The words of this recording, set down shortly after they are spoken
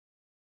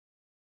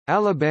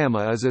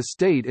Alabama is a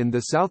state in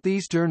the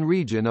southeastern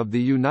region of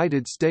the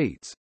United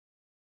States.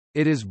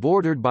 It is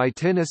bordered by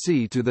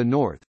Tennessee to the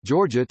north,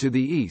 Georgia to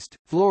the east,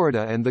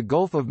 Florida and the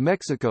Gulf of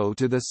Mexico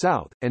to the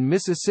south, and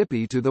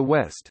Mississippi to the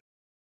west.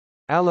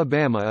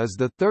 Alabama is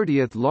the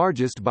 30th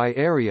largest by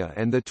area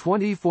and the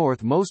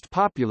 24th most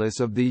populous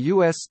of the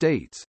U.S.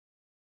 states.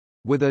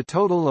 With a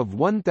total of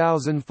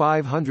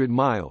 1,500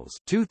 miles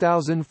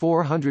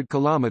 (2,400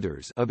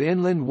 kilometers) of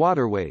inland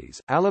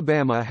waterways,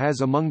 Alabama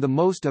has among the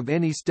most of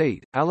any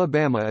state.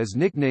 Alabama is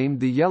nicknamed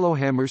the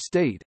Yellowhammer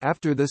State,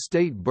 after the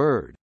state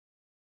bird.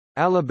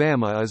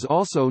 Alabama is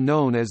also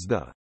known as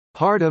the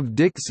Heart of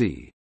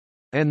Dixie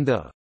and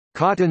the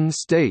Cotton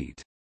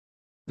State.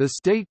 The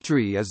state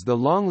tree is the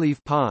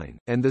longleaf pine,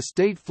 and the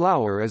state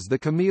flower is the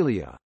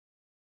camellia.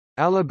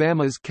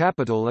 Alabama's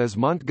capital is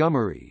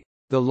Montgomery.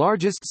 The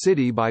largest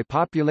city by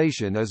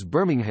population is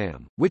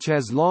Birmingham, which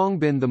has long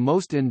been the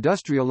most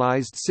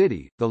industrialized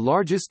city. The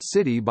largest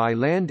city by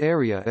land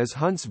area is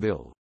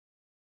Huntsville.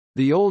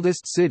 The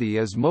oldest city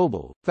is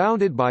Mobile,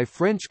 founded by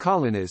French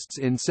colonists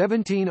in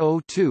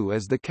 1702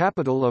 as the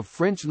capital of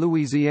French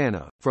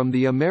Louisiana. From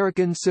the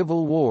American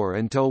Civil War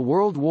until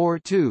World War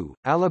II,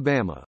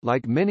 Alabama,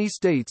 like many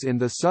states in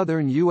the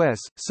southern U.S.,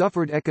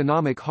 suffered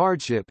economic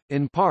hardship,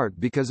 in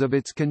part because of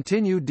its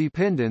continued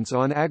dependence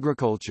on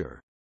agriculture.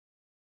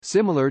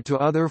 Similar to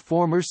other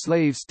former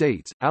slave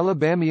states,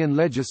 Alabamian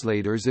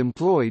legislators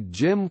employed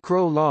Jim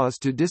Crow laws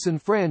to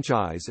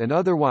disenfranchise and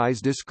otherwise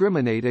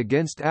discriminate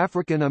against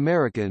African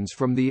Americans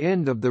from the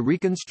end of the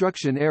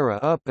Reconstruction era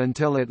up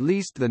until at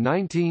least the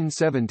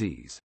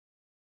 1970s.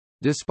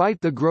 Despite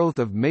the growth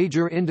of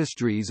major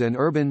industries and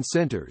urban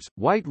centers,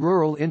 white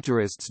rural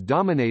interests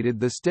dominated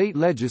the state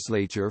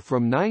legislature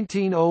from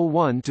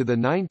 1901 to the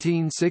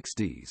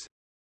 1960s.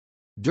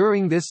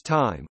 During this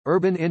time,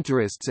 urban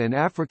interests and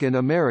African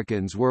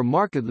Americans were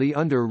markedly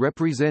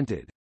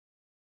underrepresented.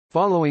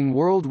 Following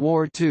World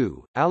War II,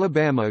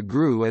 Alabama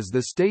grew as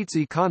the state's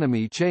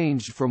economy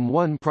changed from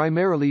one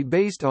primarily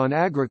based on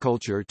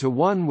agriculture to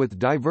one with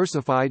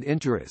diversified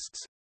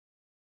interests.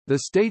 The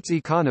state's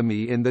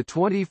economy in the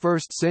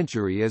 21st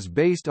century is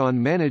based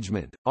on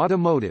management,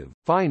 automotive,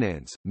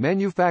 finance,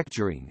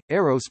 manufacturing,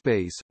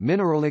 aerospace,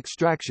 mineral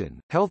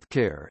extraction,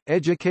 healthcare,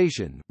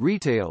 education,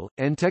 retail,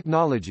 and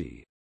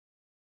technology.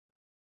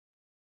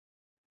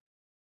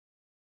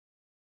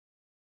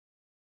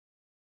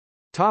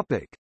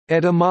 Topic: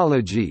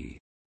 Etymology.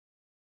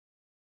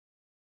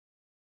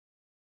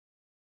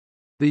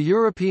 The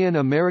European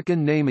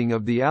American naming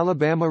of the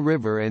Alabama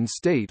River and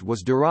state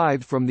was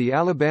derived from the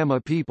Alabama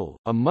people,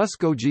 a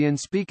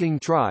Muskogean-speaking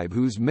tribe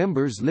whose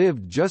members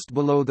lived just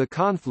below the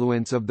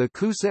confluence of the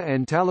Coosa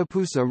and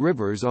Tallapoosa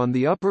rivers on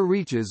the upper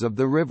reaches of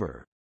the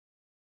river.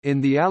 In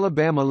the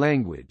Alabama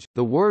language,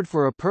 the word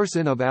for a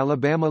person of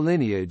Alabama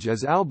lineage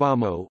is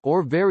Albamo,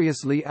 or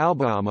variously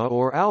Albama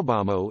or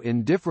Albamo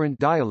in different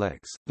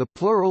dialects. The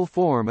plural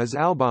form is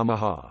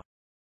Albamaha.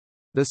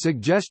 The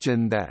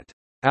suggestion that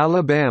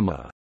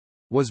Alabama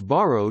was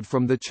borrowed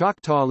from the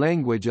Choctaw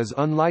language is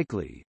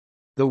unlikely.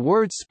 The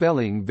word's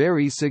spelling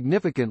varies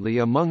significantly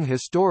among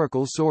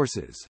historical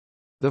sources.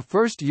 The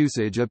first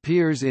usage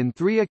appears in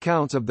three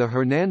accounts of the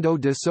Hernando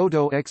de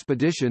Soto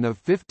expedition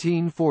of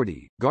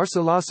 1540.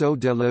 Garcilaso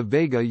de la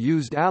Vega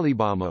used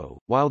Alibamo,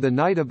 while the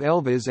Knight of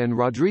Elvas and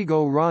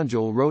Rodrigo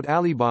Rangel wrote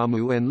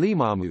Alibamu and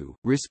Limamu,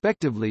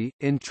 respectively,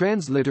 in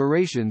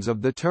transliterations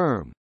of the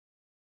term.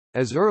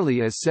 As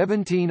early as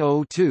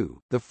 1702,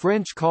 the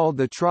French called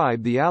the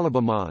tribe the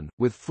Alabamon,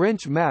 with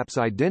French maps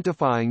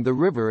identifying the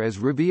river as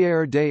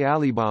Rivière des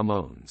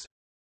Alibamons.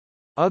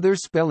 Other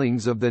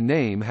spellings of the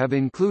name have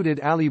included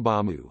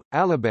Alibamu,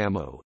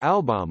 Alabamo,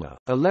 Albama,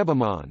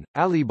 Alebamon,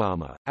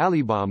 Alibama,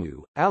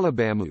 Alibamu,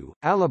 Alabamu,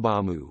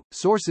 Alabamu.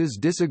 Sources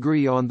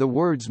disagree on the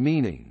word's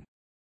meaning.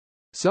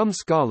 Some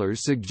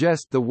scholars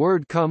suggest the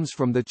word comes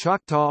from the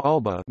Choctaw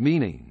alba,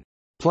 meaning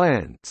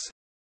plants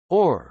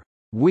or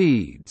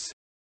weeds,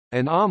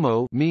 and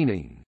amo,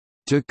 meaning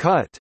to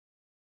cut,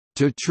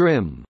 to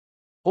trim,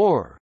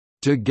 or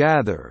to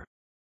gather.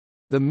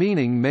 The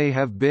meaning may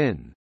have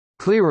been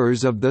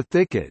clearers of the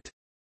thicket,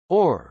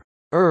 or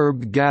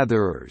herb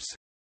gatherers,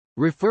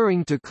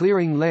 referring to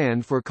clearing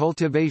land for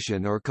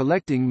cultivation or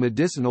collecting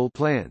medicinal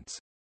plants.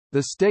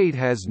 The state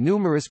has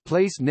numerous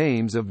place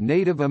names of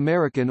Native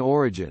American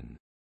origin.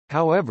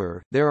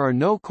 However, there are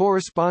no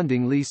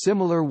correspondingly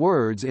similar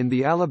words in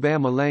the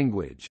Alabama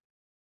language.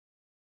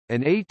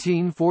 An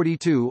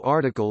 1842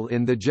 article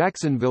in the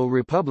Jacksonville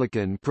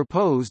Republican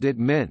proposed it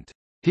meant,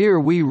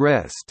 "Here we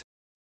rest."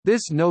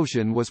 This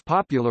notion was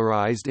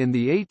popularized in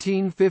the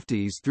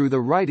 1850s through the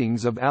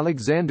writings of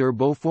Alexander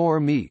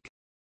Beaufort Meek.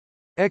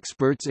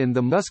 Experts in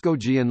the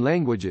Muskogean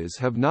languages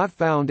have not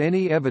found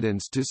any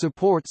evidence to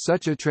support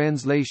such a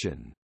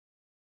translation.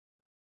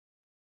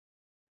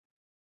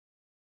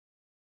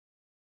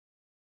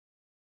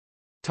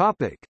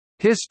 Topic: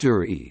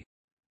 History.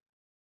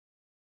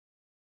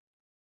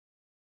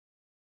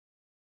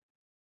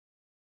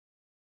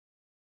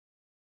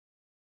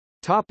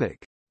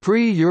 Topic: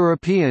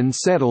 Pre-European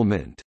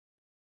settlement.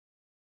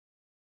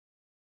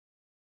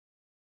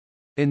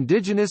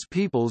 Indigenous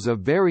peoples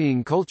of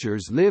varying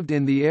cultures lived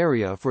in the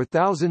area for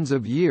thousands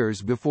of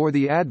years before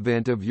the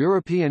advent of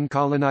European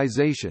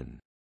colonization.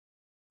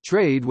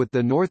 Trade with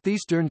the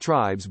northeastern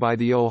tribes by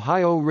the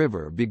Ohio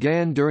River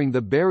began during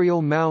the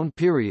Burial Mound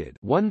period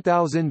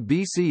 1000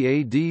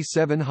 BC AD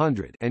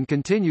 700 and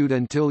continued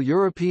until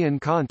European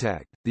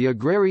contact. The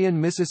agrarian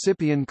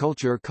Mississippian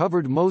culture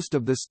covered most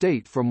of the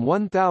state from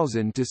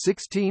 1000 to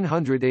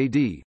 1600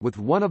 AD, with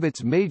one of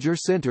its major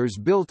centers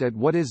built at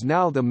what is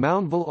now the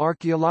Moundville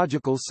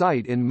Archaeological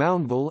Site in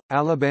Moundville,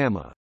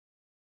 Alabama.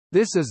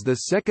 This is the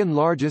second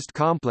largest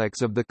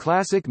complex of the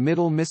classic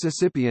Middle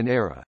Mississippian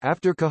era,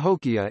 after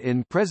Cahokia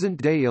in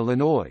present-day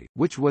Illinois,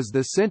 which was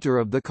the center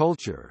of the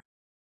culture.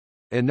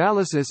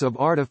 Analysis of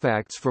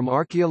artifacts from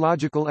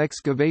archaeological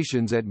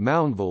excavations at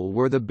Moundville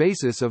were the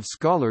basis of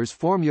scholars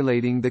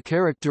formulating the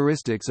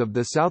characteristics of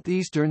the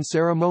Southeastern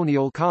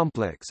Ceremonial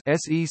Complex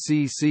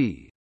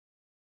 (SECC).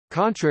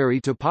 Contrary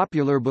to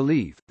popular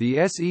belief, the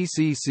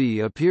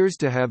SECC appears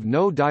to have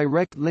no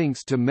direct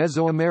links to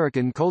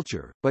Mesoamerican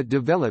culture, but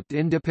developed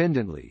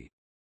independently.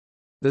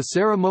 The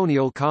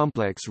ceremonial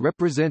complex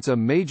represents a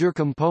major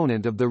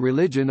component of the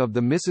religion of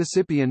the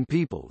Mississippian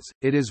peoples.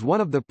 It is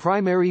one of the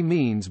primary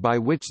means by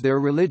which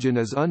their religion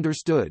is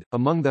understood.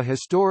 Among the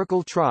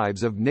historical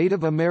tribes of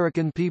Native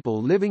American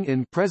people living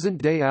in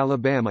present-day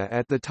Alabama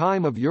at the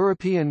time of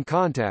European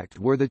contact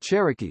were the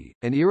Cherokee,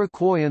 an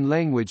Iroquoian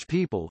language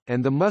people,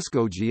 and the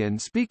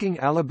Muskogean-speaking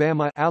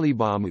Alabama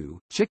Alibamu,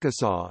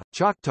 Chickasaw,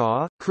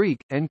 Choctaw,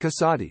 Creek, and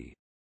Casati.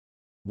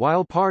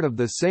 While part of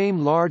the same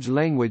large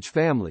language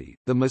family,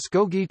 the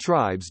Muskogee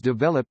tribes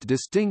developed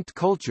distinct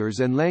cultures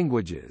and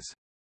languages.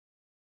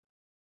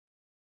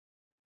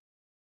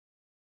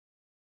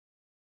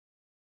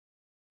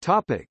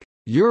 Topic: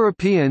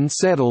 European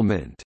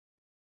settlement.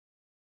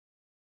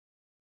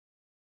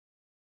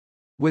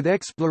 With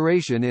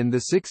exploration in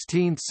the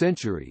 16th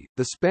century,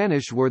 the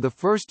Spanish were the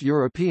first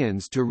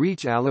Europeans to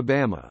reach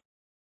Alabama.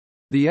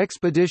 The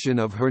expedition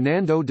of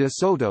Hernando de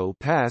Soto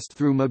passed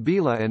through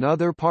Mobile and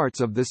other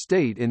parts of the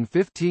state in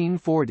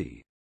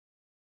 1540.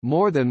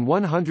 More than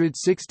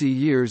 160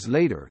 years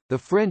later, the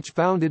French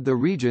founded the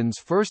region's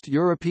first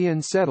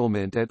European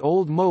settlement at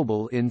Old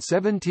Mobile in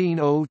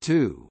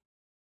 1702.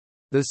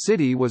 The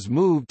city was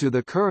moved to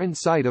the current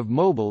site of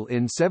Mobile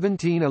in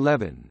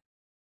 1711.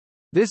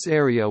 This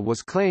area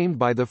was claimed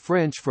by the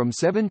French from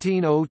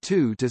 1702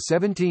 to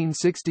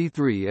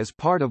 1763 as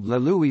part of La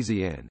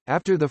Louisiane.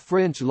 After the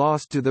French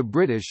lost to the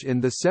British in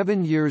the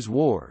Seven Years'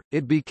 War,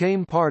 it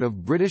became part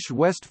of British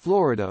West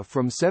Florida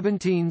from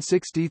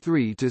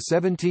 1763 to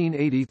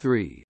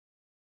 1783.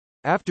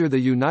 After the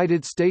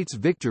United States'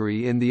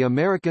 victory in the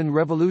American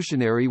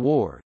Revolutionary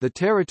War, the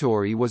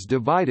territory was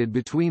divided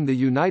between the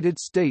United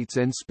States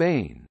and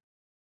Spain.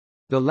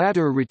 The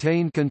latter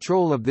retained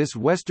control of this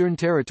western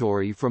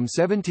territory from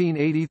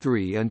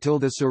 1783 until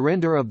the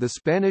surrender of the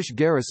Spanish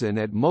garrison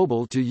at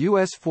Mobile to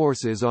U.S.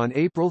 forces on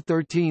April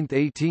 13,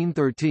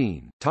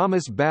 1813.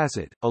 Thomas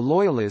Bassett, a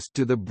loyalist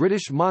to the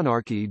British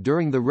monarchy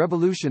during the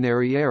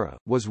Revolutionary era,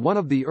 was one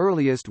of the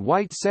earliest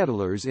white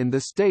settlers in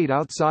the state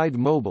outside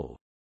Mobile.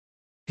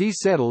 He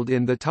settled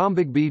in the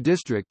Tombigbee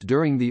district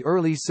during the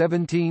early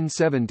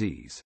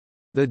 1770s.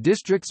 The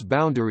district's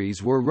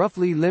boundaries were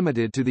roughly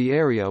limited to the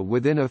area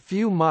within a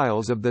few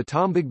miles of the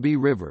Tombigbee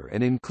River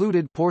and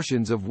included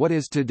portions of what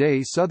is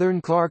today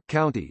southern Clark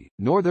County,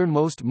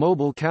 northernmost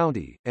Mobile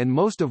County, and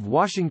most of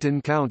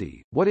Washington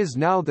County. What is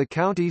now the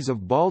counties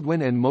of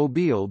Baldwin and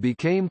Mobile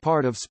became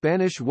part of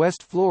Spanish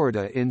West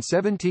Florida in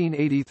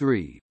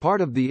 1783,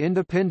 part of the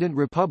independent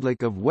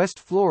Republic of West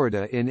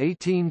Florida in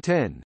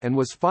 1810, and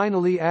was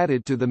finally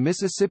added to the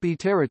Mississippi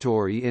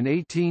Territory in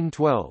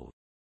 1812.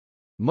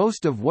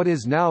 Most of what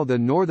is now the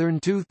northern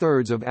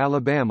two-thirds of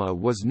Alabama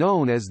was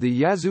known as the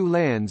Yazoo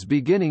lands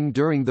beginning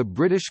during the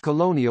British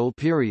colonial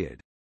period.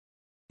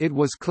 It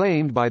was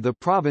claimed by the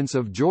province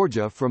of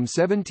Georgia from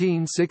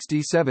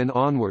 1767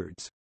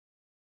 onwards.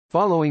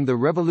 Following the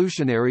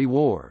Revolutionary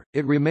War,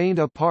 it remained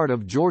a part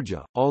of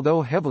Georgia,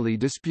 although heavily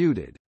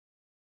disputed.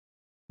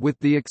 With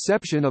the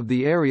exception of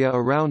the area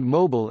around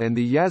Mobile and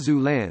the Yazoo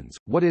lands,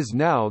 what is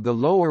now the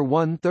lower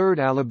one-third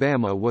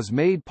Alabama was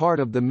made part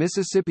of the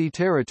Mississippi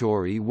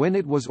Territory when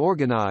it was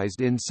organized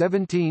in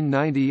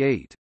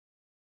 1798.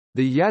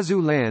 The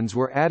Yazoo lands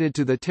were added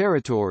to the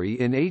territory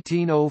in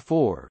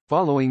 1804,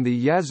 following the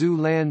Yazoo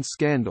land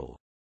scandal.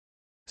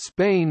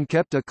 Spain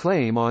kept a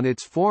claim on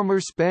its former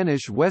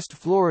Spanish West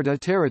Florida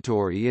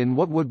territory in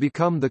what would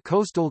become the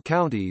coastal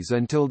counties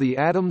until the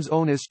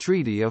Adams-Onis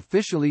Treaty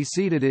officially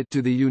ceded it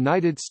to the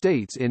United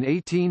States in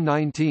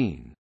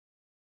 1819.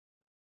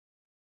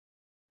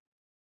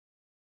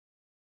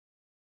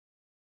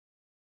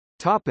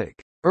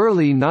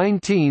 Early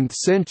 19th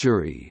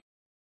century.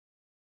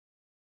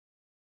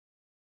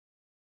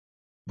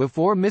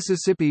 Before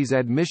Mississippi's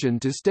admission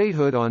to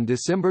statehood on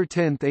December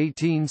 10,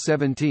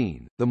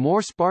 1817, the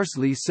more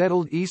sparsely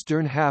settled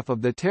eastern half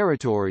of the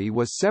territory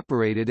was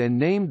separated and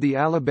named the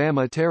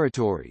Alabama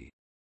Territory.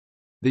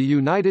 The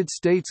United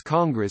States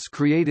Congress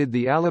created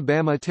the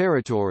Alabama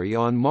Territory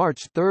on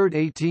March 3,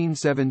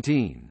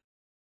 1817.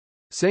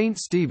 St.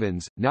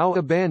 Stephen's, now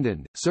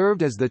abandoned,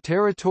 served as the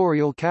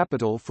territorial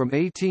capital from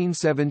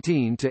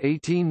 1817 to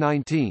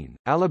 1819.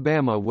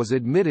 Alabama was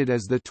admitted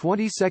as the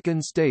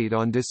 22nd state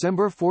on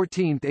December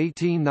 14,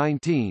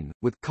 1819,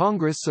 with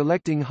Congress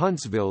selecting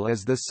Huntsville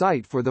as the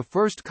site for the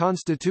first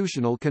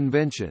Constitutional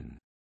Convention.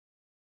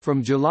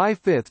 From July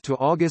 5 to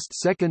August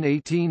 2,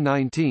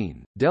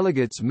 1819,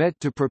 delegates met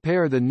to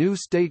prepare the new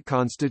state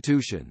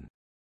constitution.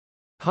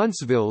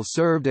 Huntsville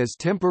served as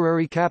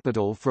temporary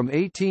capital from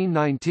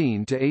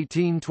 1819 to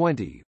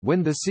 1820,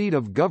 when the seat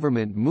of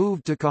government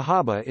moved to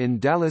Cahaba in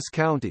Dallas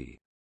County.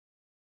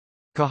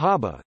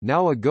 Cahaba,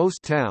 now a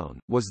ghost town,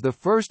 was the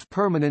first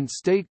permanent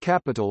state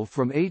capital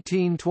from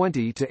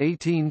 1820 to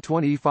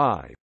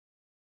 1825.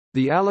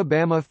 The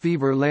Alabama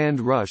Fever land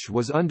rush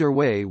was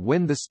underway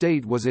when the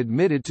state was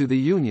admitted to the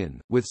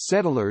Union, with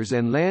settlers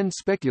and land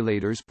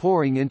speculators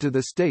pouring into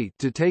the state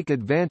to take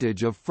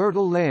advantage of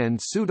fertile land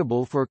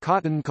suitable for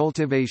cotton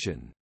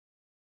cultivation.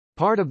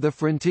 Part of the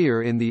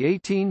frontier in the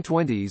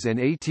 1820s and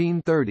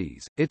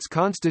 1830s, its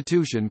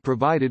constitution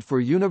provided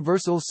for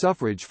universal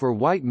suffrage for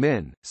white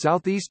men.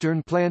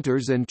 Southeastern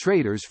planters and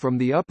traders from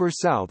the Upper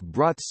South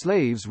brought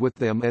slaves with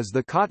them as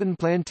the cotton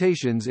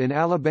plantations in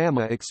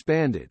Alabama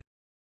expanded.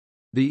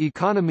 The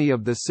economy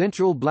of the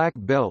Central Black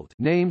Belt,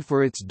 named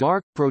for its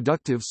dark,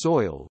 productive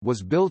soil,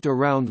 was built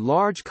around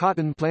large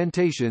cotton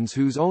plantations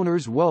whose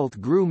owners'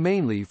 wealth grew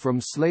mainly from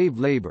slave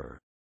labor.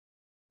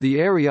 The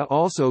area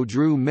also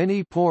drew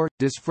many poor,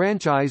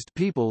 disfranchised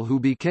people who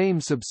became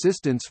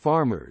subsistence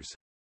farmers.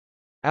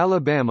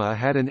 Alabama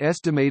had an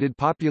estimated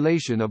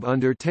population of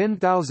under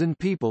 10,000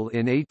 people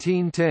in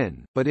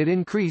 1810, but it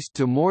increased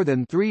to more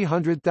than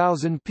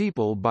 300,000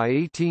 people by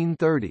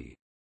 1830.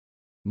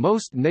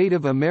 Most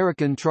Native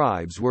American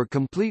tribes were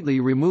completely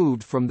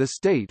removed from the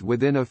state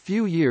within a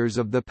few years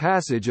of the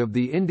passage of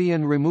the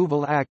Indian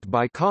Removal Act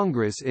by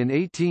Congress in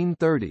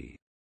 1830.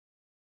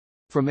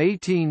 From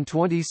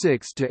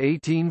 1826 to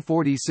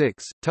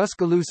 1846,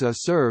 Tuscaloosa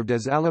served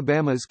as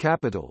Alabama's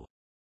capital.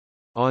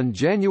 On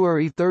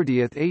January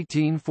 30,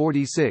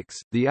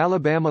 1846, the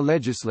Alabama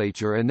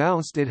legislature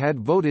announced it had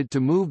voted to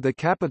move the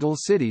capital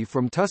city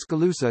from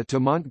Tuscaloosa to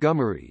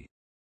Montgomery.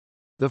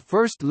 The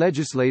first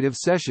legislative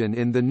session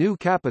in the new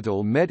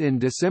capital met in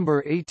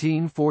December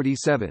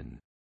 1847.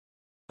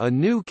 A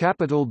new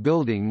Capitol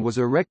building was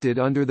erected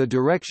under the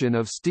direction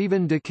of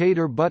Stephen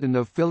Decatur Button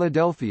of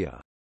Philadelphia.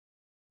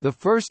 The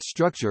first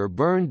structure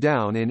burned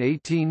down in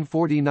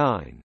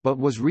 1849, but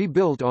was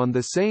rebuilt on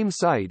the same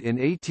site in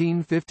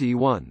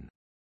 1851.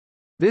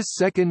 This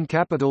second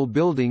Capitol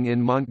building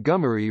in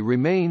Montgomery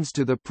remains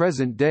to the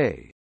present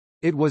day.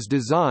 It was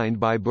designed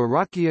by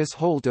Barachius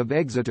Holt of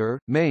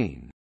Exeter,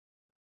 Maine.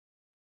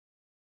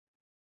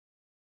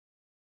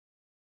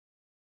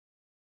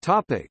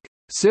 Topic: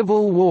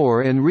 Civil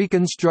War and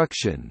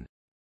Reconstruction.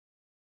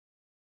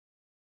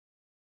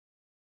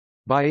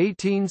 By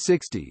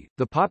 1860,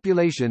 the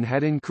population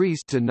had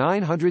increased to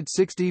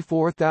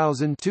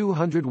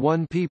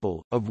 964,201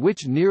 people, of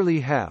which nearly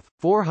half,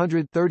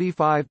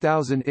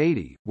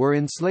 435,080, were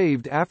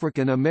enslaved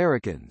African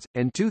Americans,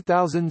 and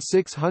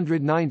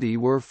 2,690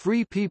 were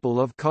free people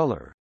of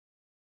color.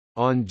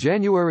 On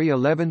January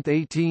 11,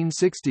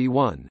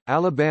 1861,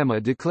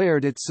 Alabama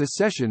declared its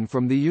secession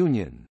from the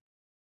Union.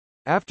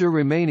 After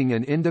remaining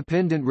an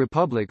independent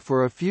republic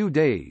for a few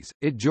days,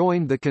 it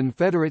joined the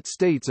Confederate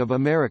States of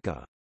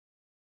America.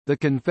 The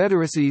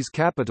Confederacy's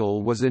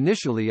capital was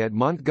initially at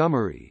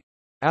Montgomery.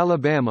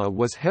 Alabama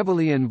was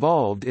heavily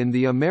involved in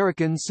the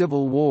American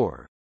Civil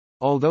War.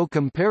 Although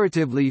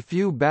comparatively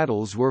few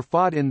battles were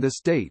fought in the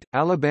state,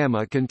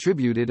 Alabama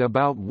contributed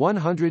about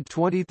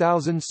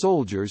 120,000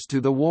 soldiers to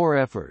the war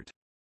effort.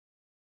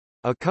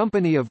 A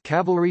company of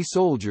cavalry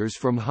soldiers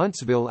from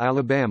Huntsville,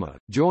 Alabama,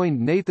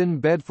 joined Nathan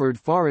Bedford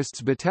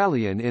Forrest's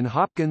battalion in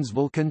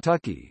Hopkinsville,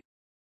 Kentucky.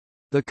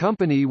 The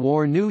company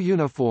wore new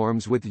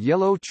uniforms with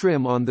yellow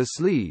trim on the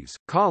sleeves,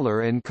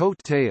 collar and coat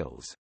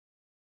tails.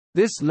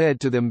 This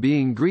led to them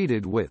being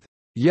greeted with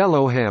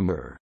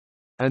 "Yellowhammer,"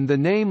 and the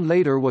name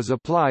later was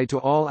applied to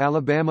all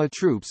Alabama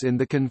troops in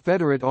the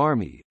Confederate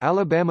Army.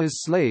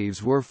 Alabama's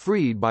slaves were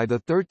freed by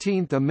the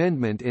 13th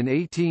Amendment in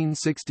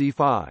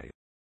 1865.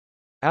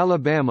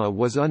 Alabama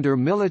was under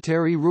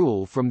military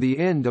rule from the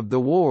end of the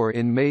war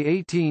in May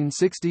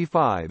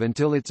 1865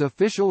 until its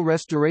official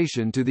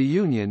restoration to the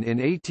Union in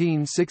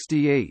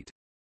 1868.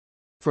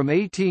 From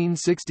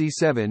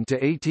 1867 to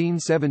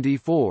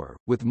 1874,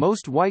 with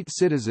most white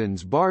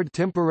citizens barred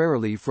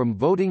temporarily from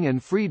voting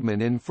and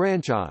freedmen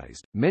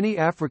enfranchised, many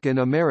African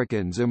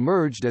Americans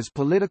emerged as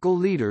political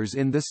leaders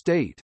in the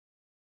state.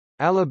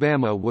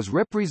 Alabama was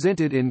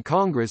represented in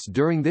Congress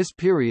during this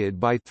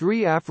period by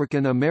three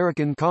African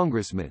American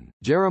congressmen,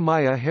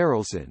 Jeremiah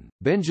Harrelson,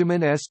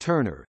 Benjamin S.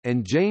 Turner,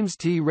 and James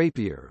T.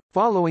 Rapier.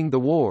 Following the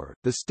war,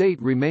 the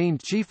state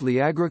remained chiefly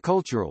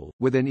agricultural,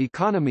 with an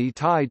economy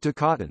tied to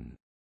cotton.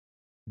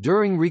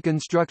 During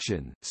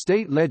Reconstruction,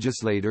 state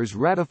legislators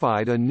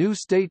ratified a new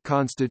state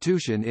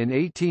constitution in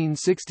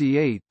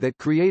 1868 that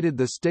created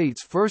the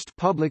state's first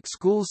public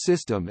school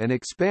system and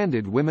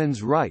expanded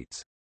women's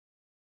rights.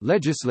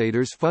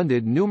 Legislators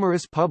funded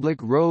numerous public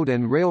road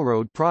and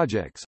railroad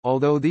projects,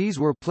 although these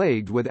were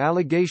plagued with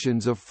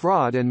allegations of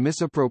fraud and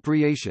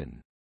misappropriation.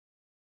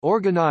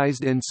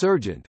 Organized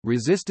insurgent,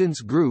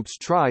 resistance groups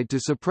tried to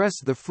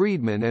suppress the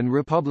freedmen and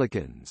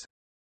Republicans.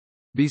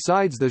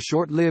 Besides the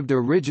short-lived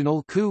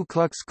original Ku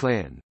Klux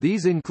Klan,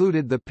 these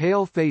included the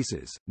Pale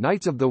Faces,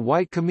 Knights of the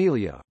White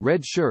Camellia,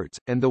 Red Shirts,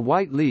 and the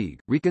White League.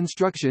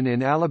 Reconstruction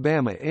in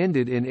Alabama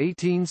ended in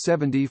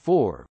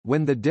 1874,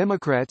 when the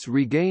Democrats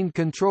regained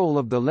control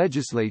of the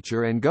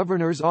legislature and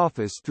governor's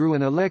office through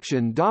an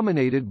election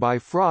dominated by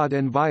fraud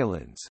and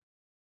violence.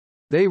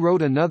 They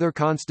wrote another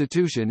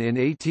constitution in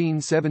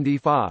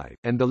 1875,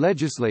 and the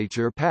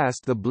legislature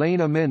passed the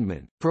Blaine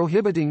Amendment,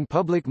 prohibiting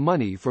public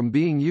money from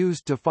being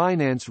used to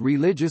finance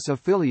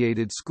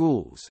religious-affiliated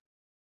schools.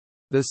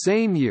 The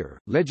same year,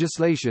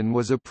 legislation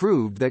was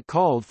approved that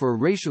called for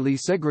racially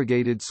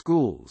segregated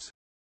schools.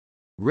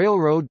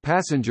 Railroad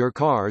passenger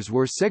cars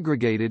were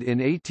segregated in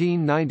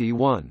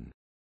 1891.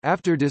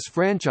 After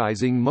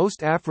disfranchising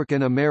most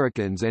African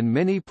Americans and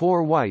many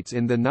poor whites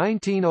in the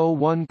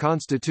 1901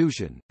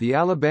 Constitution, the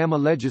Alabama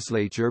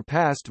legislature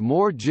passed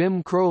more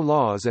Jim Crow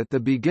laws at the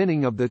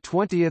beginning of the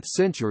 20th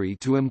century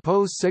to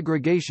impose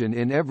segregation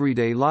in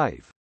everyday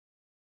life.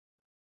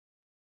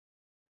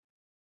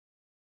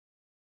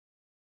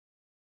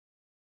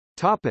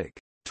 Topic: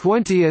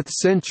 20th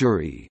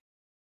century.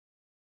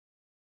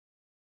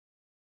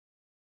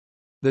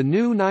 The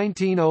new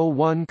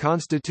 1901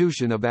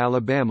 Constitution of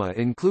Alabama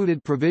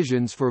included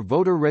provisions for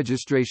voter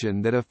registration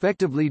that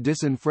effectively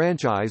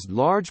disenfranchised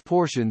large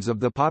portions of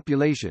the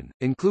population,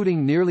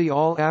 including nearly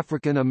all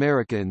African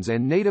Americans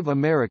and Native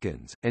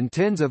Americans, and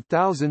tens of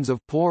thousands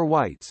of poor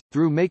whites,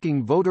 through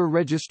making voter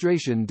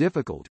registration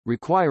difficult,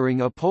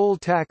 requiring a poll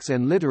tax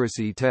and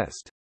literacy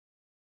test.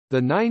 The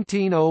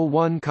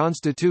 1901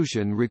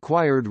 Constitution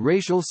required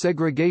racial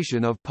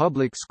segregation of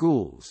public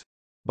schools.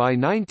 By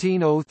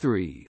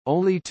 1903,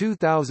 only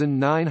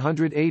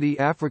 2,980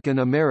 African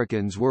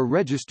Americans were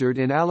registered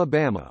in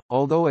Alabama,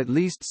 although at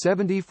least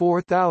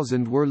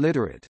 74,000 were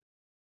literate.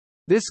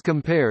 This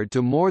compared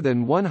to more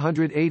than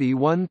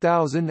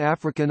 181,000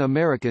 African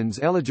Americans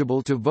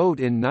eligible to vote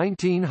in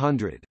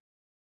 1900.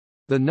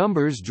 The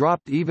numbers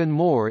dropped even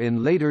more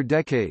in later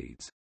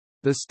decades.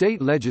 The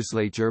state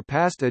legislature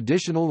passed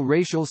additional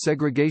racial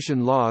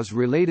segregation laws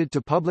related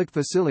to public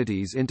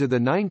facilities into the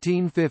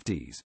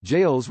 1950s.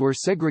 Jails were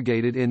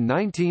segregated in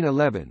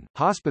 1911,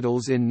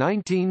 hospitals in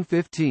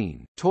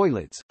 1915,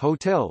 toilets,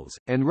 hotels,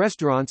 and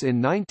restaurants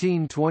in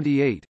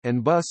 1928,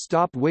 and bus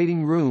stop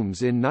waiting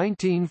rooms in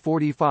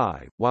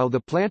 1945. While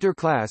the planter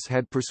class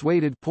had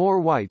persuaded poor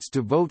whites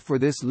to vote for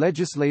this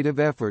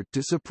legislative effort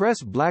to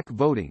suppress black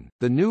voting,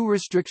 the new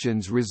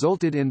restrictions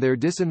resulted in their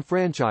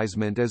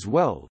disenfranchisement as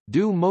well,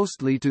 due mostly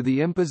to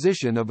the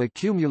imposition of a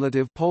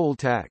cumulative poll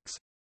tax.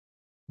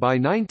 By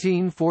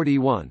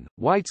 1941,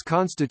 whites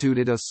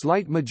constituted a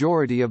slight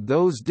majority of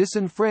those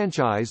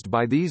disenfranchised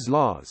by these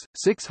laws,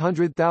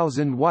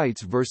 600,000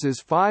 whites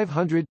versus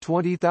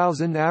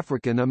 520,000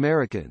 African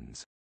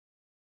Americans.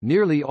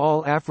 Nearly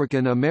all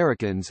African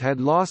Americans had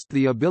lost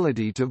the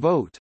ability to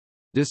vote.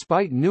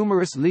 Despite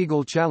numerous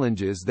legal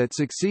challenges that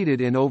succeeded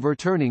in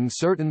overturning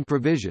certain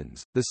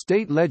provisions, the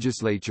state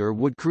legislature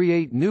would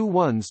create new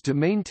ones to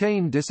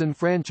maintain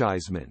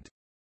disenfranchisement.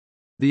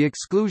 The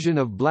exclusion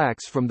of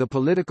blacks from the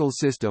political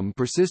system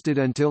persisted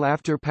until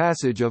after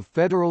passage of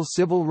federal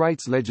civil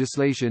rights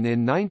legislation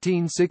in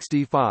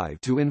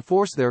 1965 to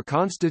enforce their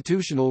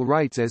constitutional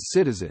rights as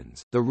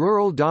citizens. The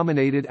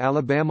rural-dominated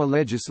Alabama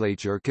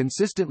legislature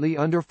consistently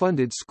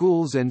underfunded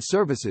schools and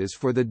services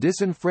for the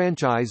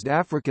disenfranchised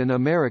African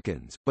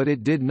Americans, but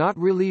it did not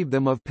relieve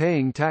them of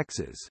paying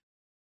taxes.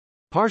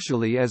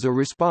 Partially as a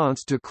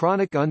response to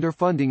chronic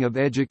underfunding of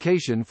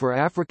education for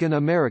African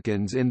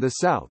Americans in the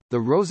South,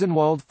 the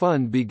Rosenwald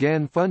Fund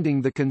began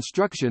funding the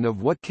construction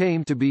of what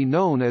came to be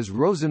known as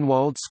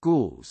Rosenwald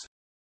schools.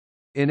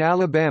 In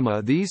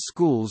Alabama, these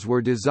schools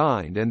were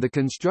designed and the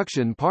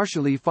construction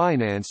partially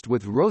financed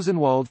with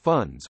Rosenwald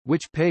funds,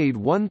 which paid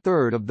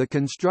one-third of the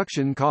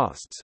construction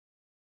costs.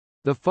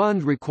 The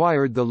fund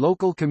required the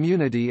local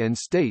community and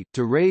state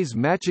to raise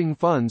matching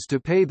funds to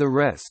pay the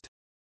rest.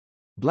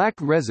 Black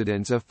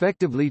residents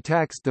effectively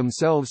taxed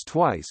themselves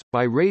twice,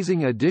 by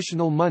raising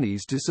additional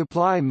monies to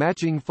supply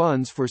matching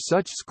funds for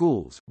such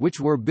schools, which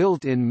were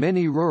built in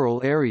many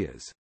rural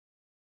areas.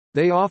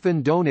 They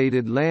often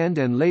donated land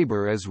and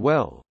labor as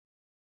well.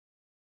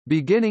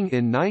 Beginning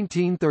in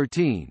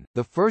 1913,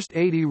 the first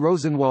 80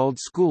 Rosenwald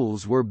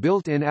schools were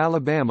built in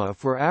Alabama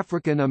for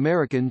African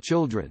American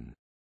children.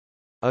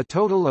 A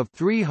total of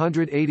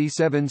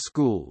 387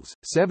 schools,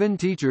 7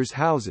 teachers'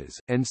 houses,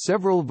 and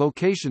several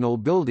vocational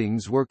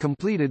buildings were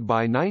completed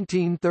by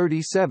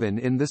 1937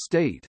 in the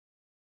state.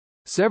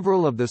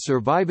 Several of the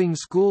surviving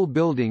school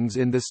buildings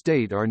in the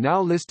state are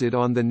now listed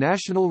on the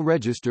National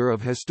Register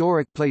of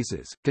Historic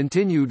Places.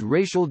 Continued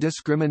racial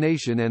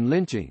discrimination and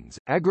lynchings,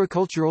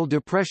 agricultural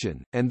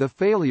depression, and the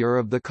failure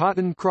of the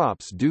cotton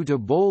crops due to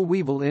boll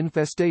weevil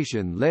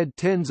infestation led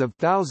tens of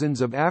thousands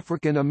of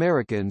African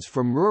Americans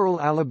from rural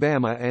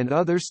Alabama and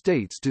other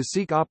states to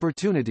seek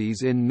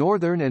opportunities in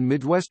northern and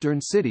midwestern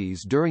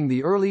cities during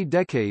the early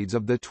decades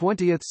of the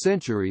 20th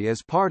century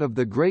as part of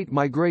the Great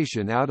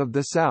Migration out of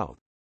the South.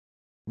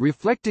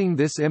 Reflecting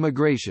this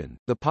immigration,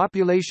 the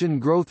population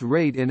growth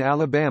rate in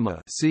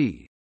Alabama,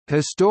 see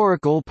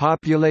historical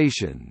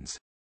populations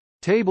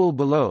table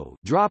below,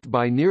 dropped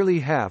by nearly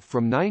half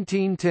from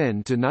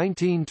 1910 to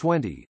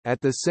 1920.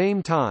 At the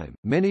same time,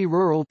 many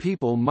rural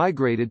people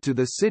migrated to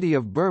the city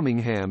of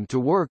Birmingham to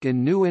work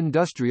in new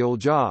industrial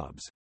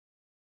jobs.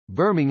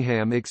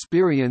 Birmingham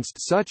experienced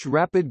such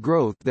rapid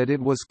growth that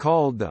it was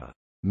called the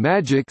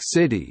Magic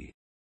City.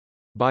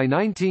 By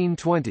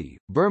 1920,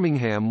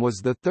 Birmingham was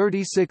the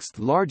 36th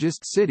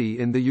largest city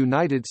in the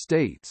United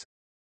States.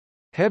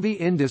 Heavy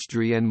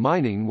industry and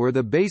mining were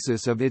the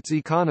basis of its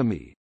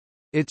economy.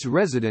 Its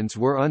residents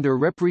were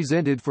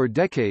underrepresented for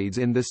decades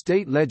in the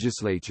state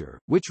legislature,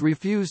 which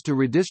refused to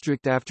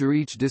redistrict after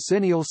each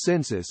decennial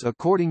census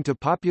according to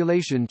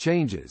population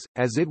changes,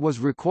 as it was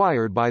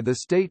required by the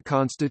state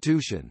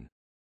constitution.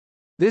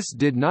 This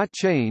did not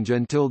change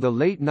until the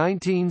late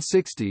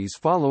 1960s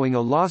following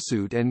a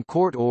lawsuit and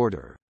court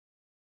order.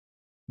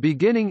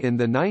 Beginning in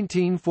the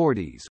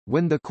 1940s,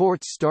 when the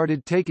courts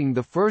started taking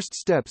the first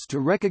steps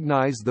to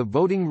recognize the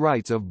voting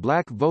rights of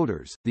black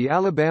voters, the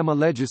Alabama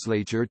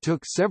legislature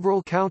took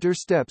several counter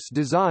steps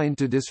designed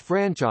to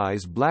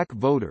disfranchise black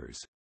voters.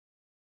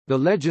 The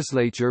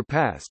legislature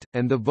passed,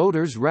 and the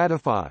voters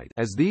ratified,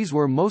 as these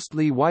were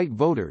mostly white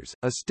voters,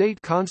 a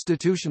state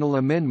constitutional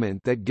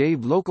amendment that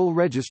gave local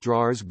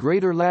registrars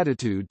greater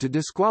latitude to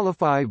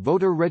disqualify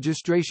voter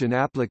registration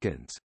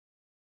applicants.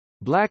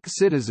 Black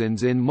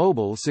citizens in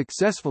Mobile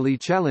successfully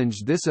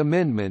challenged this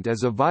amendment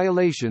as a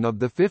violation of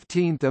the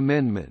 15th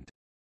Amendment.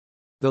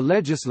 The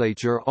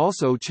legislature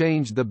also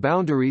changed the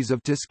boundaries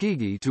of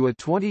Tuskegee to a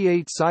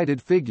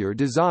 28-sided figure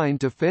designed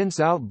to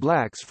fence out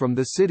blacks from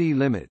the city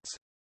limits.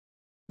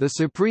 The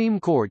Supreme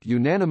Court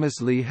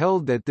unanimously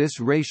held that this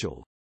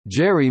racial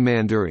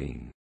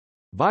gerrymandering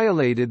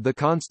violated the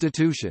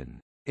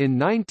Constitution. In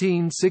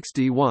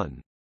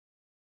 1961,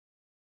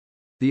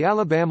 the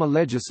Alabama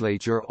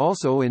legislature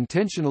also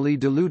intentionally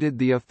diluted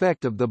the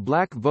effect of the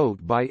black vote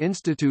by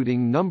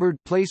instituting numbered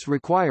place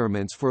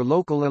requirements for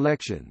local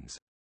elections.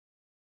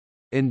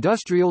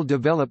 Industrial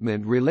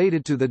development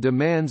related to the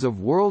demands of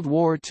World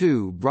War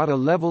II brought a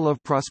level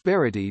of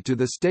prosperity to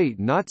the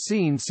state not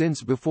seen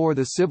since before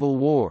the Civil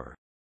War.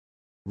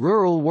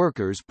 Rural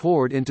workers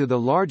poured into the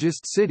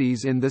largest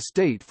cities in the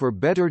state for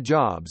better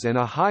jobs and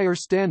a higher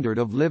standard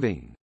of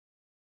living.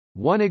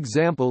 One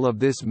example of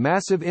this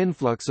massive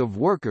influx of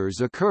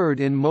workers occurred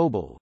in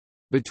Mobile.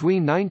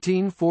 Between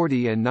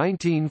 1940 and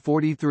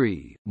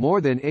 1943, more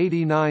than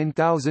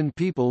 89,000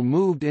 people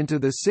moved into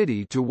the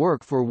city to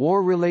work for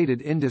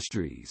war-related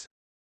industries.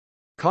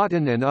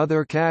 Cotton and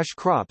other cash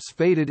crops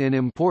faded in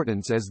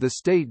importance as the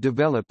state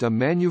developed a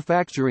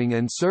manufacturing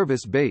and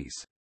service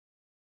base.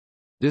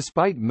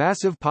 Despite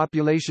massive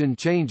population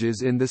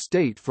changes in the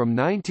state from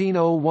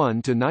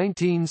 1901 to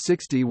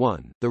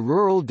 1961, the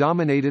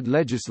rural-dominated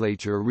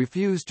legislature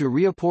refused to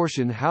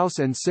reapportion House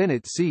and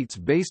Senate seats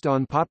based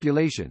on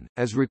population,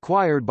 as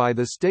required by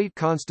the state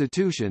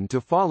constitution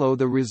to follow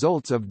the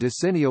results of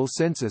decennial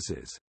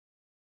censuses.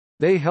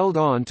 They held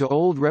on to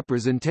old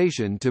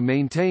representation to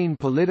maintain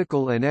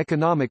political and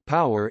economic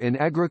power in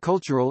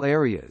agricultural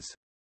areas.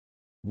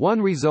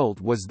 One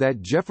result was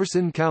that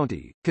Jefferson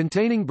County,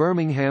 containing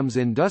Birmingham's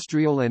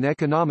industrial and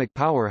economic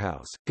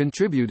powerhouse,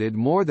 contributed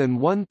more than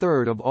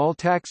one-third of all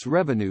tax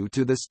revenue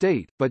to the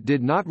state, but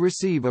did not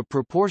receive a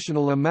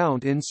proportional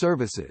amount in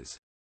services.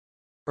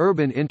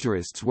 Urban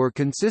interests were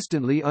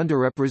consistently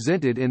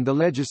underrepresented in the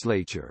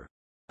legislature.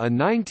 A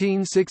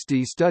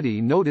 1960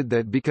 study noted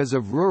that because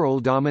of rural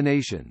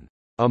domination,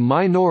 a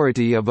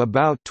minority of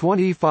about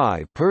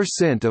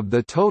 25% of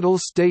the total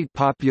state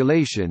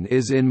population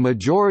is in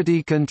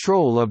majority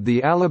control of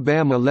the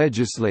Alabama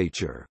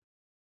legislature.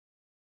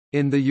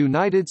 In the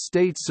United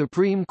States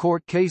Supreme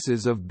Court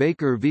cases of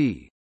Baker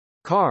v.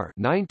 Carr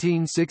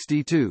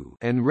 1962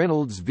 and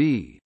Reynolds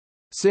v.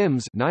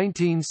 Sims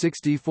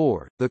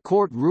 1964, the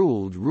court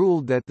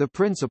ruled that the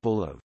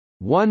principle of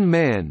one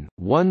man,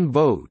 one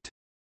vote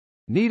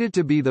needed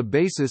to be the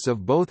basis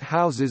of both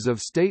houses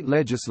of state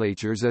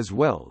legislatures as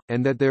well,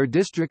 and that their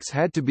districts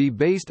had to be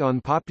based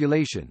on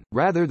population,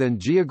 rather than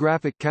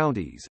geographic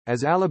counties,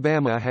 as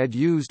Alabama had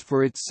used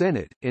for its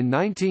Senate. In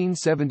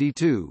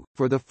 1972,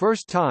 for the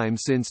first time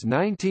since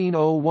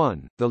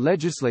 1901, the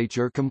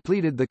legislature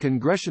completed the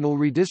congressional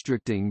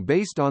redistricting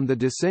based on the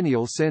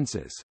decennial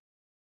census.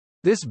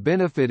 This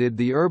benefited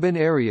the urban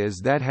areas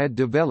that had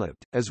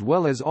developed, as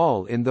well as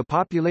all in the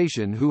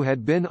population who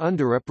had been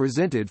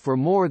underrepresented for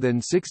more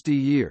than 60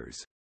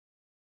 years.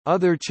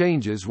 Other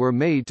changes were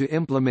made to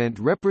implement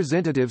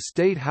representative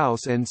state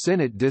House and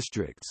Senate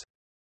districts.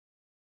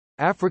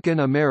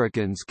 African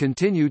Americans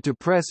continued to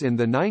press in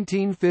the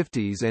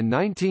 1950s and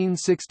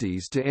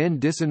 1960s to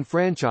end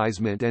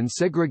disenfranchisement and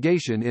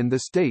segregation in the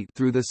state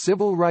through the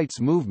civil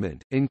rights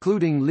movement,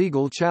 including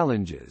legal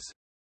challenges.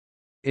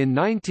 In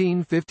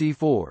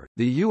 1954,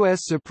 the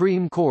U.S.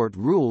 Supreme Court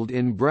ruled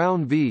in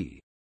Brown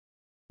v.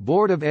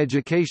 Board of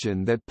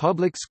Education that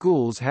public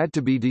schools had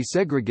to be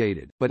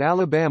desegregated, but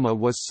Alabama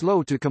was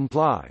slow to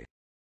comply.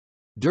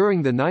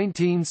 During the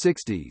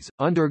 1960s,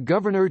 under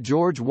Governor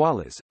George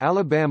Wallace,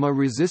 Alabama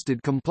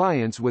resisted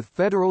compliance with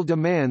federal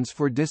demands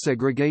for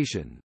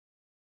desegregation.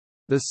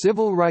 The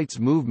civil rights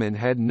movement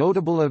had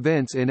notable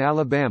events in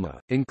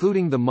Alabama,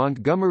 including the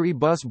Montgomery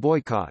bus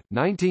boycott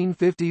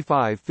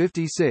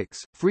 1955–56,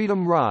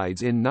 Freedom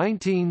Rides in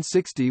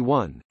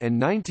 1961, and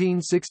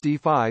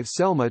 1965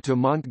 Selma to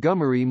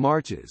Montgomery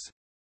marches.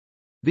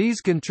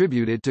 These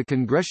contributed to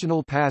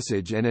congressional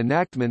passage and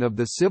enactment of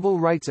the Civil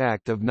Rights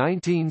Act of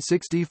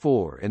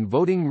 1964 and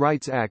Voting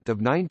Rights Act of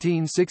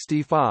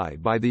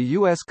 1965 by the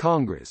U.S.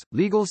 Congress.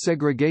 Legal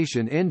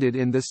segregation ended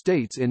in the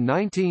states in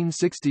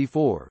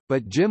 1964,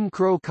 but Jim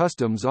Crow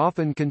customs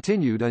often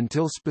continued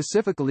until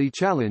specifically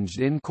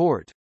challenged in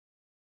court.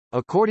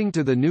 According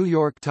to the New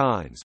York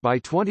Times, by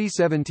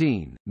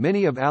 2017,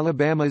 many of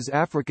Alabama's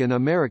African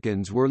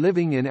Americans were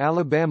living in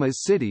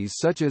Alabama's cities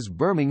such as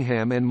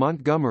Birmingham and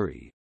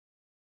Montgomery.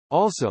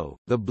 Also,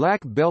 the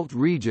Black Belt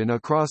region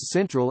across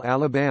central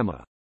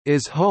Alabama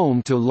is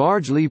home to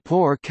largely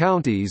poor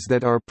counties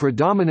that are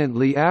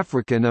predominantly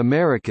African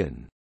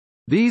American.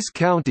 These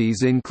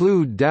counties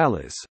include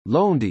Dallas,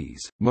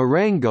 Lowndes,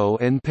 Marengo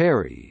and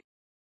Perry.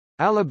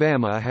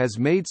 Alabama has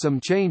made some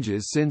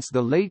changes since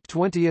the late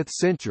 20th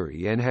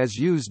century and has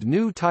used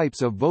new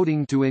types of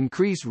voting to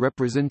increase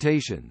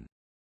representation.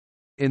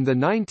 In the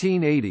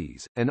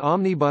 1980s, an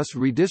omnibus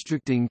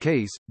redistricting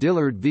case,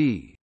 Dillard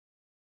v.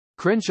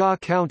 Crenshaw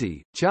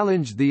County,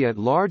 challenged the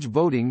at-large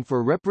voting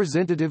for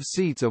representative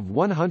seats of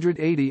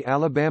 180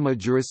 Alabama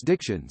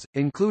jurisdictions,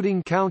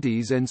 including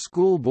counties and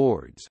school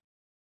boards.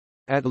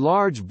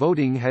 At-large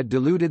voting had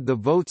diluted the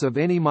votes of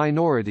any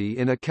minority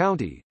in a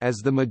county, as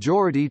the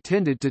majority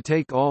tended to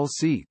take all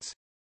seats.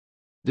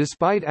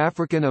 Despite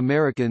African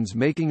Americans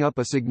making up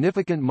a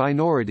significant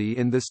minority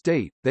in the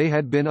state, they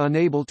had been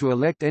unable to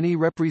elect any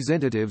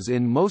representatives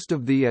in most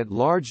of the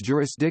at-large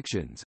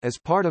jurisdictions. As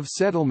part of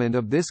settlement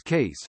of this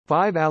case,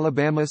 5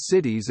 Alabama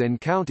cities and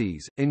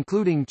counties,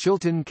 including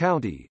Chilton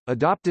County,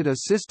 adopted a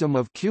system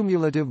of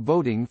cumulative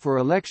voting for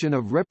election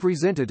of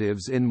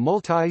representatives in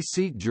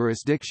multi-seat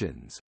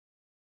jurisdictions.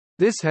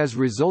 This has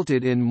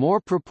resulted in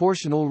more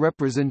proportional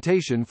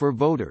representation for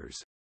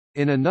voters.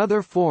 In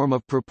another form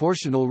of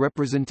proportional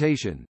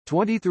representation,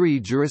 23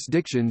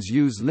 jurisdictions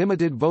use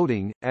limited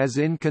voting, as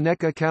in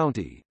Conecuh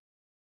County.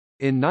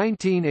 In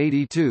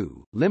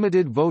 1982,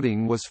 limited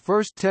voting was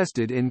first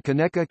tested in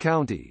Conecuh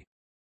County.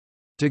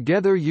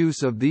 Together,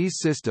 use of these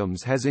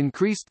systems has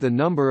increased the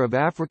number of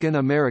African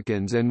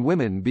Americans and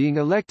women being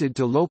elected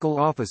to local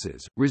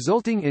offices,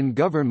 resulting in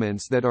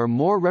governments that are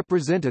more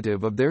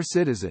representative of their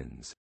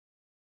citizens.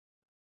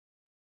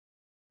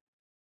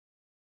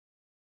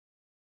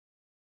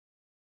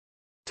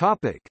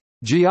 Topic: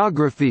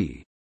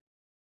 Geography.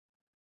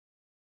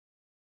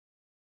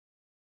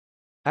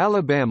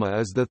 Alabama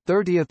is the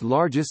 30th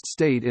largest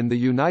state in the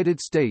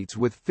United States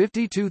with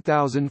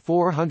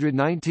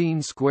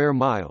 52,419 square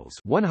miles,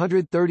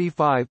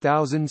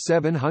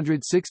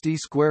 135,760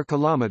 square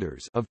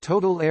kilometers of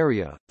total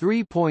area.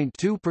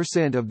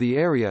 3.2% of the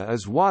area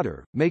is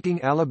water,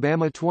 making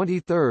Alabama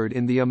 23rd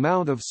in the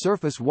amount of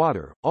surface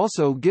water,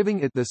 also giving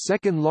it the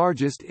second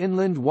largest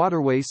inland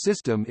waterway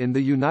system in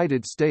the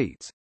United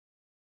States.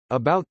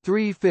 About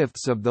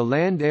 3/5 of the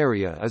land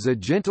area is a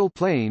gentle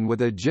plain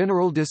with a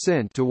general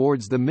descent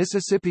towards the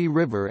Mississippi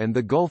River and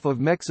the Gulf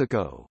of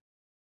Mexico.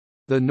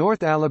 The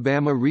North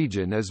Alabama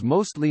region is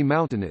mostly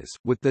mountainous,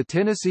 with the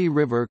Tennessee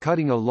River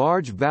cutting a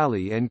large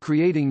valley and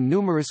creating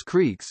numerous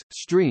creeks,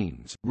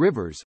 streams,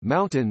 rivers,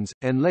 mountains,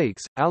 and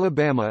lakes.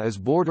 Alabama is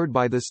bordered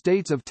by the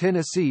states of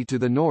Tennessee to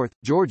the north,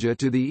 Georgia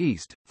to the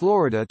east,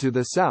 Florida to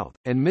the south,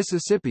 and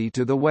Mississippi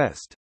to the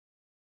west.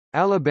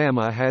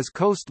 Alabama has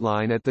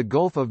coastline at the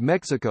Gulf of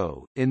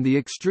Mexico, in the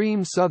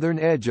extreme southern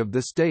edge of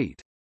the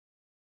state.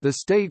 The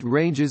state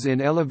ranges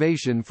in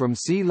elevation from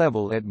sea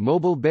level at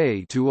Mobile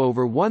Bay to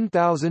over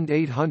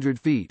 1,800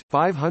 feet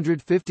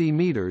 (550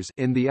 meters)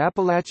 in the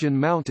Appalachian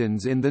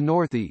Mountains in the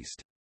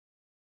northeast.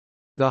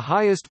 The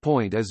highest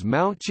point is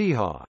Mount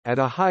Cheaha, at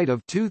a height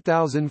of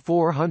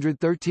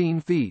 2,413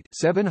 feet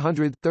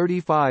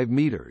 (735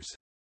 meters).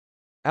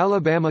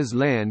 Alabama's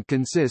land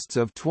consists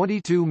of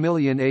 22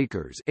 million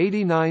acres,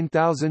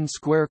 89,000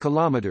 square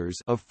kilometers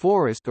of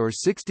forest, or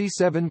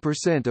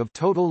 67% of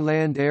total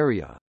land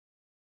area.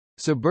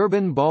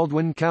 Suburban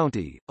Baldwin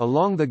County,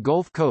 along the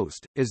Gulf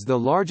Coast, is the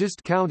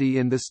largest county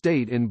in the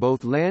state in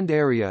both land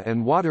area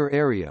and water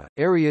area.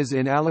 Areas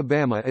in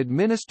Alabama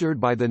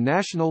administered by the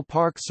National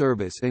Park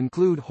Service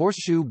include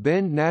Horseshoe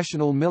Bend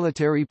National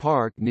Military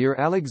Park near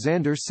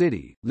Alexander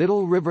City,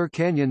 Little River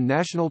Canyon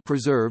National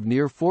Preserve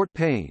near Fort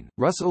Payne,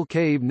 Russell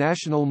Cave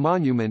National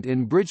Monument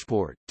in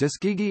Bridgeport,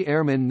 Tuskegee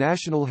Airmen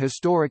National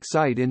Historic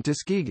Site in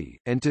Tuskegee,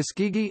 and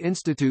Tuskegee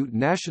Institute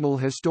National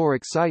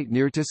Historic Site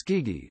near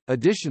Tuskegee.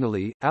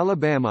 Additionally,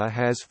 Alabama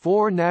has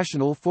 4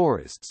 national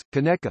forests: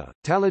 Conecuh,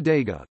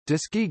 Talladega,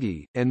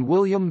 Tuskegee, and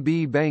William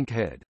B.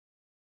 Bankhead.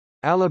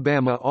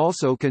 Alabama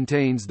also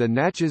contains the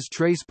Natchez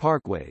Trace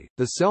Parkway,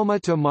 the Selma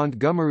to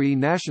Montgomery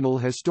National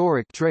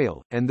Historic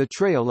Trail, and the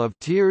Trail of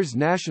Tears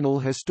National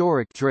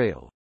Historic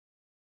Trail.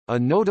 A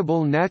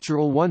notable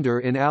natural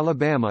wonder in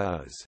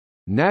Alabama is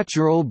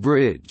Natural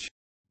Bridge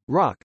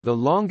Rock, the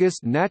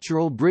longest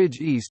natural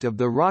bridge east of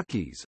the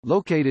Rockies,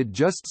 located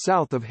just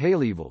south of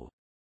Haleyville.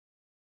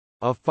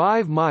 A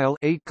 5-mile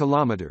 (8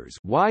 kilometers)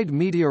 wide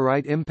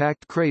meteorite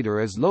impact crater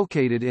is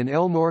located in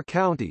Elmore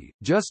County,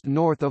 just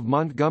north of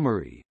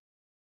Montgomery.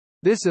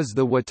 This is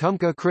the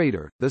Wetumpka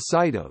crater, the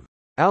site of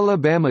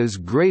Alabama's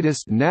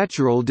greatest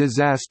natural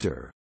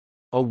disaster.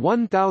 A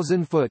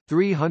 1,000-foot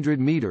 (300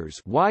 meters)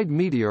 wide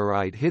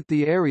meteorite hit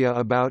the area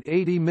about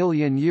 80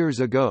 million years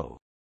ago.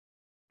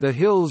 The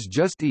hills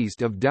just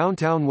east of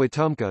downtown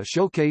Wetumpka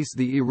showcase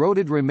the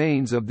eroded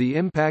remains of the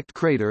impact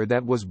crater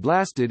that was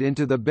blasted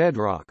into the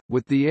bedrock,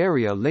 with the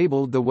area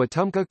labeled the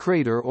Wetumpka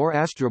crater or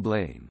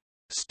astroblame,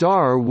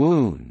 star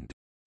wound,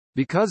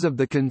 because of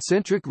the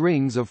concentric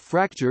rings of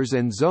fractures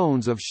and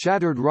zones of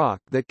shattered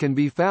rock that can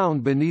be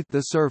found beneath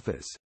the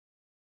surface.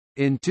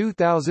 In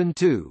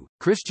 2002,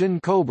 Christian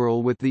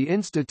Koberl with the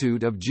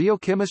Institute of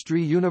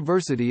Geochemistry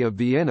University of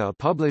Vienna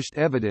published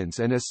evidence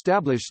and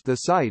established the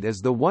site as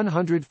the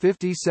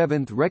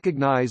 157th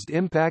recognized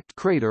impact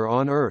crater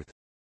on Earth.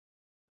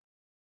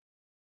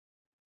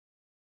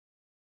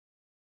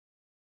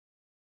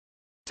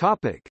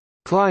 Topic: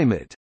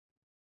 Climate.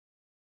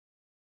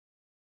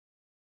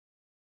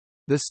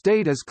 The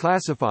state is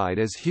classified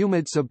as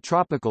humid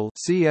subtropical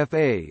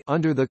 (CFA)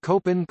 under the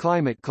Köppen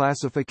climate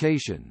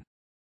classification.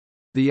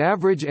 The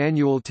average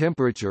annual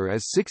temperature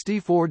is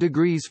 64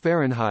 degrees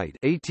Fahrenheit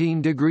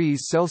 18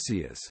 degrees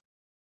Celsius.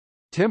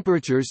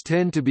 Temperatures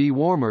tend to be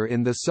warmer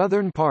in the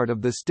southern part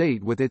of the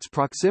state with its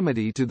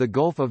proximity to the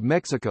Gulf of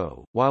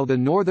Mexico, while the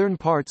northern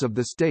parts of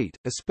the state,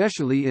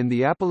 especially in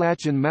the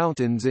Appalachian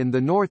Mountains in the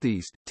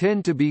northeast,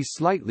 tend to be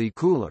slightly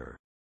cooler.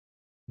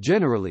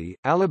 Generally,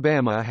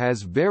 Alabama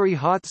has very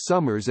hot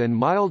summers and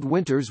mild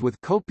winters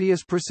with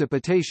copious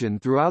precipitation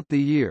throughout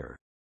the year.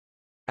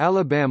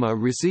 Alabama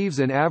receives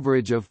an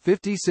average of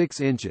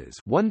 56 inches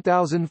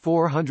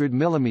 (1,400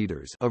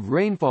 millimeters) of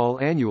rainfall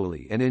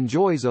annually and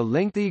enjoys a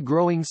lengthy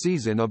growing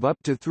season of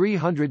up to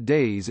 300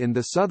 days in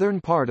the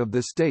southern part of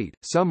the state.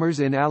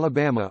 Summers in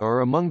Alabama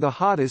are among the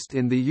hottest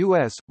in the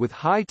U.S., with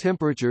high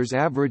temperatures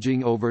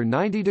averaging over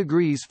 90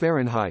 degrees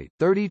Fahrenheit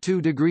 32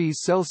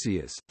 degrees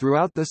Celsius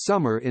throughout the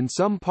summer in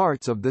some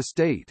parts of the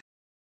state.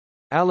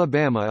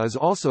 Alabama is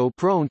also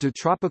prone to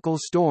tropical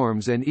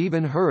storms and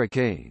even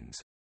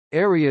hurricanes.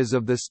 Areas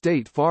of the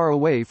state far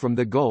away from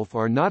the Gulf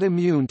are not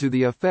immune to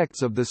the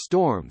effects of the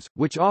storms,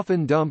 which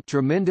often dump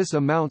tremendous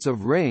amounts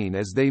of rain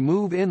as they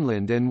move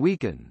inland and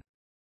weaken.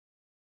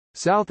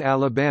 South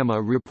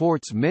Alabama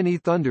reports many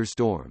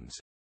thunderstorms.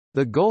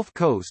 The Gulf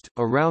Coast,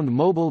 around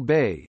Mobile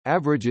Bay,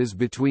 averages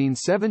between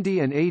 70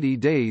 and 80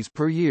 days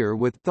per year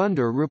with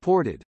thunder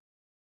reported.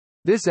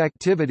 This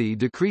activity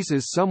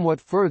decreases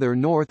somewhat further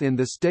north in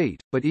the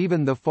state, but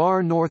even the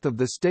far north of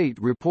the state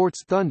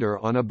reports thunder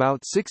on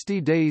about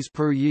 60 days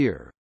per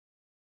year.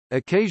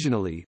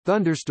 Occasionally,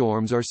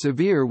 thunderstorms are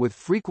severe with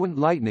frequent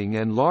lightning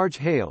and large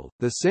hail.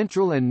 The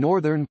central and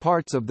northern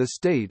parts of the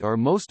state are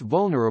most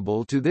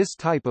vulnerable to this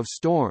type of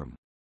storm.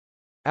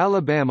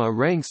 Alabama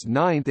ranks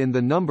 9th in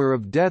the number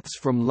of deaths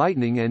from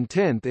lightning and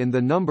 10th in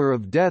the number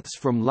of deaths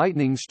from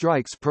lightning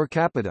strikes per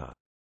capita.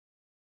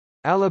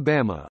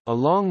 Alabama,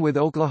 along with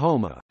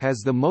Oklahoma, has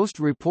the most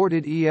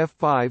reported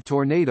EF5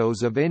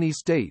 tornadoes of any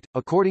state,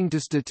 according to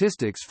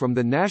statistics from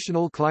the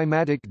National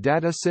Climatic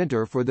Data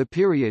Center for the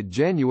period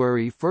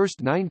January 1,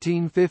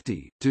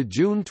 1950, to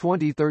June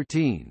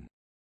 2013.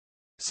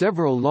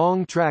 Several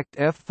long-tracked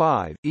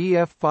F5,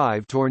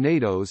 EF5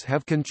 tornadoes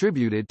have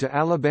contributed to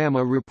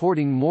Alabama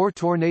reporting more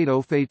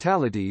tornado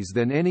fatalities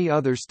than any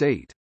other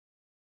state.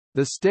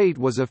 The state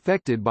was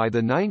affected by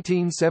the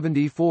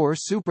 1974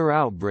 super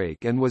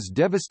outbreak and was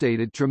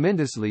devastated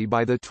tremendously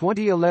by the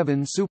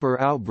 2011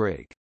 super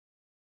outbreak.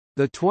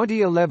 The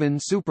 2011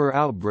 super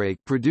outbreak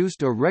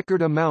produced a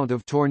record amount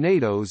of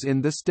tornadoes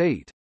in the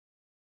state.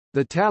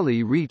 The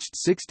tally reached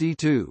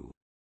 62.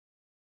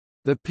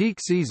 The peak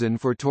season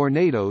for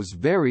tornadoes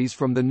varies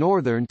from the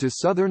northern to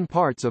southern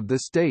parts of the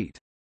state.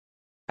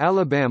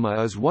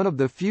 Alabama is one of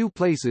the few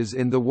places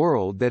in the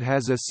world that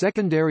has a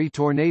secondary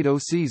tornado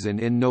season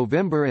in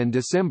November and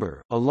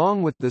December,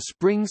 along with the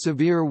spring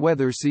severe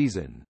weather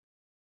season.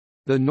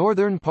 The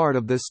northern part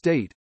of the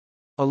state,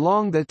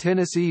 along the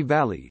Tennessee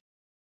Valley,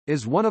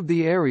 is one of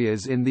the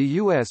areas in the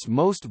U.S.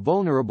 most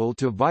vulnerable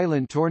to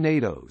violent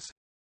tornadoes.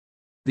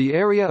 The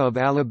area of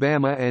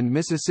Alabama and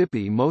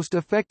Mississippi most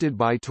affected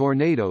by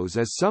tornadoes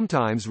is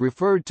sometimes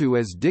referred to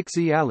as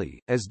Dixie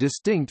Alley, as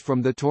distinct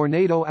from the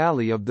Tornado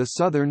Alley of the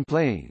Southern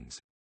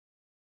Plains.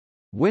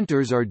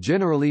 Winters are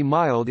generally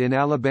mild in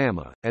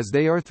Alabama, as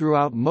they are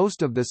throughout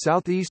most of the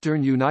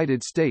southeastern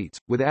United States,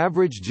 with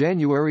average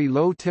January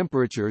low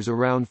temperatures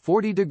around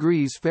 40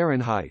 degrees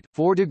Fahrenheit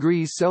 (4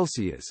 degrees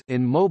Celsius)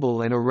 in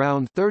Mobile and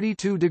around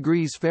 32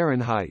 degrees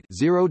Fahrenheit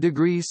 (0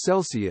 degrees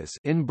Celsius)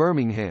 in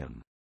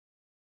Birmingham.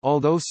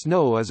 Although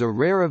snow is a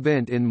rare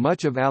event in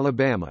much of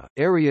Alabama,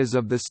 areas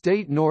of the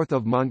state north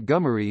of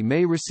Montgomery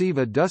may receive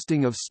a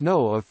dusting of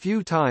snow a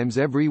few times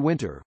every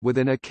winter, with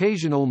an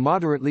occasional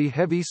moderately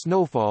heavy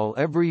snowfall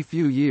every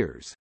few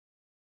years.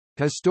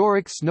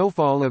 Historic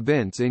snowfall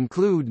events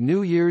include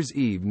New Year's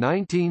Eve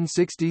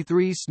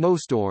 1963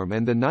 snowstorm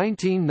and the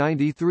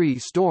 1993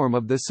 storm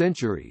of the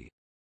century.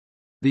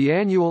 The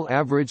annual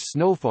average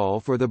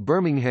snowfall for the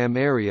Birmingham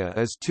area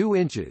is 2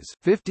 inches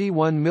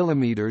 (51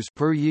 millimeters)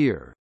 per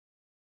year.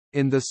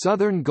 In the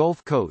southern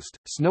Gulf Coast,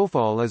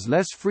 snowfall is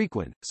less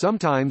frequent,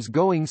 sometimes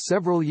going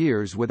several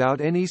years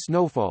without any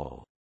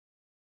snowfall.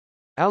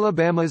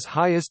 Alabama's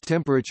highest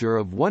temperature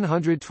of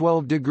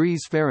 112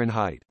 degrees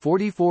Fahrenheit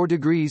 (44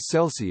 degrees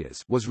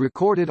Celsius) was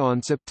recorded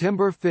on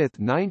September 5,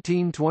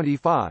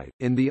 1925,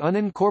 in the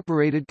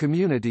unincorporated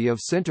community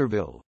of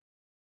Centerville.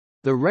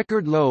 The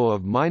record low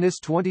of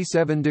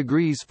 -27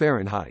 degrees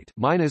Fahrenheit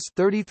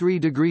 (-33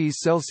 degrees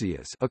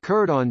Celsius)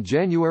 occurred on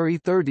January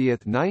 30,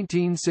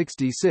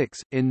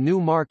 1966, in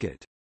New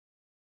Market.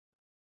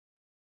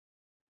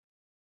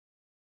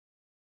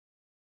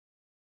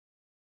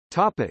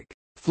 Topic: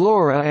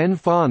 Flora and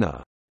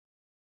fauna.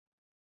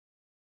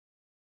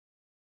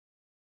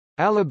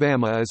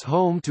 Alabama is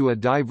home to a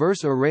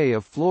diverse array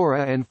of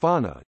flora and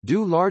fauna,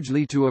 due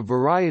largely to a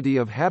variety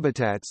of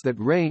habitats that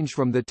range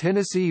from the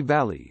Tennessee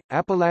Valley,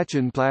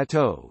 Appalachian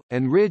Plateau,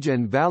 and Ridge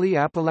and Valley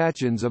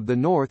Appalachians of the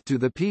north to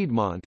the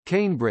Piedmont,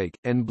 Canebrake,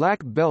 and Black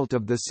Belt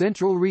of the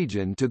central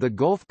region to the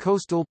Gulf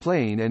coastal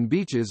plain and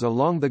beaches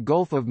along the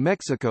Gulf of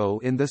Mexico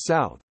in the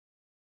south.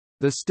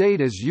 The state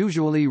is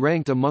usually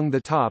ranked among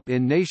the top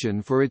in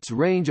nation for its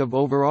range of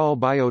overall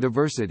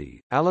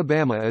biodiversity.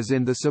 Alabama is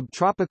in the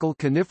subtropical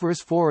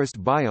coniferous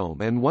forest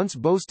biome and once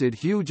boasted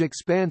huge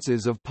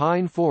expanses of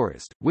pine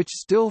forest, which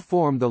still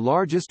form the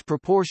largest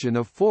proportion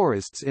of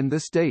forests in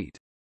the state.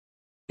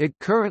 It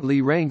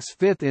currently ranks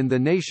 5th in the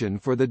nation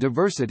for the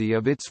diversity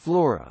of its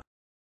flora.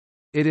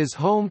 It is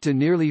home to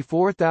nearly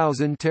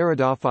 4,000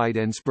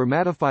 pteridophyte and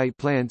spermatophyte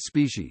plant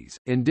species.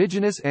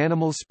 Indigenous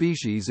animal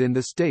species in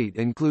the state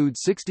include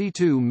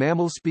 62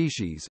 mammal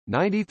species,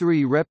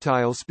 93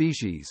 reptile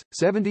species,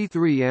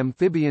 73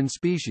 amphibian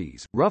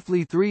species,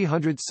 roughly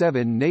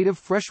 307 native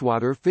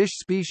freshwater fish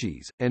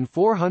species, and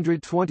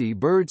 420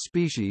 bird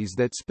species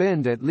that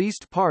spend at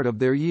least part of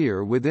their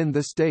year within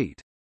the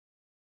state.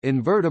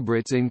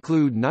 Invertebrates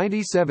include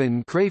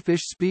 97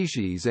 crayfish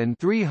species and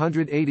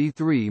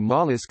 383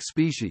 mollusk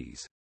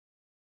species.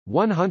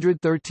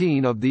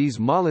 113 of these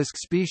mollusk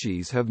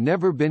species have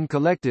never been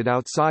collected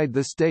outside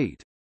the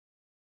state.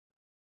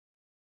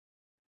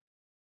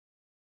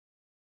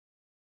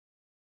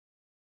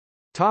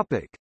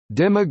 Topic: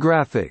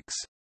 Demographics.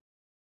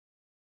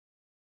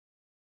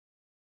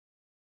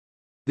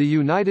 The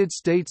United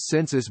States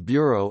Census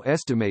Bureau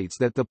estimates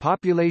that the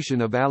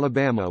population of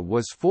Alabama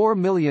was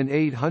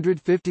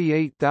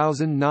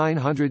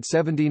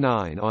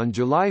 4,858,979 on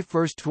July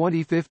 1,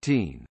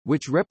 2015,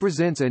 which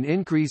represents an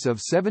increase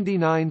of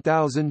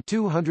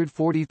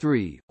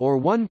 79,243, or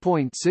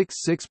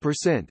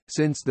 1.66%,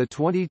 since the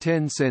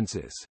 2010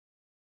 census.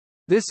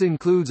 This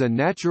includes a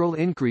natural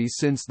increase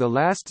since the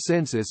last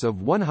census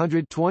of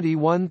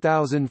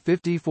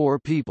 121,054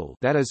 people,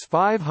 that is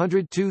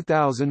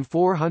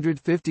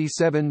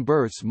 502,457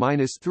 births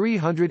minus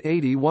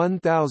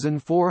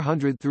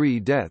 381,403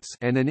 deaths,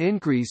 and an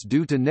increase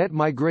due to net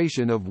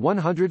migration of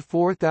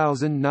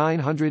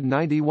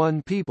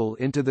 104,991 people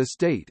into the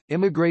state.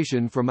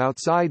 Immigration from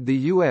outside the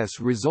U.S.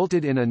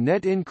 resulted in a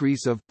net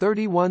increase of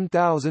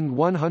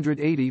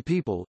 31,180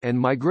 people, and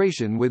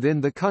migration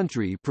within the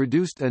country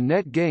produced a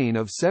net gain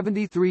of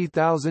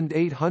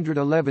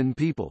 73,811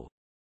 people.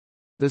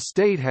 The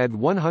state had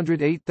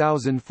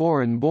 108,000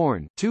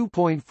 foreign-born,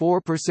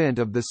 2.4%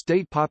 of the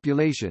state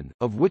population,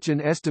 of which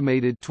an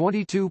estimated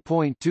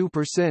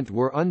 22.2%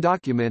 were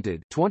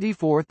undocumented,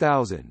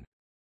 24,000.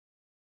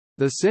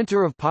 The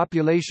center of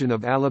population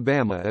of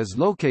Alabama is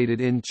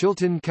located in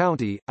Chilton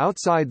County,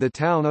 outside the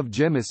town of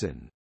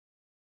Jemison.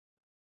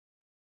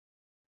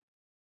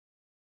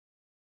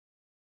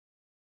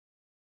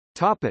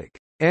 Topic: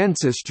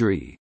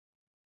 Ancestry.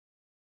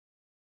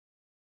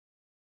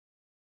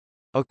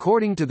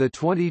 According to the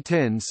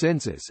 2010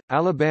 census,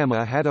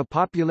 Alabama had a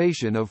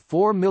population of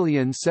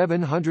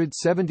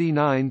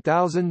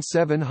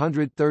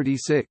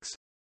 4,779,736.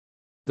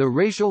 The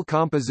racial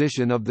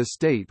composition of the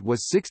state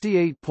was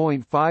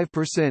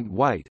 68.5%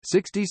 white,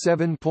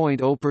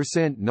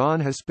 67.0%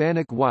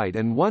 non-Hispanic white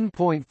and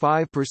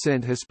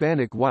 1.5%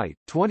 Hispanic white,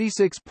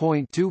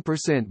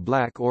 26.2%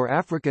 black or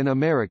African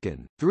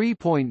American,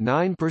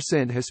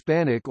 3.9%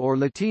 Hispanic or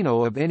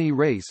Latino of any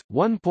race,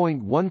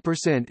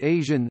 1.1%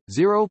 Asian,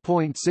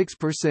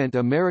 0.6%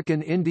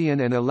 American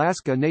Indian and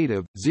Alaska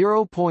Native,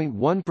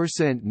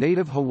 0.1%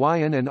 Native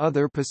Hawaiian and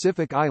other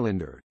Pacific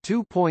Islander,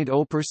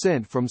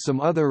 2.0% from some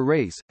other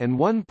race, and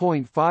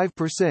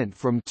 1.5%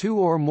 from two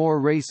or more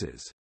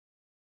races.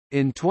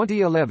 In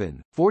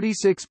 2011,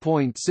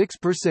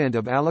 46.6%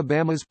 of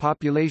Alabama's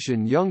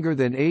population younger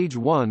than age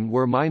 1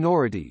 were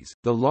minorities.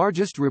 The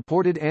largest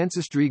reported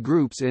ancestry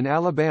groups in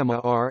Alabama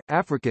are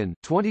African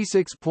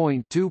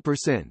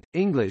 26.2%,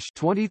 English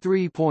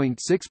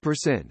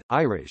 23.6%,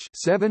 Irish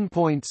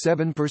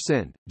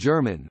 7.7%,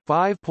 German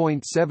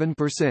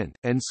 5.7%,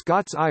 and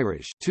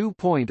Scots-Irish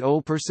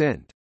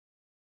 2.0%.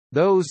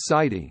 Those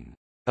citing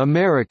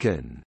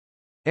American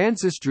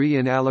ancestry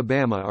in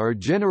Alabama are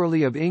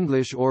generally of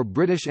English or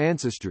British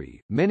ancestry.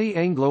 Many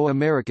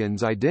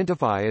Anglo-Americans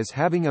identify as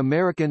having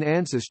American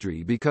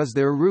ancestry because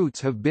their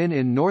roots have been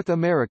in North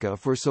America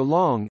for so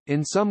long,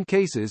 in some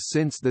cases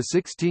since the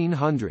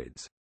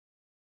 1600s.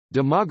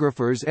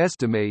 Demographers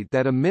estimate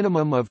that a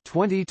minimum of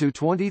 20 to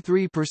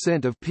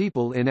 23% of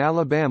people in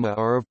Alabama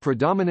are of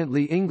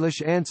predominantly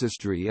English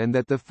ancestry and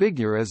that the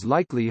figure is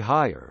likely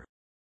higher.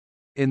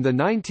 In the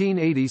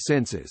 1980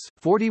 census,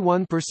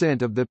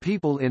 41% of the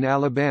people in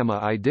Alabama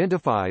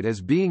identified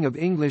as being of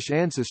English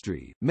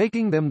ancestry,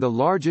 making them the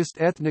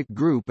largest ethnic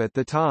group at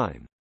the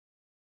time.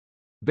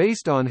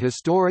 Based on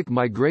historic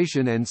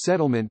migration and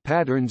settlement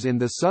patterns in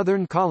the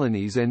southern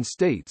colonies and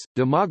states,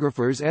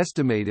 demographers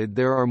estimated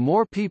there are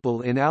more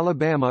people in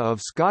Alabama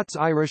of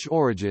Scots-Irish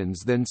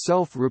origins than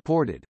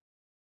self-reported.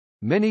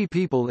 Many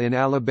people in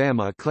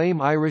Alabama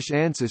claim Irish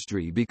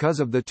ancestry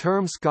because of the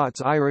term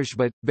Scots-Irish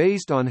but,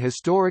 based on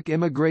historic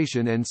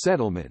immigration and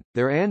settlement,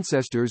 their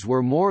ancestors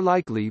were more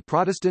likely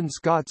Protestant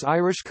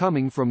Scots-Irish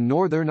coming from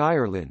Northern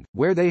Ireland,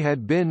 where they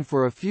had been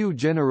for a few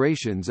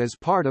generations as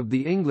part of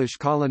the English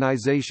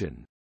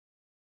colonization.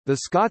 The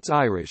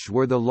Scots-Irish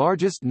were the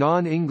largest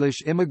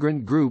non-English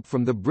immigrant group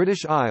from the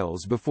British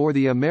Isles before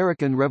the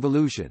American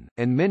Revolution,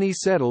 and many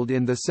settled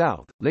in the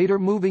South, later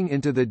moving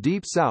into the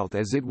Deep South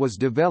as it was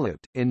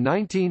developed. In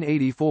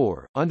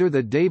 1984, under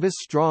the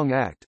Davis-Strong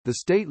Act, the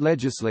state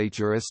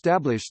legislature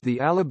established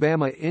the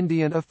Alabama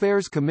Indian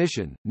Affairs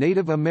Commission.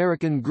 Native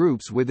American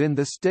groups within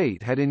the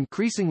state had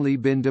increasingly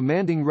been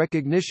demanding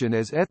recognition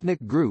as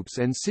ethnic groups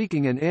and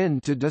seeking an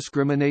end to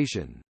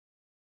discrimination.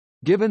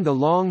 Given the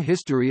long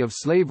history of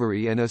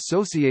slavery and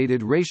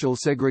associated racial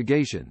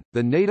segregation,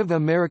 the Native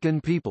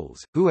American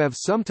peoples, who have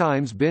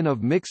sometimes been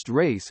of mixed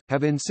race,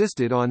 have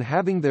insisted on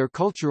having their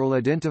cultural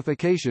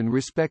identification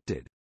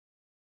respected.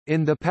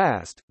 In the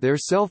past, their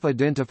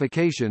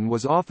self-identification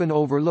was often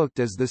overlooked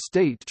as the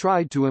state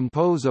tried to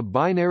impose a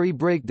binary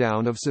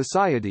breakdown of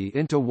society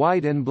into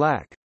white and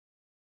black.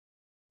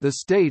 The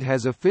state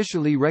has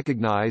officially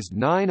recognized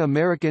 9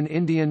 American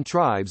Indian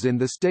tribes in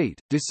the state,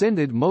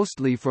 descended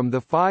mostly from the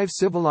 5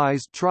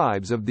 civilized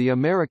tribes of the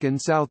American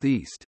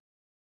Southeast.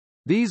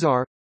 These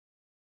are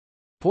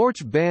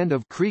Porch Band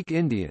of Creek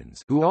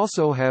Indians, who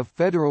also have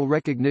federal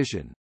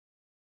recognition,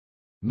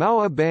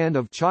 Maua Band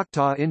of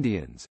Choctaw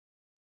Indians,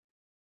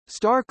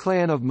 Star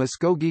Clan of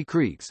Muskogee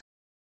Creeks,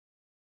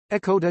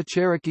 Echota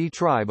Cherokee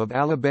Tribe of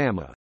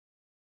Alabama,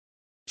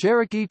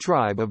 Cherokee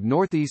Tribe of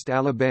Northeast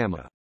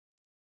Alabama,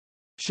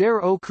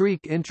 Cher-O Creek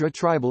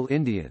Intra-Tribal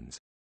Indians,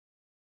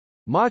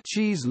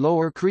 Machees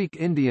Lower Creek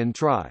Indian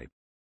Tribe,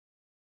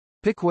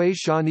 Piqua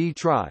Shawnee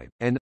Tribe,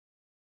 and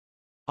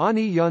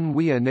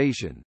Ani-Yun-Wea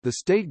Nation. The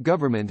state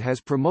government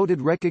has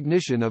promoted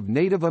recognition of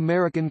Native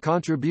American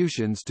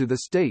contributions to the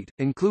state,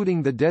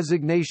 including the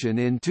designation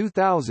in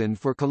 2000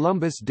 for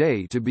Columbus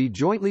Day to be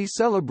jointly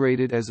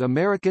celebrated as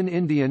American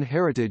Indian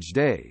Heritage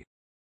Day.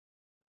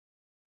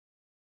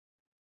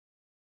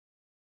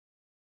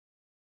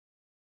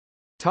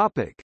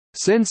 Topic: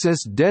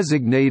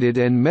 Census-designated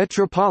and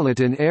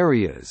metropolitan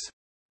areas.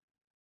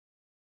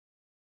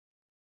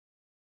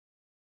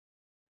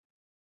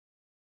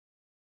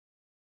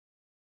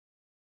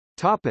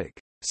 Topic: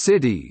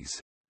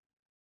 Cities.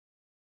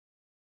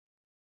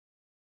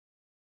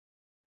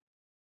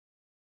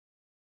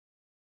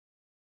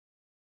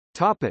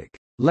 Topic: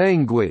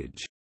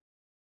 Language.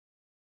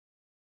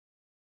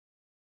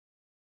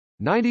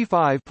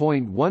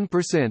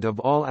 95.1% of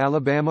all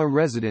Alabama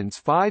residents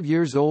 5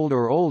 years old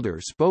or older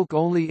spoke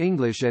only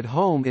English at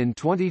home in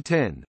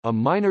 2010, a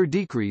minor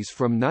decrease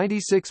from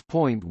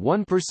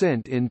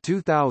 96.1% in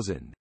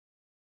 2000.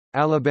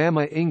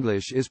 Alabama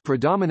English is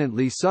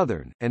predominantly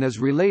Southern, and is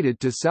related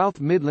to South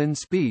Midland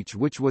speech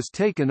which was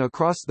taken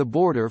across the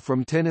border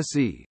from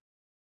Tennessee.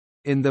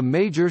 In the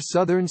major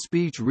Southern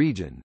speech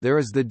region, there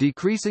is the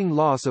decreasing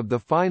loss of the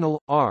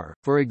final r,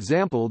 for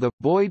example the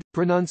Boyd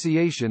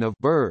pronunciation of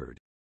bird.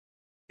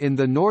 In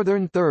the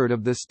northern third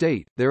of the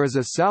state, there is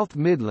a South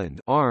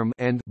Midland arm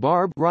and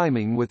barb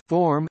rhyming with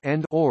form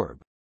and orb.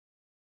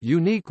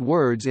 Unique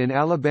words in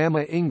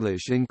Alabama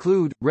English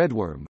include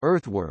redworm,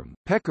 earthworm,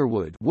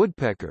 peckerwood,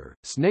 woodpecker,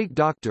 snake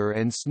doctor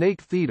and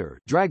snake feeder,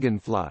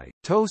 dragonfly,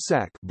 toe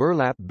sack,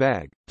 burlap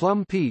bag,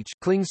 plum peach,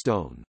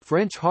 clingstone,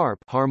 French harp,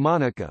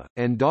 harmonica,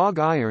 and dog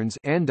irons,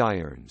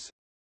 andirons.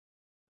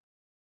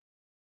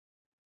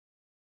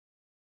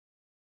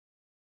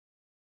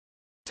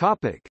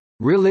 Topic: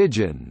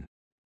 Religion.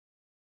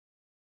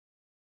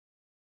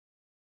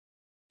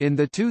 In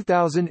the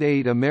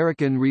 2008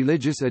 American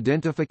Religious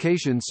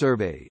Identification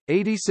Survey,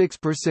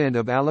 86%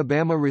 of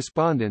Alabama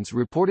respondents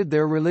reported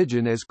their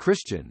religion as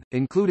Christian,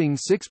 including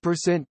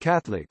 6%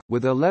 Catholic,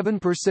 with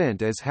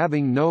 11% as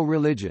having no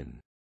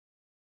religion.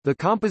 The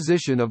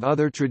composition of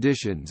other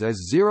traditions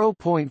is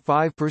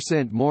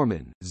 0.5%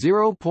 Mormon,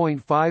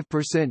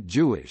 0.5%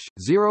 Jewish,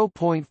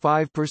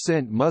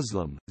 0.5%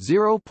 Muslim,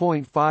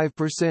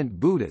 0.5%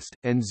 Buddhist,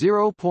 and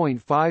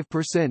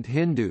 0.5%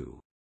 Hindu.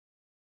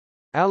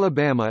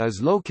 Alabama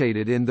is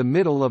located in the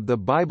middle of the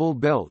Bible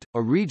Belt,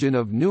 a region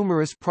of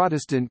numerous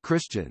Protestant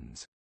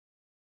Christians.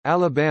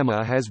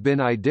 Alabama has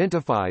been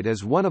identified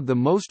as one of the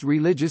most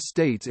religious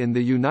states in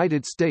the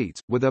United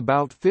States, with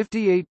about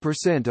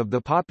 58% of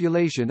the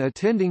population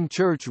attending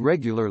church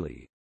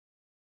regularly.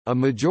 A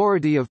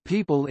majority of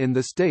people in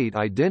the state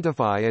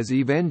identify as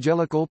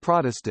Evangelical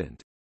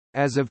Protestant.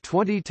 As of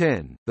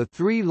 2010, the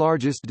three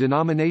largest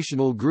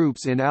denominational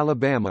groups in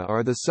Alabama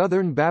are the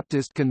Southern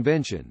Baptist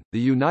Convention, the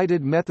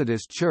United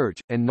Methodist Church,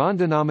 and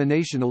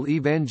non-denominational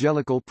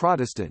Evangelical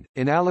Protestant.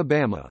 In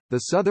Alabama,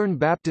 the Southern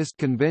Baptist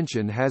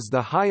Convention has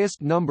the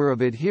highest number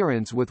of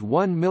adherents with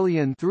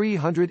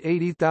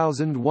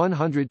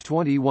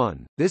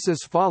 1,380,121. This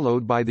is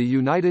followed by the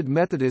United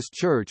Methodist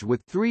Church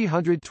with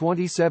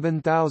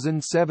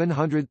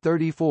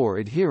 327,734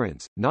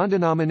 adherents,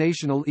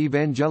 non-denominational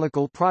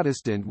Evangelical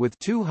Protestant with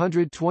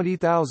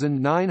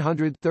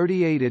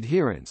 220,938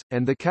 adherents,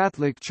 and the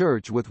Catholic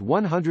Church with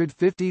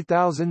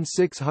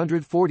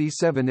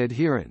 150,647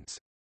 adherents.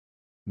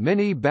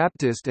 Many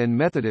Baptist and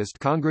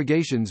Methodist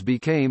congregations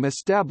became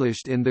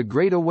established in the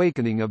Great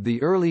Awakening of the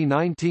early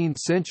 19th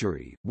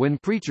century, when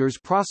preachers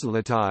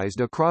proselytized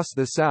across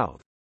the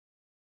South.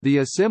 The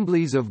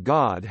Assemblies of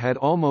God had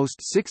almost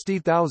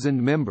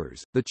 60,000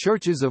 members, the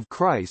Churches of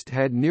Christ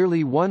had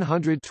nearly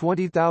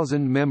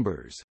 120,000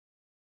 members.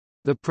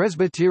 The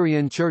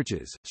Presbyterian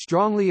churches,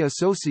 strongly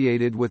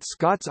associated with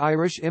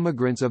Scots-Irish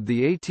immigrants of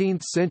the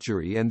 18th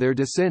century and their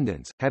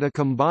descendants, had a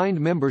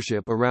combined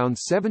membership around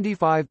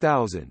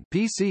 75,000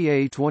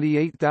 PCA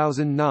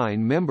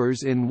 28,009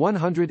 members in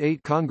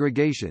 108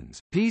 congregations,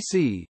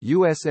 PC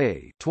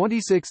USA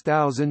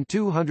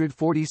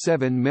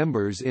 26,247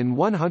 members in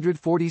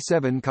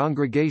 147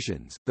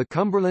 congregations, the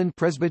Cumberland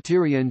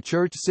Presbyterian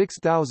Church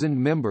 6,000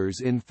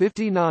 members in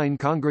 59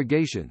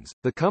 congregations,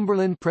 the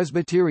Cumberland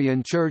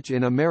Presbyterian Church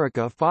in America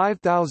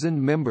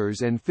 5,000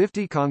 members and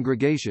 50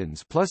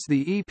 congregations plus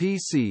the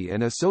EPC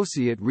and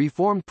Associate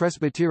Reformed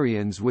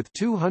Presbyterians with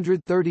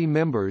 230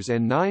 members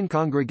and 9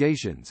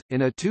 congregations.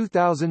 In a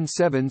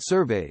 2007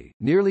 survey,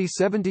 nearly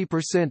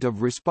 70%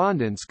 of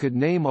respondents could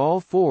name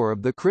all 4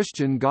 of the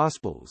Christian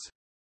Gospels.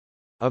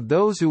 Of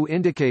those who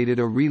indicated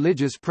a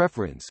religious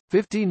preference,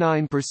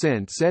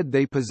 59% said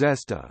they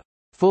possessed a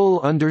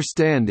full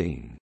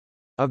understanding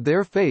of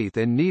their faith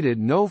and needed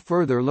no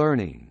further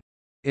learning.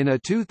 In a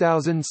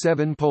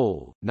 2007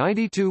 poll,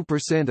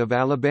 92% of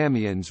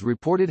Alabamians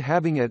reported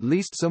having at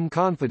least some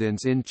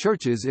confidence in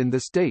churches in the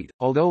state,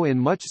 although in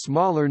much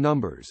smaller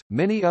numbers.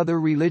 Many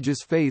other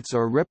religious faiths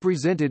are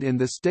represented in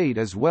the state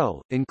as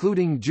well,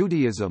 including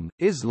Judaism,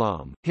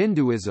 Islam,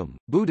 Hinduism,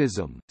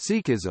 Buddhism,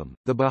 Sikhism,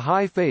 the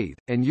Bahá'í Faith,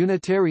 and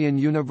Unitarian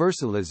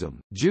Universalism.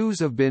 Jews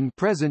have been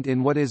present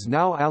in what is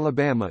now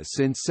Alabama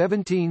since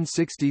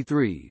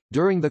 1763,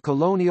 during the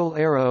colonial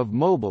era of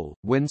Mobile,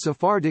 when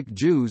Sephardic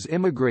Jews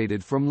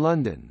immigrated from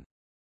London.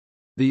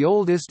 The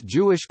oldest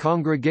Jewish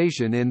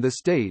congregation in the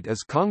state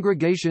is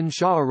Congregation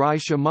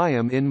Sha'arai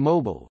Shemayim in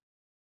Mobile.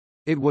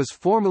 It was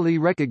formally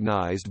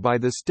recognized by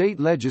the state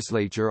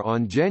legislature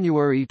on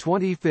January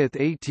 25,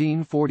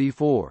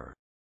 1844.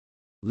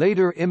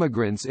 Later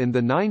immigrants in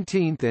the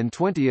 19th and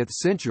 20th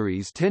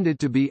centuries tended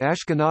to be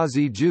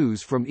Ashkenazi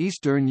Jews from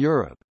Eastern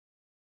Europe.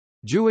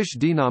 Jewish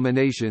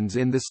denominations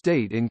in the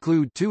state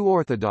include 2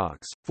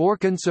 Orthodox, 4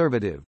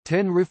 Conservative,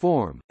 10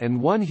 Reform,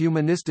 and 1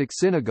 Humanistic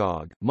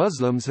synagogue.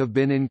 Muslims have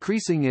been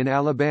increasing in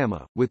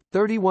Alabama, with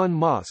 31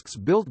 mosques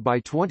built by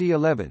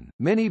 2011,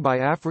 many by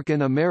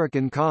African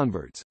American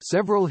converts.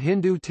 Several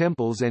Hindu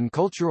temples and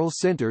cultural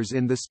centers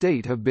in the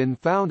state have been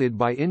founded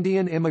by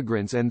Indian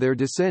immigrants and their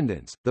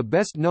descendants, the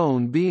best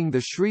known being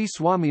the Sri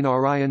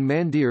Swaminarayan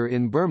Mandir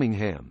in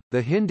Birmingham,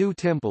 the Hindu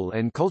Temple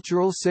and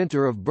Cultural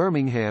Center of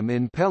Birmingham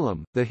in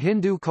Pelham, the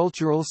Hindu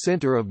Cultural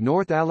Center of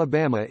North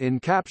Alabama in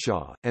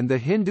Capshaw, and the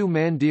Hindu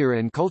Mandir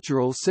and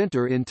Cultural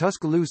Center in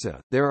Tuscaloosa.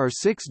 There are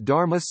 6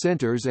 Dharma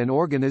centers and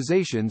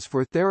organizations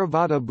for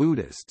Theravada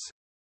Buddhists.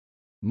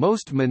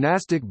 Most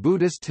monastic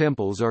Buddhist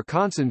temples are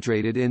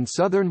concentrated in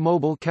southern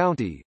Mobile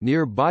County,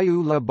 near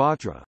Bayou La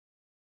Batre.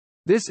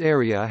 This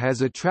area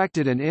has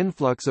attracted an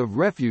influx of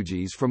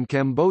refugees from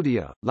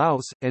Cambodia,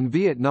 Laos, and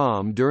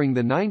Vietnam during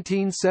the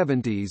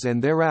 1970s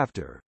and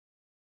thereafter.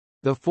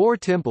 The 4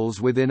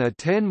 temples within a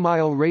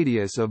 10-mile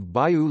radius of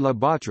Bayou La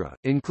Batra,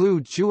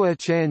 include Chua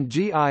Chan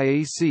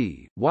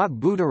Giac, Wat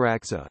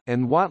Butaraksa,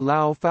 and Wat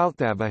Lao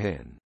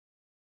Phouthavahan.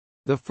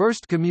 The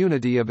first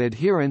community of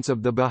adherents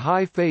of the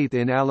Bahá'í Faith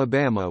in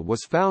Alabama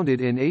was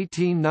founded in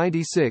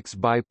 1896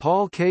 by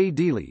Paul K.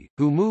 Deely,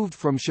 who moved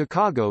from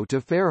Chicago to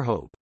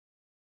Fairhope.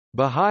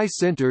 Bahá'í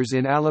centers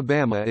in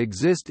Alabama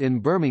exist in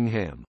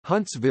Birmingham,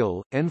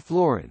 Huntsville, and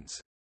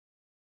Florence.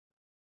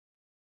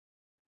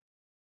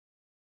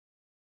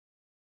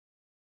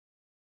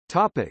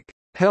 Topic: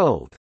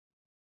 Health.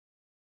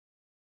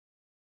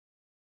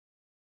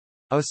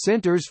 A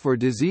Centers for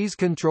Disease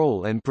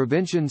Control and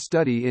Prevention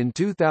study in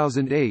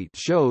 2008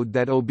 showed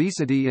that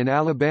obesity in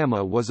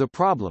Alabama was a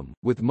problem,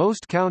 with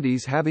most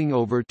counties having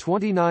over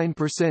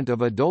 29%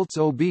 of adults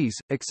obese,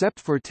 except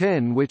for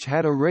 10 which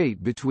had a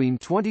rate between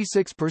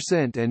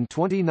 26% and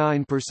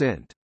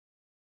 29%.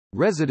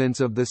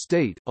 Residents of the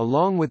state,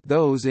 along with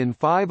those in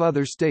 5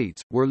 other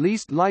states, were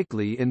least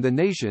likely in the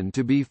nation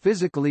to be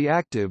physically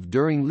active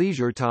during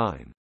leisure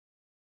time.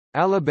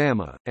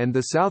 Alabama, and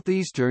the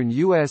southeastern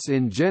U.S.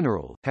 in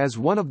general, has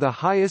one of the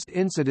highest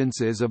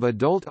incidences of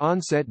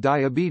adult-onset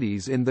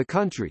diabetes in the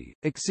country,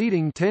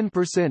 exceeding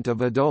 10%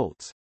 of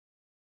adults.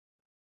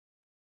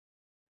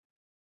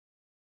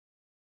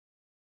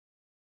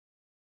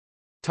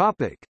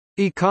 Topic: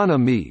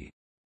 Economy.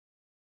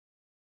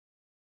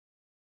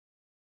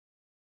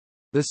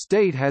 The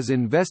state has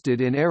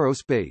invested in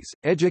aerospace,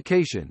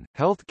 education,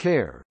 health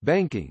care,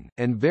 banking,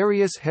 and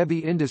various heavy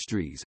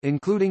industries,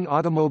 including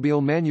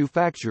automobile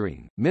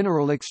manufacturing,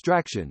 mineral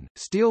extraction,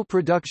 steel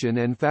production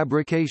and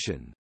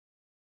fabrication.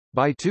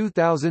 By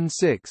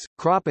 2006,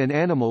 crop and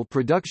animal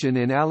production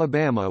in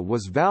Alabama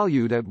was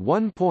valued at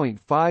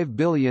 $1.5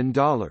 billion.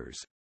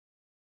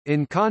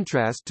 In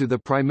contrast to the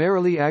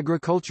primarily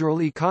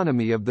agricultural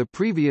economy of the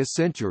previous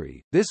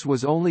century, this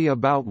was only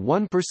about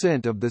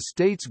 1% of the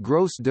state's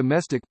gross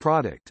domestic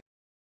product.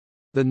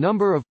 The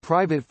number of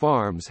private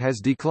farms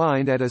has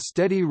declined at a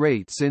steady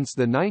rate since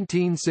the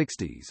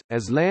 1960s,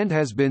 as land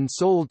has been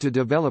sold to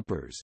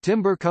developers,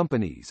 timber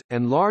companies,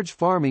 and large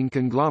farming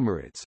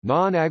conglomerates.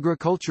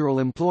 Non-agricultural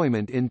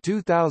employment in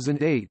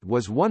 2008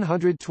 was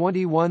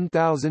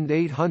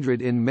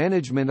 121,800 in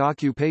management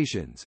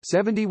occupations,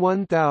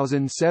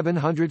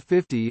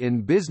 71,750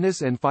 in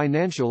business and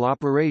financial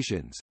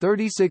operations,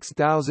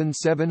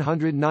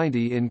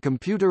 36,790 in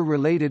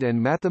computer-related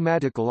and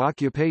mathematical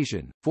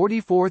occupation,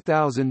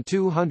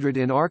 44,200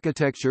 in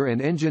architecture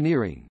and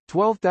engineering,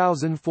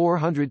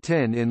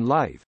 12,410 in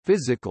life,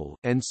 physical,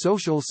 and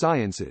social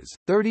sciences,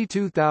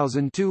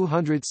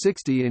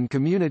 32,260 in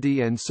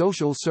community and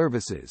social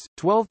services,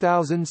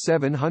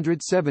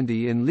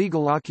 12,770 in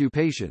legal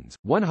occupations,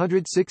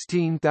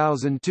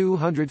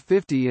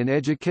 116,250 in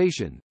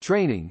education,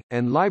 training,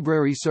 and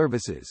library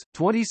services,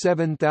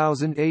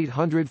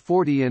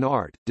 27,840 in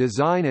art,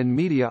 design and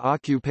media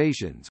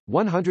occupations,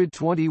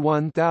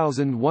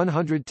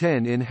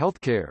 121,110 in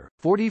healthcare,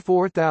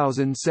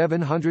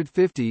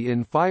 44,750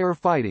 in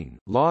firefighting,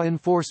 law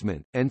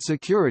enforcement, and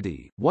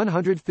security,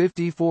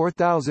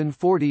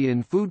 154,040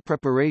 in food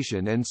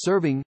preparation and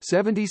serving,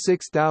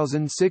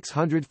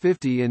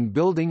 76,650 in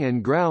building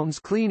and grounds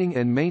cleaning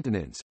and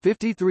maintenance,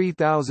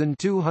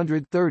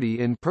 53,230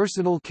 in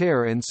personal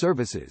care and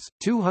services,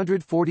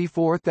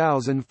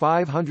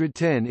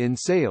 244,510 in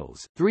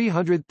sales,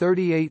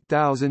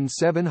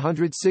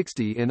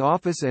 338,760 in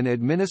office and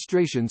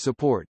administration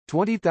support,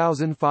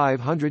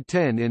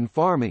 20,510 in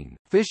farming,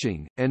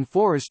 fishing, and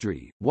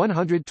forestry,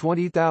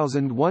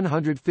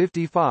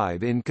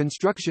 120,155 in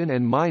construction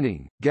and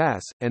mining,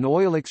 gas, and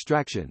oil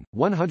extraction,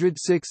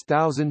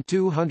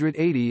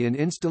 106,280 in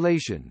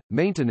installation,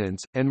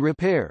 maintenance, and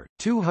repair,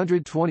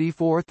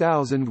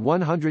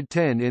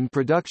 224,110 in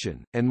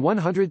production, and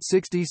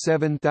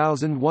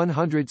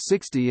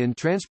 167,160 in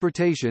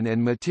transportation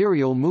and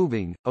material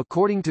moving.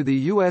 According to the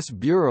U.S.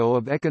 Bureau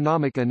of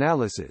Economic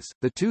Analysis,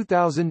 the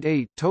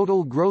 2008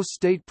 total gross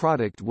state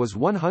product was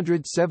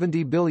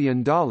 $170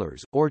 billion,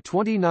 or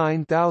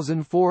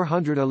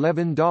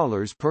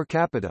 $29,411 per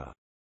capita.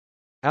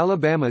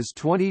 Alabama's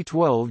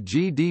 2012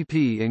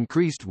 GDP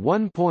increased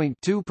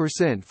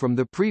 1.2% from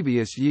the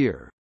previous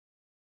year.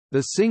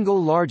 The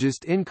single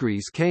largest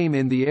increase came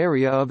in the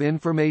area of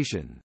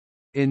information.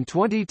 In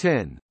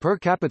 2010, per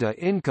capita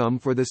income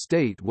for the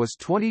state was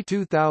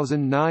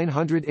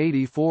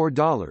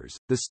 $22,984.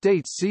 The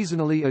state's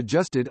seasonally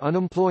adjusted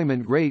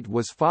unemployment rate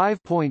was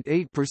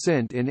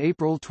 5.8% in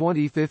April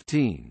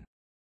 2015.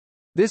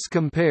 This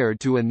compared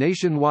to a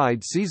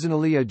nationwide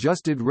seasonally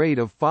adjusted rate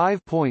of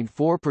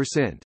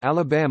 5.4%.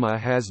 Alabama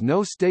has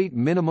no state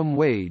minimum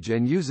wage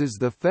and uses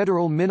the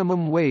federal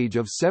minimum wage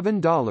of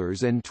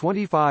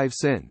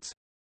 $7.25.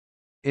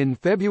 In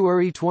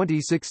February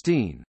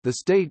 2016, the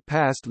state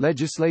passed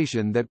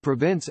legislation that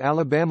prevents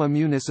Alabama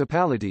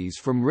municipalities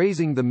from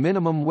raising the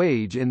minimum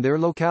wage in their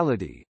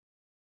locality.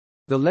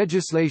 The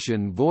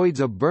legislation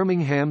voids a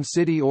Birmingham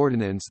City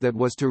ordinance that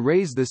was to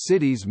raise the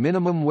city's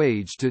minimum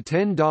wage to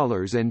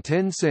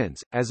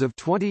 $10.10. As of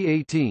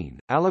 2018,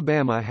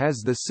 Alabama has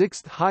the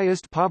sixth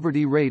highest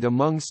poverty rate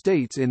among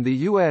states in the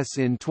U.S.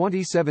 In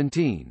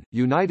 2017,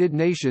 United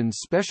Nations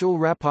Special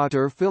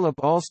Rapporteur Philip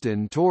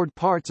Alston toured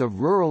parts of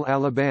rural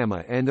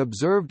Alabama and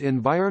observed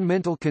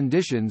environmental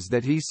conditions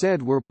that he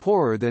said were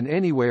poorer than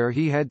anywhere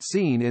he had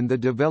seen in the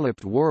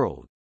developed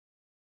world.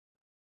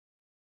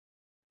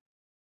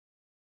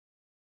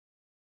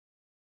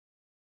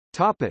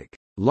 Topic: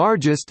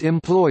 Largest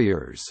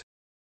employers.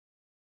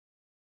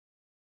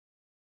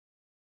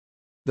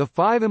 The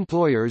 5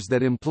 employers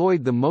that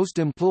employed the most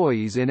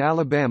employees in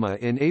Alabama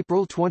in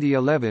April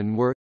 2011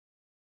 were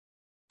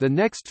the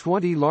next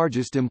 20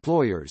 largest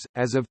employers,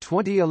 as of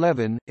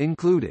 2011,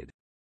 included.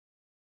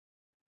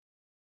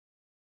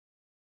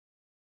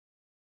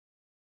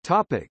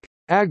 Topic: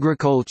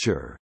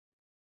 Agriculture.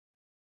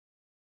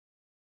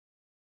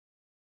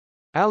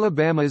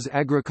 Alabama's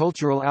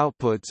agricultural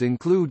outputs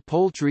include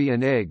poultry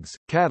and eggs,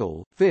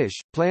 cattle, fish,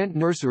 plant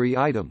nursery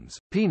items,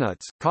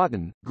 peanuts,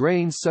 cotton,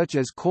 grains such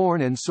as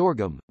corn and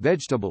sorghum,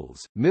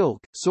 vegetables, milk,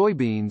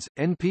 soybeans,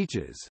 and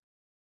peaches.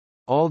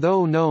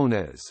 Although known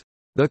as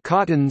the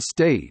Cotton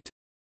State,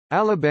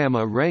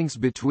 Alabama ranks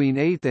between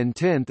 8th and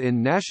 10th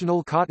in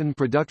national cotton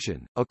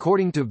production,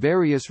 according to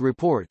various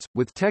reports,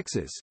 with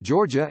Texas,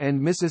 Georgia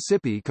and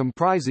Mississippi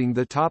comprising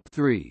the top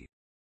 3.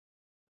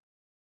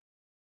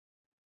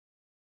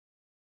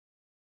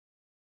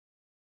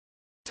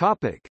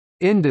 Topic: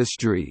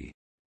 Industry.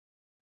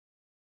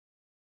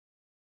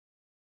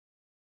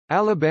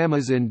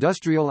 Alabama's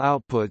industrial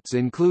outputs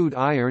include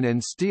iron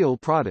and steel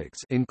products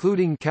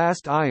including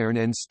cast iron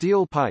and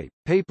steel pipe,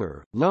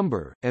 paper,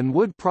 lumber, and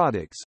wood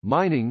products,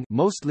 mining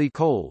mostly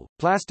coal,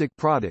 plastic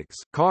products,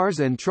 cars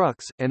and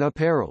trucks, and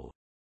apparel.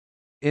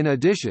 In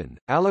addition,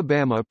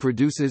 Alabama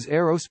produces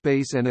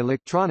aerospace and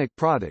electronic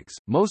products,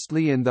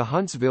 mostly in the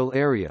Huntsville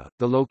area,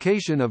 the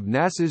location of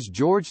NASA's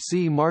George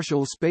C.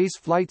 Marshall Space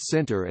Flight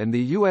Center and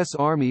the U.S.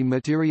 Army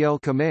Materiel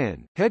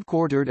Command,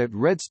 headquartered at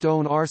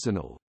Redstone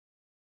Arsenal.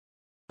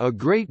 A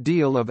great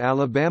deal of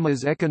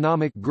Alabama's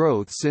economic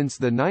growth since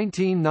the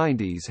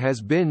 1990s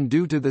has been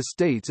due to the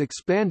state's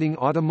expanding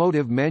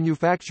automotive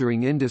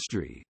manufacturing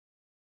industry.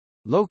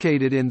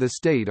 Located in the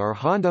state are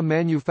Honda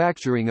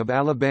Manufacturing of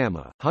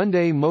Alabama,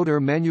 Hyundai Motor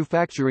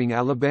Manufacturing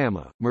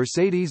Alabama,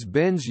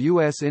 Mercedes-Benz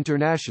U.S.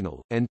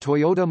 International, and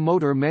Toyota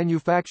Motor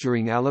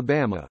Manufacturing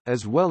Alabama,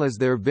 as well as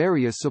their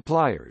various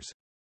suppliers.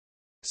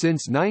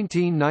 Since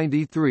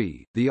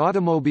 1993, the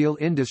automobile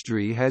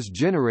industry has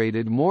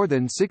generated more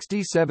than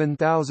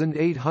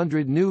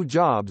 67,800 new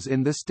jobs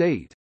in the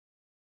state.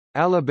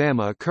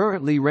 Alabama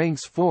currently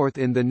ranks 4th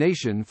in the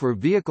nation for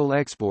vehicle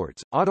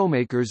exports.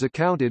 Automakers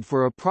accounted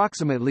for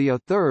approximately a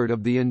third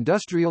of the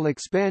industrial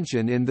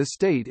expansion in the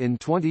state in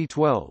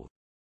 2012.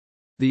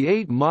 The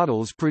 8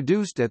 models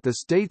produced at the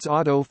state's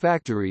auto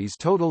factories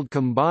totaled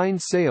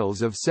combined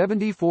sales of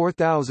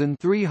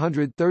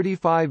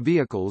 74,335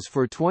 vehicles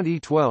for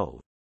 2012.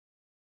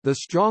 The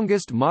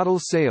strongest model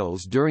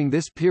sales during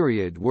this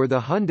period were the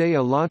Hyundai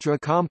Elantra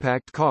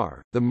compact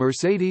car, the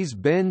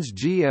Mercedes-Benz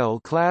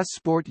GL Class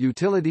sport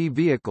utility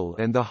vehicle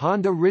and the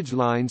Honda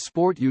Ridgeline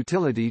sport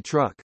utility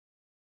truck.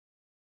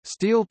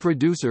 Steel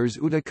producers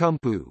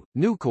Outokumpu,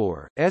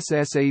 Nucor,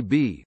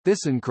 SSAB,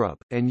 ThyssenKrupp,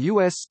 and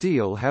U.S.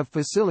 Steel have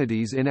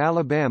facilities in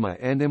Alabama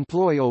and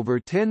employ over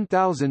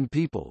 10,000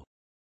 people.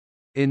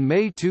 In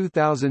May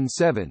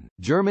 2007,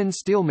 German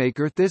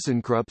steelmaker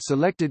ThyssenKrupp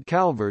selected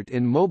Calvert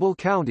in Mobile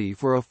County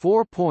for a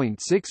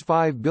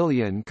 $4.65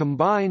 billion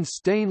combined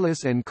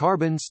stainless and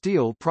carbon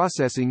steel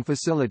processing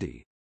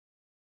facility.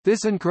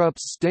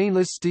 ThyssenKrupp's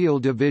stainless steel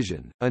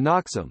division,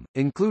 Anoxum,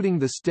 including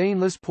the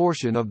stainless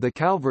portion of the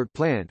Calvert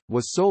plant,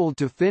 was sold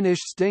to Finnish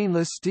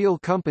stainless steel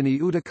company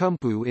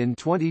Outokumpu in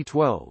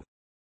 2012.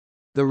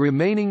 The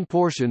remaining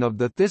portion of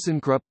the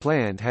ThyssenKrupp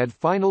plant had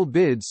final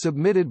bids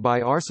submitted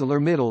by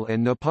ArcelorMittal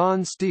and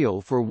Nippon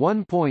Steel for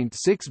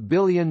 $1.6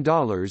 billion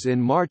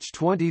in March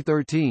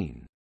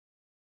 2013.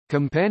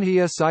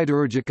 Companhia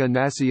Siderúrgica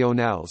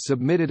Nacional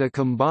submitted a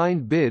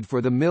combined bid for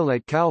the mill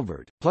at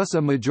Calvert, plus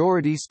a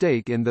majority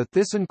stake in the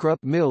ThyssenKrupp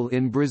mill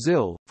in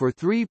Brazil, for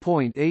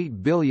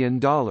 $3.8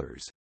 billion.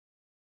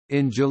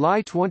 In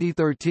July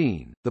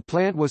 2013, the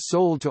plant was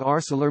sold to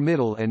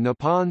ArcelorMittal and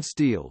Nippon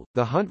Steel.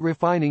 The Hunt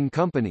Refining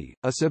Company,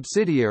 a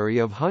subsidiary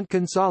of Hunt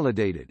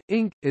Consolidated,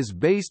 Inc., is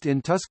based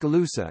in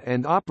Tuscaloosa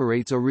and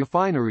operates a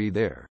refinery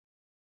there.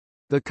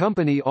 The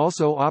company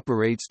also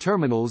operates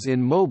terminals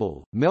in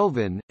Mobile,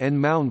 Melvin, and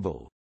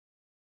Moundville.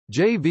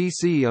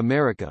 JVC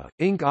America,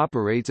 Inc.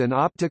 operates an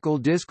optical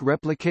disc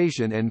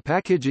replication and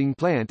packaging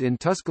plant in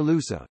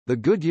Tuscaloosa. The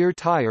Goodyear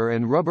Tire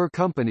and Rubber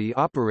Company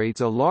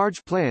operates a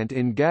large plant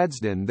in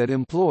Gadsden that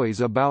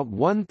employs about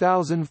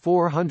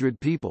 1,400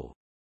 people.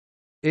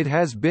 It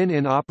has been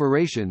in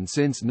operation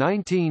since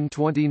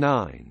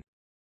 1929.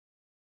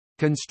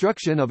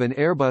 Construction of an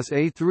Airbus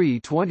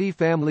A320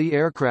 family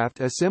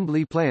aircraft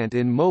assembly plant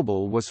in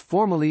Mobile was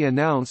formally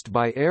announced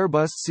by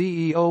Airbus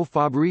CEO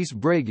Fabrice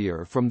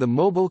Bréguier from the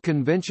Mobile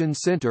Convention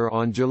Center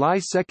on July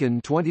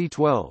 2,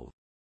 2012.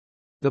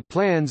 The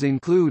plans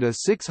include a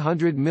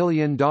 $600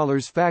 million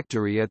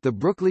factory at the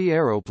Brooklyn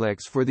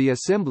Aeroplex for the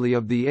assembly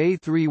of the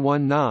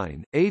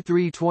A319,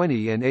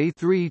 A320 and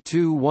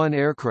A321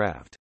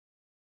 aircraft.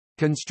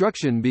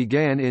 Construction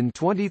began in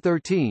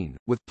 2013,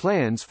 with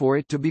plans for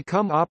it to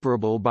become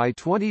operable by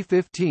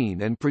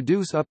 2015 and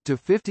produce up to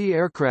 50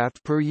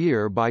 aircraft per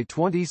year by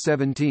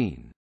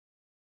 2017.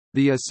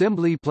 The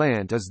assembly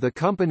plant is the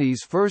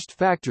company's first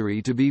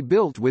factory to be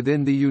built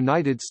within the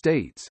United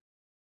States.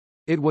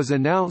 It was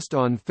announced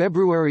on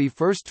February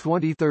 1,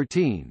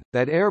 2013,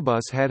 that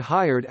Airbus had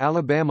hired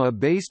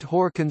Alabama-based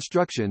Hoare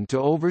Construction to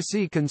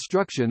oversee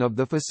construction of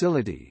the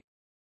facility.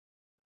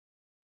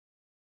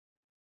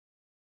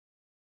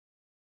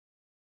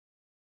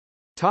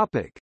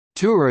 Topic: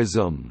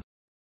 Tourism.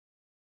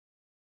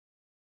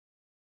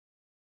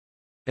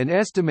 An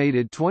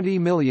estimated 20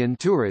 million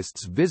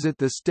tourists visit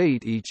the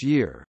state each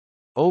year.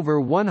 Over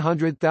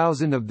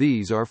 100,000 of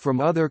these are from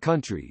other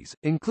countries,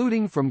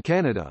 including from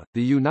Canada,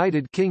 the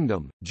United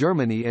Kingdom,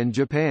 Germany and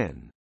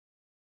Japan.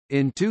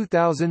 In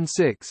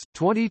 2006,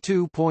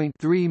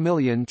 22.3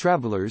 million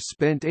travelers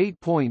spent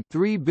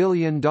 $8.3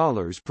 billion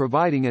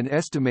providing an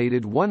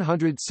estimated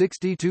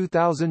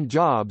 162,000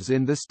 jobs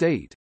in the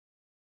state.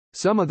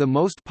 Some of the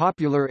most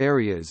popular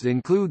areas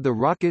include the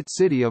Rocket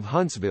City of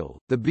Huntsville,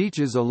 the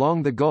beaches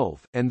along the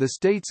Gulf, and the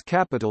state's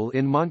capital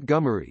in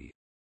Montgomery.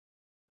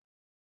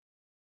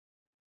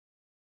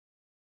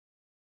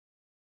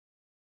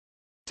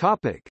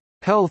 Topic: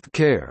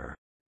 Healthcare.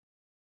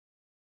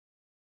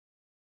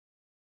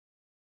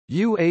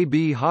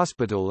 UAB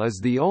Hospital is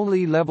the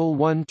only Level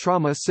 1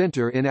 trauma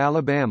center in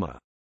Alabama.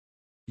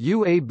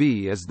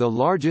 UAB is the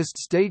largest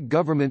state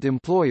government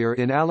employer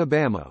in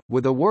Alabama,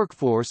 with a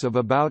workforce of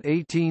about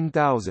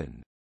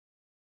 18,000.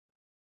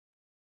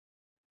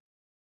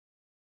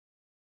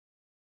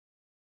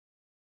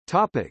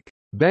 Topic: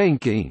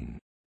 Banking.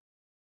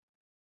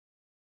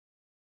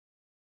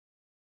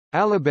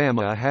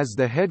 Alabama has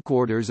the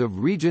headquarters of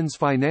Regions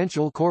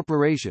Financial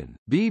Corporation,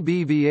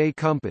 BBVA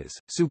Compass,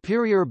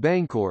 Superior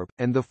Bancorp,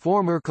 and the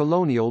former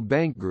Colonial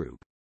Bank Group.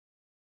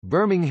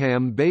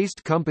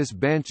 Birmingham-based Compass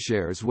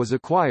Bancshares was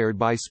acquired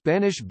by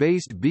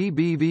Spanish-based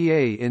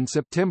BBVA in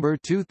September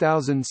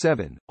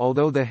 2007,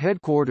 although the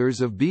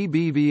headquarters of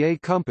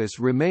BBVA Compass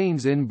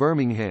remains in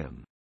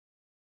Birmingham.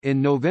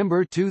 In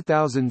November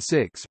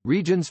 2006,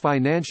 Regions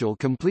Financial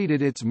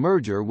completed its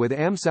merger with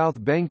AmSouth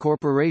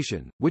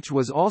Bancorporation, which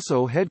was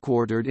also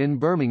headquartered in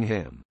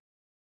Birmingham.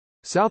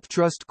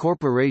 SouthTrust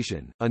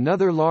Corporation,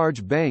 another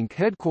large bank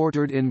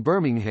headquartered in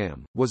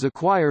Birmingham, was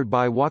acquired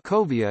by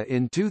Wachovia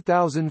in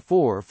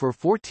 2004 for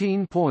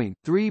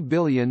 $14.3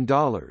 billion.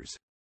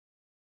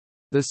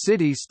 The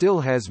city still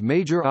has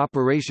major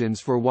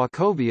operations for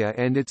Wachovia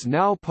and its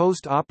now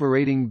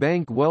post-operating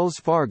bank Wells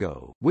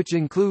Fargo, which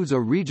includes a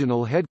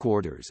regional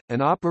headquarters,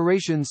 an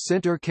operations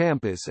center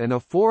campus and a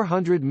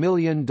 $400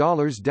 million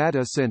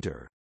data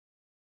center.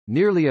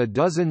 Nearly a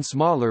dozen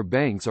smaller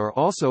banks are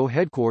also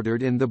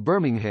headquartered in the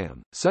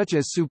Birmingham, such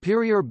as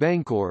Superior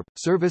Bancorp,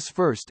 Service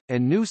First,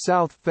 and New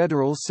South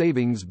Federal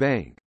Savings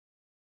Bank.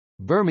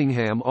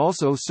 Birmingham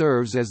also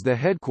serves as the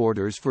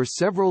headquarters for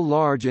several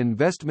large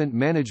investment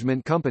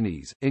management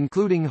companies,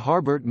 including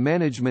Harbert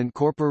Management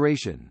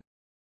Corporation.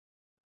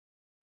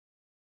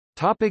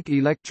 Topic: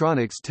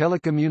 Electronics.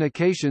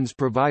 Telecommunications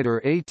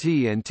provider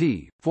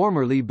AT&T,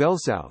 formerly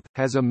BellSouth,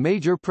 has a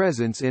major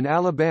presence in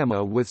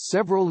Alabama with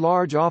several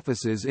large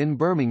offices in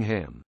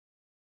Birmingham.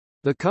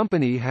 The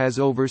company has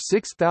over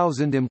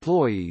 6,000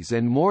 employees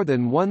and more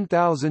than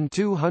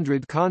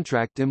 1,200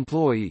 contract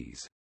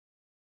employees.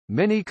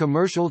 Many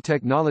commercial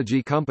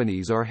technology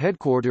companies are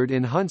headquartered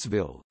in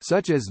Huntsville,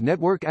 such as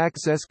network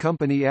access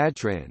company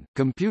Adtran,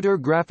 computer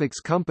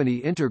graphics company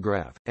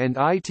Intergraph, and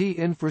IT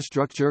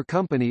infrastructure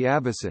company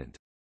Avicent.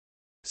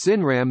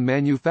 Cinram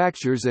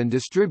manufactures and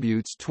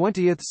distributes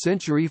 20th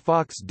Century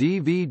Fox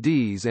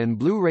DVDs and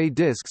Blu-ray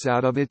discs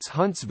out of its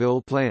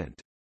Huntsville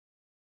plant.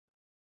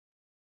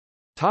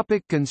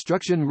 Topic: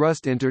 Construction.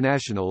 Rust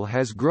International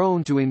has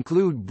grown to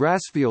include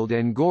Brasfield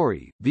and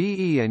Gorey,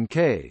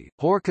 BE&K,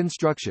 Hoare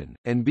Construction,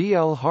 and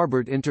BL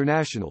Harbert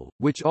International,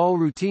 which all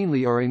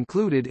routinely are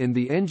included in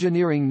the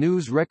Engineering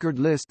News record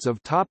lists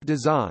of top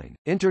design,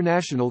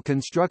 international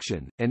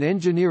construction, and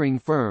engineering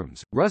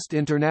firms. Rust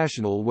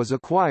International was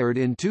acquired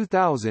in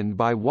 2000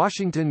 by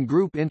Washington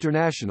Group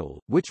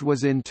International, which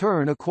was in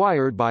turn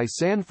acquired by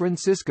San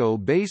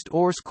Francisco-based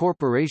Orse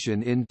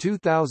Corporation in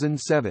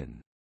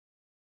 2007.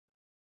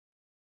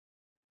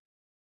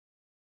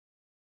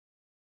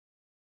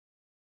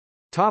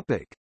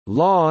 Topic: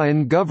 Law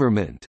and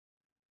government.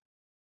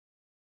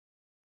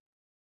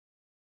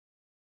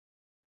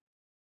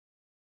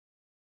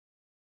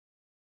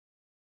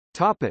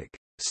 Topic: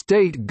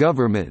 State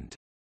government.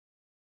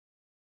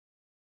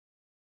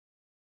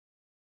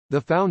 The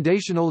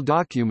foundational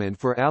document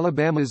for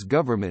Alabama's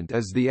government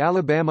is the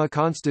Alabama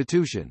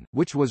Constitution,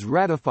 which was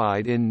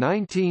ratified in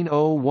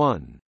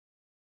 1901.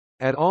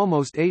 At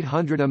almost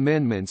 800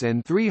 amendments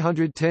and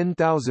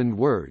 310,000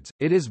 words,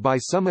 it is by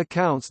some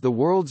accounts the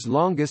world's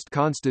longest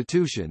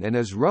constitution and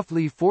is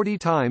roughly 40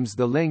 times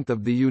the length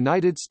of the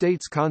United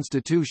States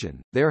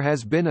Constitution. There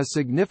has been a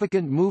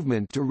significant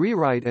movement to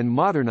rewrite and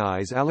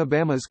modernize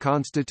Alabama's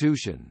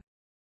constitution.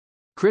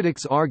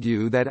 Critics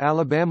argue that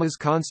Alabama's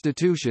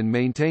constitution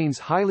maintains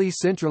highly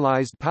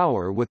centralized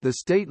power with the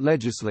state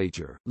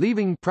legislature,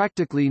 leaving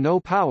practically no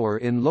power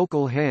in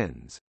local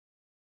hands.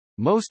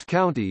 Most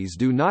counties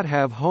do not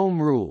have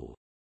home rule.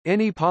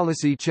 Any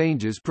policy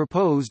changes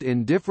proposed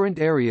in different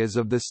areas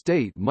of the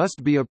state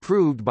must be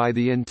approved by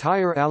the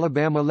entire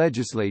Alabama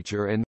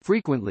legislature and,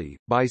 frequently,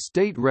 by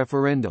state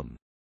referendum.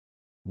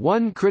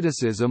 One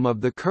criticism of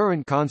the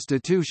current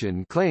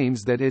constitution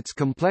claims that its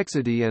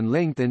complexity and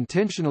length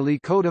intentionally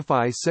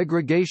codify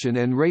segregation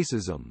and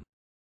racism.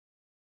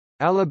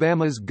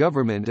 Alabama's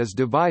government is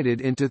divided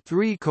into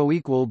three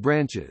co-equal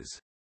branches.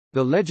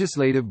 The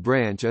legislative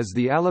branch is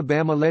the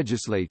Alabama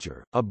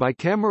Legislature, a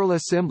bicameral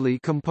assembly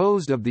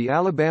composed of the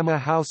Alabama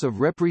House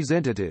of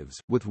Representatives,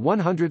 with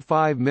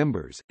 105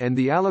 members, and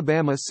the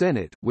Alabama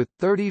Senate, with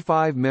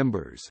 35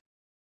 members.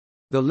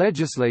 The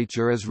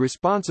legislature is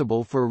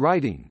responsible for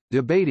writing,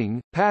 debating,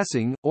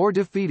 passing, or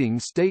defeating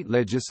state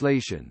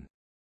legislation.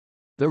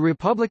 The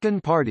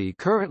Republican Party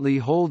currently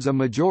holds a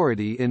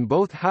majority in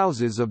both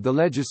houses of the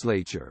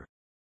legislature.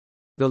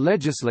 The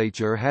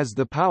legislature has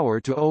the power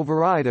to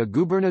override a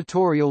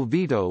gubernatorial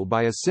veto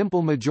by a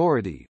simple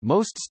majority.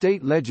 Most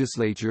state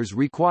legislatures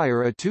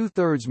require a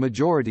two-thirds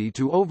majority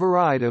to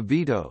override a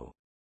veto.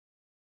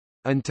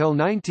 Until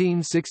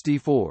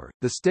 1964,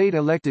 the state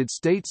elected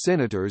state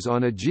senators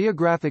on a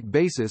geographic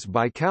basis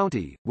by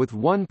county, with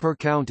one per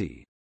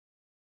county.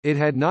 It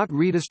had not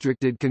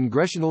redistricted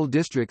congressional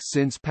districts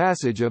since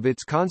passage of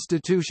its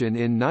constitution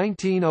in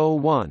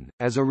 1901.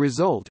 As a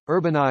result,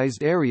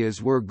 urbanized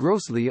areas were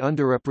grossly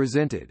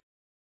underrepresented.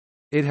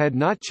 It had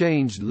not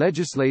changed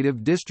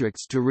legislative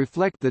districts to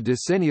reflect the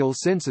decennial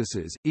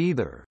censuses,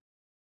 either.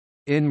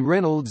 In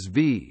Reynolds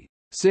v.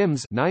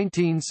 Sims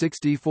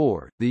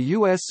 1964, the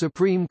U.S.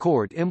 Supreme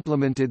Court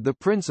implemented the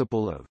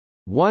principle of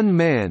one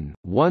man,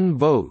 one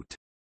vote,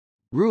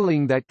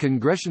 ruling that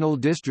congressional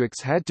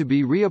districts had to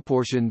be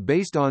reapportioned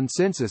based on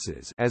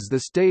censuses as the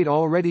state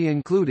already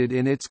included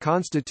in its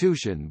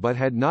constitution but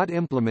had not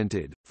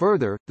implemented.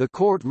 Further, the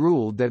court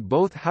ruled that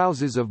both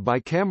houses of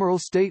bicameral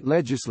state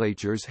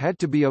legislatures had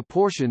to be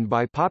apportioned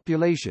by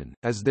population,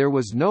 as there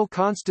was no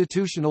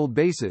constitutional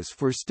basis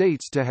for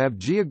states to have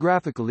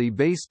geographically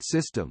based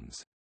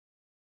systems.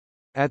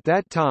 At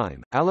that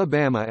time,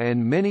 Alabama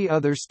and many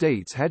other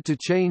states had to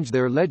change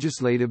their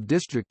legislative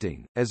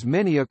districting, as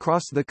many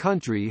across the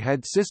country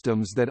had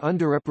systems that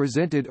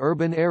underrepresented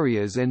urban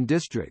areas and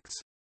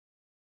districts.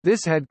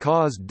 This had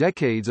caused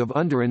decades of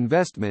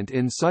underinvestment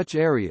in such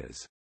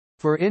areas.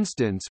 For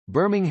instance,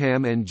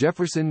 Birmingham and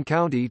Jefferson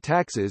County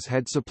taxes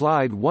had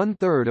supplied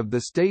 1/3 of the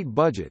state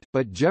budget,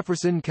 but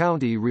Jefferson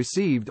County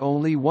received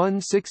only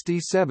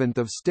 1/67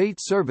 of state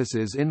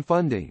services in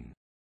funding.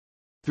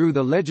 Through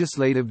the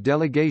legislative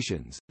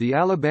delegations, the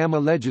Alabama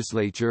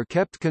legislature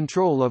kept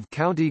control of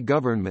county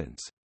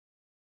governments.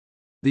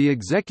 The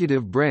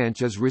executive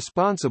branch is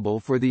responsible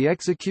for the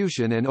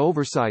execution and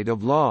oversight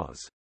of laws.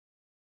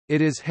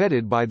 It is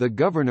headed by the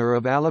Governor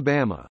of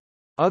Alabama.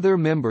 Other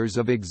members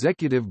of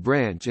executive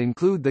branch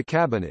include the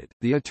Cabinet,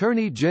 the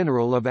Attorney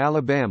General of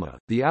Alabama,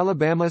 the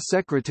Alabama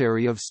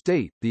Secretary of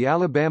State, the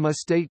Alabama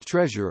State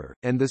Treasurer,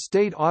 and the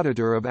State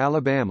Auditor of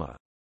Alabama.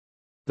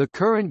 The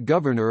current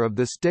governor of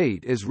the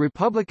state is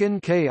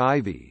Republican Kay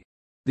Ivey.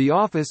 The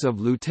office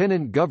of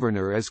lieutenant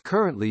governor is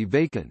currently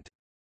vacant.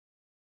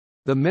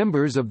 The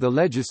members of the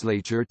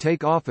legislature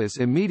take office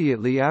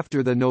immediately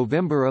after the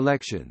November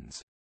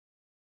elections.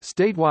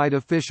 Statewide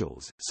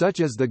officials, such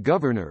as the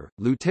governor,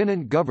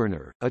 lieutenant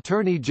governor,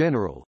 attorney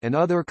general, and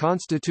other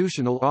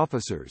constitutional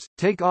officers,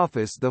 take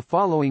office the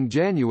following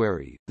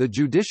January. The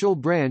judicial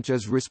branch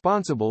is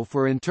responsible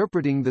for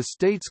interpreting the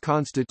state's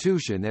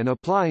constitution and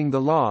applying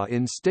the law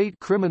in state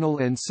criminal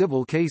and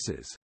civil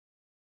cases.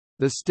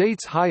 The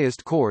state's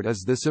highest court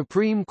is the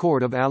Supreme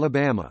Court of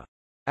Alabama.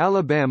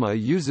 Alabama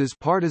uses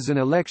partisan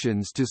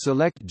elections to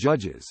select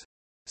judges.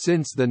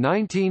 Since the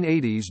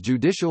 1980s,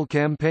 judicial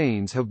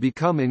campaigns have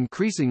become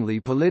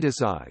increasingly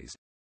politicized.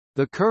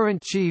 The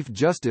current Chief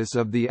Justice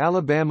of the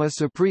Alabama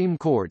Supreme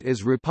Court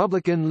is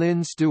Republican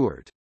Lynn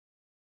Stewart.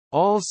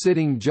 All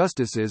sitting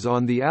justices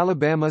on the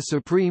Alabama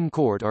Supreme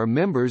Court are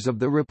members of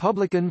the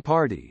Republican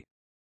Party.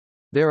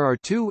 There are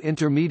two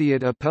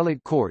intermediate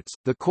appellate courts,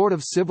 the Court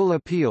of Civil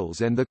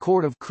Appeals and the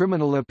Court of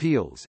Criminal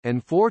Appeals,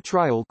 and 4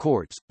 trial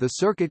courts, the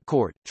Circuit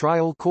Court,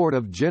 Trial Court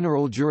of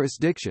General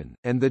Jurisdiction,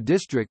 and the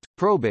District,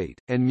 Probate,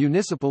 and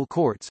Municipal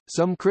Courts.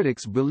 Some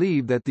critics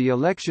believe that the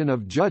election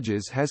of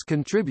judges has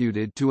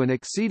contributed to an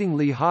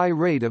exceedingly high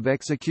rate of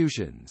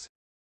executions.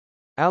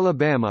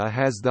 Alabama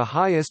has the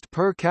highest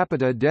per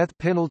capita death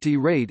penalty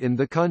rate in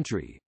the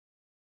country.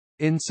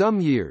 In some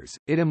years,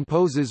 it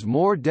imposes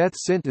more death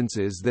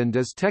sentences than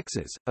does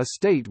Texas, a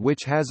state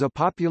which has a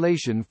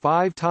population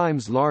 5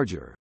 times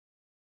larger.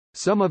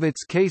 Some of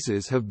its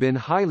cases have been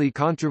highly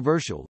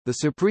controversial. The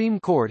Supreme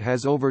Court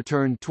has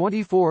overturned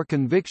 24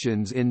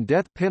 convictions in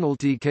death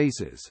penalty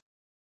cases.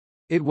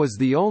 It was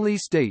the only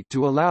state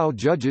to allow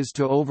judges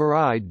to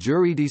override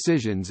jury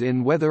decisions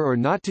in whether or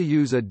not to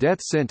use a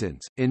death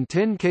sentence. In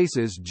 10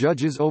 cases,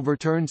 judges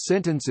overturned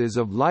sentences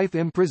of life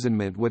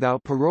imprisonment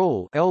without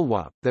parole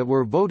 (LWOP) that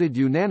were voted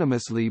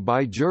unanimously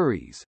by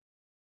juries.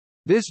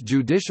 This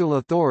judicial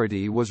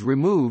authority was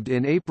removed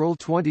in April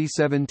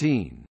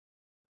 2017.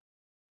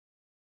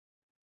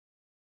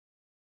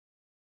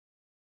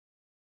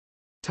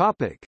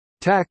 Topic: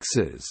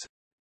 Taxes.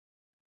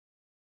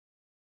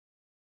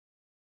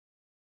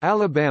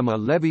 Alabama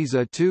levies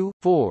a 2,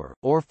 4,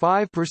 or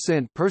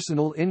 5%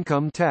 personal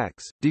income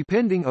tax,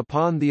 depending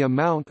upon the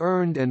amount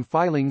earned and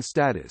filing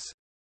status.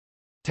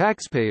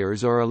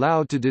 Taxpayers are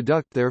allowed to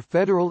deduct their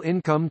federal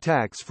income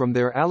tax from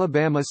their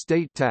Alabama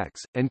state tax,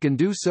 and can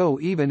do so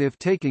even if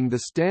taking the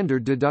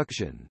standard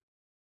deduction.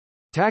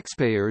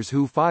 Taxpayers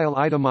who file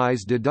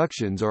itemized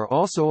deductions are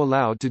also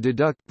allowed to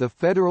deduct the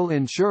Federal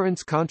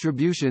Insurance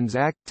Contributions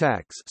Act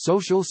tax,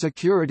 Social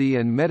Security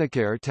and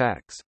Medicare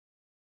tax.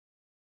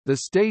 The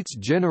state's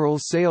general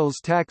sales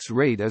tax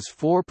rate is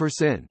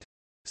 4%.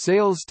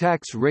 Sales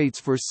tax rates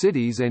for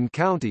cities and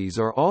counties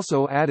are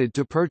also added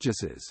to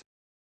purchases.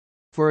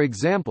 For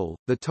example,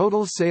 the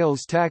total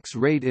sales tax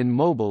rate in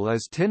Mobile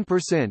is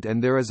 10%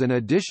 and there is an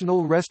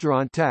additional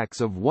restaurant tax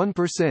of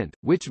 1%,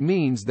 which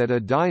means that a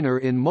diner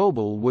in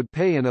Mobile would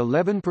pay an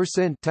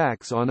 11%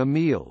 tax on a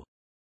meal.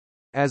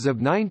 As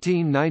of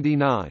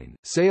 1999,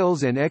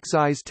 sales and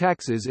excise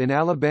taxes in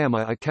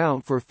Alabama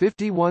account for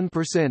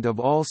 51% of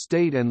all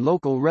state and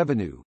local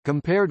revenue,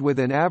 compared with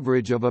an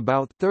average of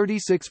about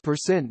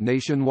 36%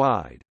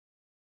 nationwide.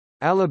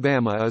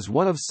 Alabama is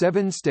one of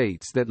 7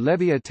 states that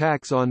levy a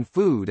tax on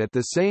food at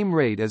the same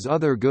rate as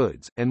other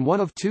goods, and one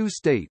of 2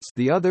 states,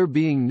 the other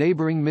being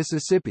neighboring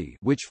Mississippi,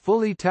 which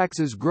fully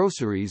taxes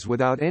groceries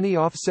without any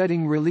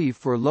offsetting relief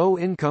for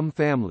low-income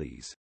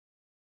families.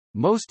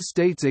 Most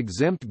states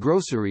exempt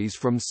groceries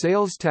from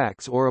sales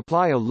tax or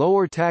apply a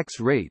lower tax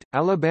rate.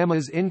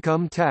 Alabama's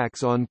income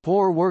tax on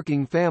poor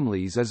working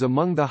families is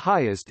among the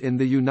highest in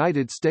the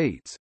United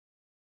States.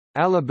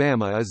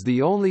 Alabama is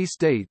the only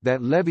state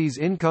that levies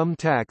income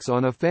tax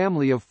on a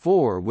family of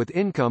 4 with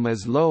income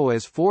as low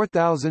as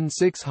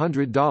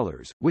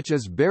 $4,600, which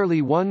is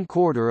barely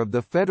 1/4 of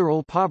the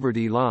federal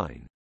poverty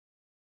line.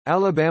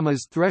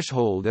 Alabama's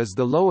threshold is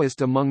the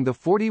lowest among the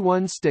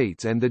 41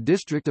 states and the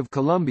District of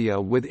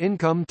Columbia with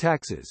income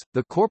taxes.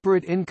 The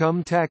corporate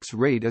income tax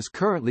rate is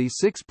currently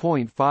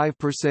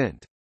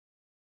 6.5%.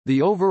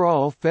 The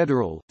overall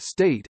federal,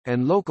 state,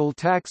 and local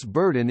tax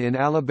burden in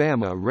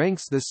Alabama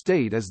ranks the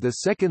state as the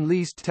second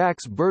least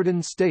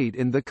tax-burdened state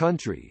in the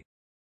country.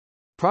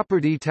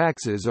 Property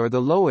taxes are the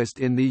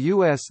lowest in the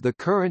U.S. The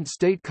current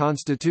state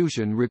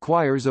constitution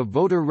requires a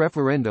voter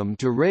referendum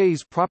to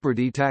raise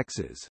property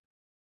taxes.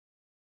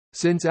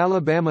 Since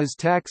Alabama's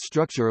tax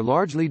structure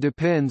largely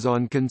depends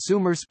on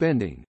consumer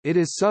spending, it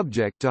is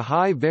subject to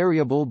high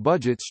variable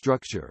budget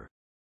structure.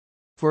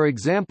 For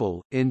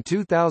example, in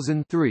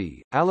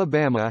 2003,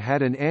 Alabama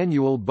had an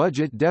annual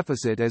budget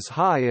deficit as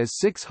high as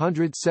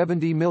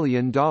 $670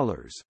 million.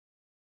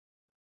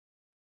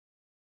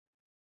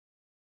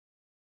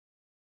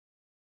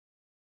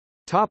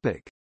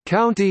 Topic: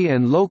 County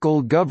and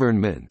local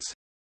governments.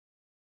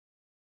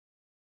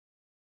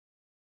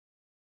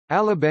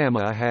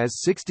 Alabama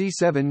has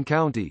 67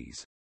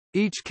 counties.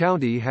 Each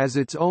county has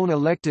its own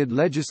elected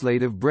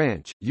legislative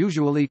branch,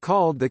 usually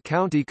called the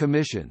county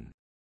commission.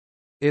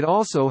 It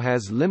also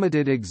has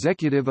limited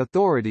executive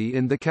authority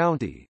in the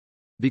county.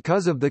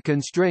 Because of the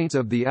constraints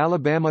of the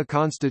Alabama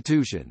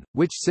Constitution,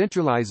 which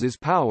centralizes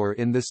power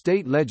in the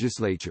state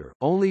legislature,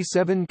 only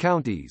 7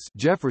 counties —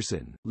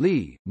 Jefferson,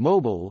 Lee,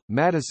 Mobile,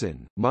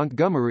 Madison,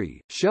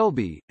 Montgomery,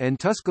 Shelby, and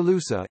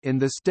Tuscaloosa — in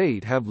the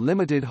state have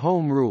limited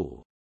home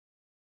rule.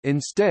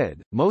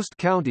 Instead, most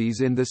counties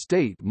in the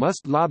state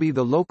must lobby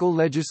the local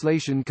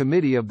legislation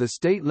committee of the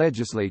state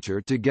legislature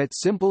to get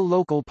simple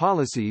local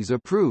policies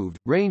approved,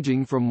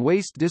 ranging from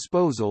waste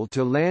disposal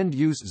to land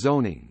use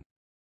zoning.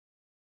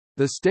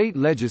 The state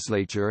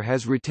legislature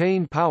has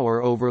retained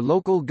power over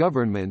local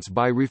governments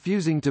by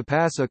refusing to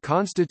pass a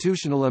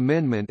constitutional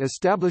amendment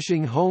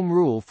establishing home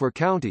rule for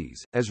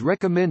counties, as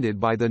recommended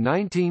by the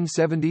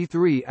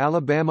 1973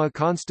 Alabama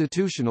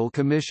Constitutional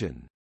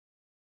Commission.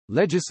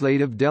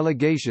 Legislative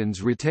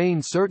delegations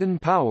retain certain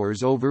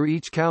powers over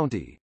each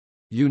county.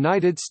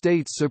 United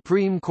States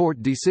Supreme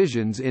Court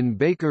decisions in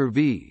Baker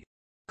v.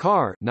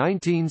 Carr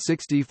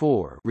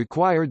 1964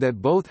 required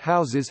that both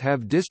houses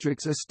have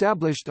districts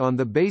established on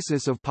the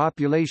basis of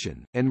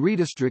population, and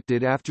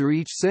redistricted after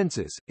each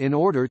census, in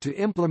order to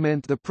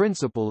implement the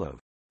principle of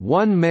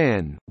one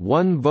man,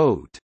 one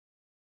vote.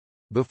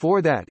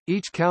 Before that,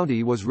 each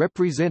county was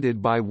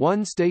represented by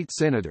one state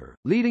senator,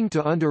 leading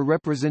to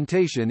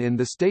underrepresentation in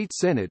the state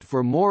Senate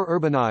for more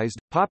urbanized,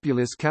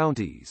 populous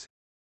counties.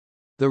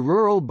 The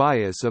rural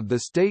bias of the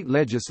state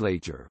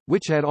legislature,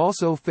 which had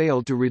also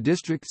failed to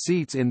redistrict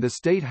seats in the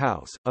state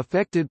house,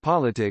 affected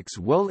politics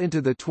well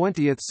into the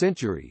 20th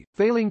century,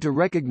 failing to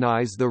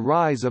recognize the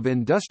rise of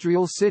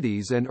industrial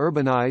cities and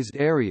urbanized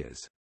areas.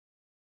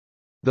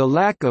 The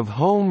lack of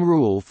home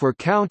rule for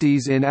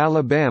counties in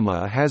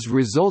Alabama has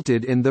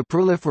resulted in the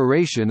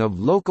proliferation of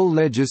local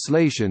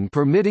legislation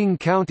permitting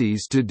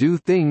counties to do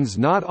things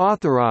not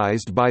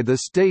authorized by the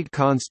state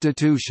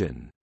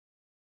constitution.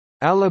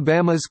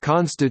 Alabama's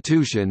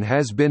constitution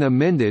has been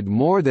amended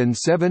more than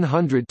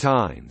 700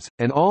 times,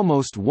 and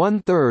almost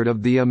one-third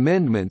of the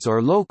amendments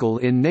are local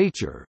in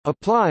nature,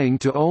 applying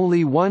to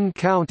only one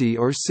county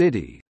or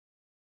city.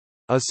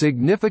 A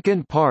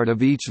significant part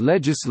of each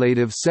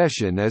legislative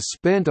session is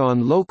spent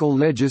on local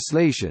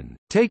legislation,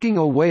 taking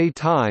away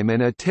time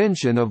and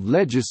attention of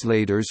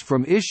legislators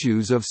from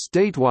issues of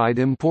statewide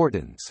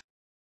importance.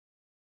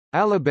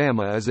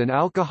 Alabama is an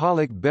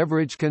alcoholic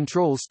beverage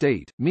control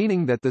state,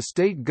 meaning that the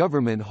state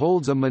government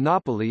holds a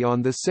monopoly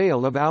on the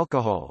sale of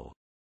alcohol.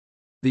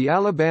 The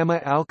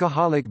Alabama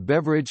Alcoholic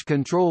Beverage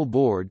Control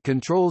Board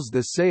controls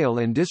the sale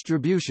and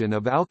distribution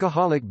of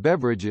alcoholic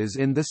beverages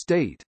in the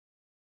state.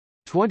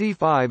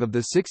 25 of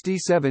the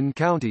 67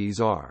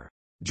 counties are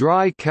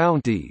dry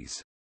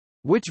counties,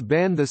 which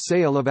ban the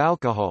sale of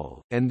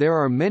alcohol, and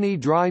there are many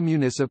dry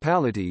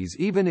municipalities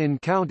even in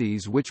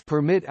counties which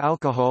permit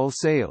alcohol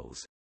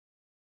sales.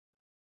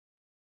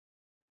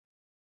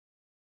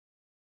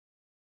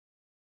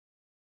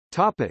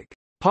 Topic: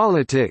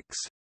 Politics.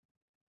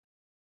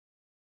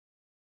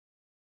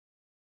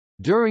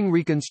 During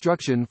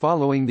Reconstruction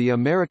following the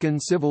American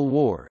Civil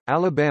War,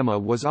 Alabama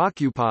was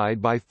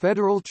occupied by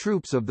federal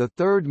troops of the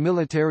 3rd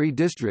Military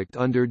District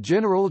under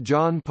General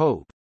John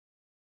Pope.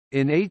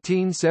 In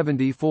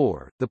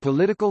 1874, the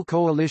political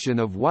coalition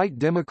of white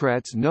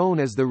Democrats known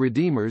as the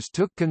Redeemers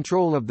took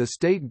control of the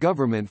state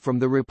government from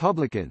the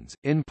Republicans,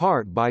 in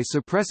part by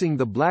suppressing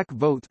the black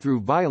vote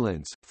through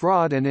violence,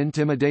 fraud and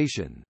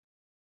intimidation.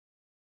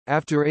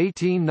 After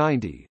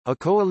 1890, a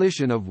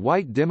coalition of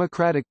white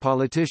Democratic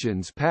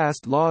politicians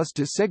passed laws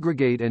to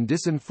segregate and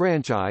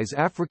disenfranchise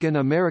African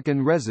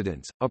American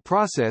residents, a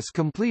process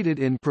completed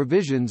in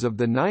provisions of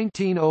the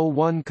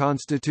 1901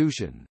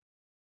 Constitution.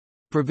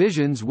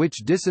 Provisions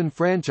which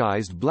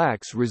disenfranchised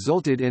blacks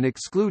resulted in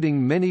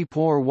excluding many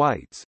poor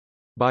whites.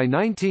 By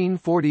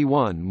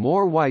 1941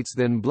 more whites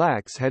than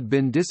blacks had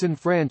been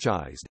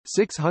disenfranchised,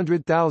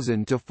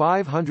 600,000 to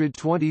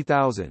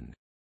 520,000.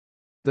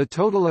 The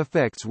total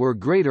effects were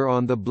greater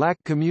on the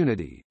black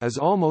community, as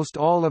almost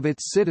all of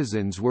its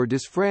citizens were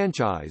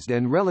disfranchised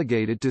and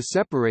relegated to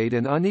separate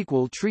and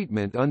unequal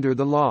treatment under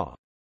the law.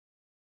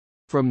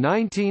 From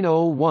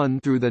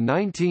 1901 through the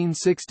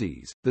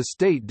 1960s, the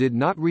state did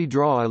not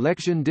redraw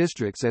election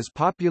districts as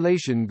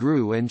population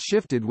grew and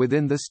shifted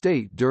within the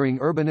state during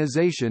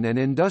urbanization and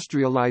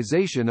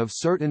industrialization of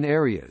certain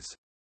areas.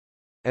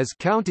 As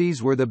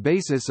counties were the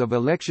basis of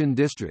election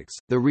districts,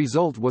 the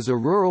result was a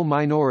rural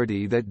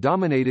minority that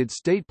dominated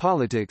state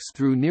politics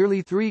through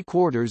nearly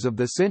 3/4 of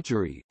the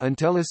century,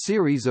 until a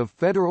series of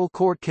federal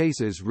court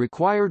cases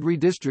required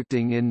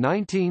redistricting in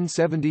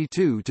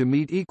 1972 to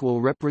meet equal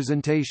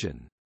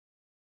representation.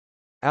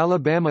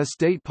 Alabama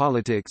state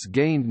politics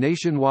gained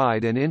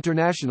nationwide and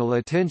international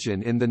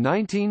attention in the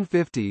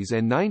 1950s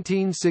and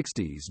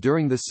 1960s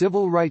during the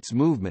Civil Rights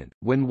Movement,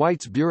 when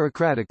whites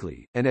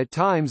bureaucratically, and at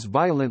times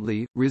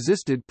violently,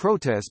 resisted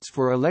protests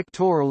for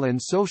electoral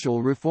and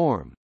social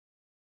reform.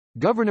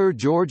 Governor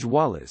George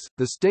Wallace,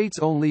 the state's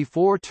only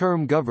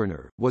 4-term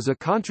governor, was a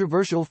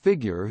controversial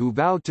figure who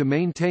vowed to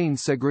maintain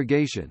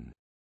segregation.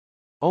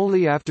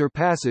 Only after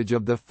passage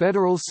of the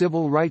Federal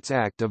Civil Rights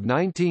Act of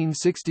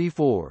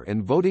 1964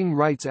 and Voting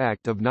Rights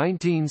Act of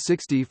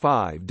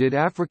 1965 did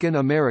African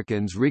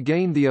Americans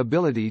regain the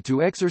ability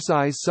to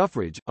exercise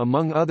suffrage,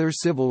 among other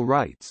civil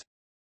rights.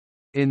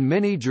 In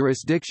many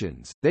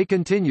jurisdictions, they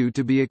continue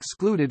to be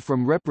excluded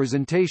from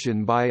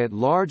representation by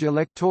at-large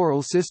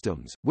electoral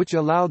systems, which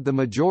allowed the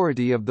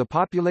majority of the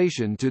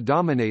population to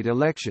dominate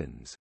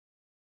elections.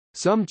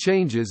 Some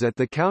changes at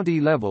the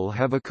county level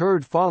have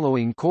occurred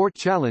following court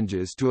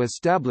challenges to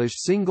establish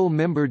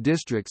single-member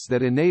districts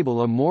that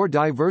enable a more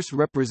diverse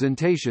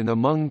representation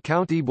among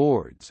county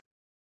boards.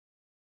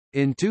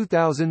 In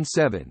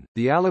 2007,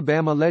 the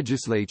Alabama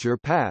legislature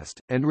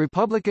passed, and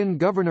Republican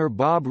Governor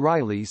Bob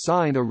Riley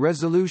signed a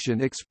resolution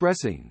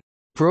expressing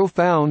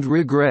profound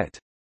regret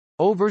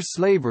over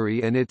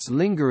slavery and its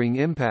lingering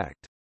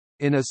impact.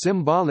 In a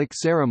symbolic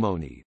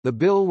ceremony, the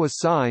bill was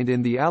signed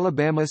in the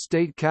Alabama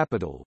State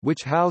Capitol,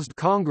 which housed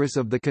Congress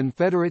of the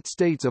Confederate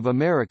States of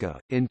America.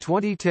 In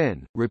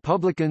 2010,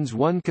 Republicans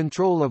won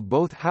control of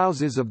both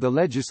houses of the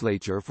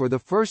legislature for the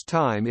first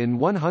time in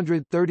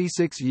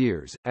 136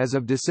 years. As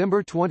of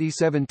December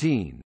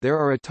 2017, there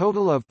are a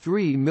total of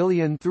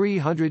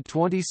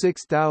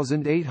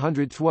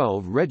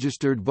 3,326,812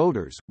 registered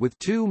voters, with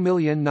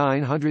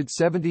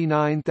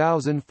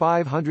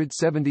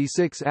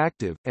 2,979,576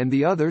 active, and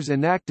the others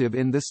inactive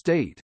in the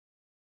state.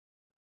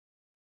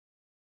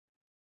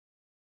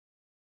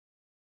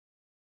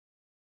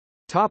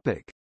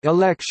 Topic: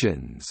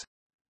 Elections.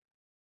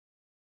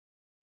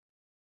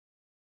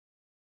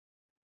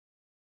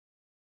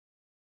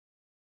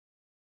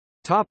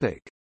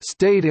 Topic: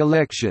 State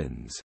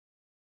elections.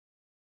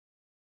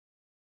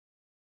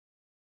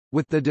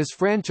 With the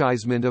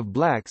disfranchisement of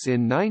blacks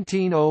in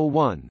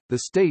 1901, the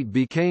state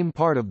became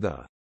part of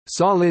the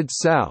Solid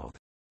South,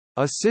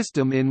 a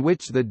system in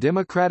which the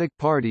Democratic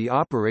Party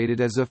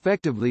operated as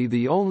effectively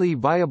the only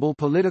viable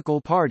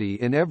political party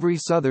in every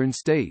Southern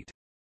state.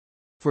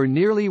 For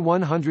nearly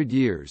 100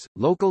 years,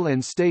 local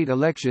and state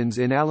elections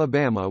in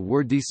Alabama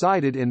were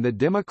decided in the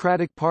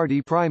Democratic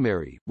Party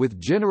primary, with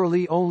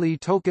generally only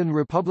token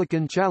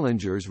Republican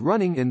challengers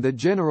running in the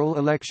general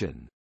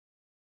election.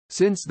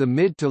 Since the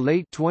mid to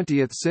late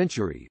 20th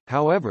century,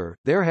 however,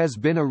 there has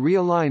been a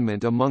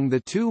realignment among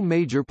the two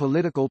major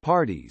political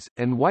parties,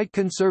 and white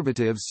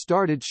conservatives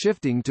started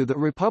shifting to the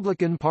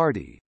Republican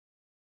Party.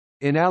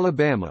 In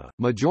Alabama,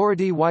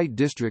 majority white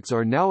districts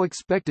are now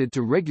expected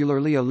to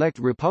regularly elect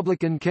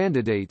Republican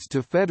candidates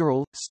to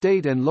federal,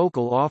 state and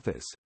local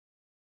office.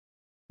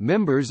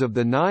 Members of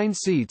the 9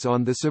 seats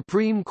on the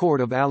Supreme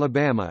Court of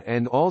Alabama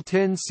and all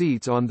 10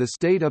 seats on the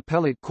state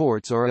appellate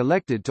courts are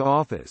elected to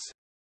office.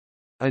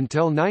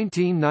 Until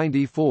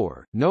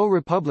 1994, no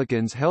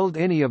Republicans held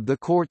any of the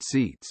court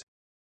seats.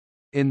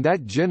 In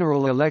that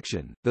general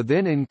election, the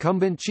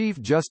then-incumbent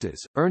Chief Justice,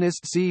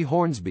 Ernest C.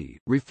 Hornsby,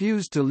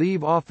 refused to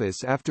leave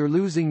office after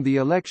losing the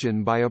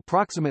election by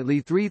approximately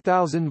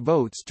 3,000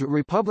 votes to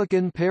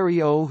Republican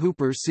Perry O.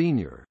 Hooper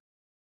Sr.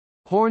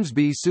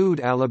 Hornsby sued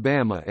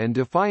Alabama and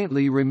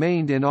defiantly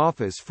remained in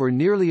office for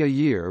nearly a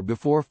year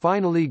before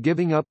finally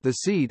giving up the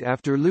seat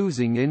after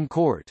losing in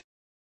court.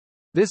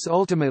 This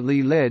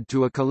ultimately led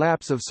to a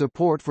collapse of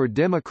support for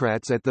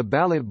Democrats at the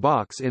ballot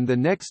box in the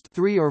next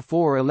 3 or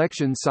 4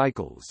 election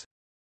cycles.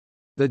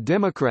 The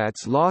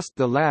Democrats lost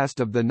the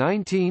last of the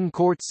 19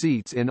 court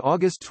seats in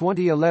August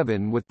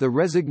 2011 with the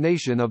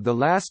resignation of the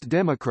last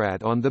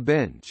Democrat on the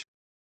bench.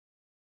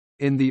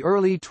 In the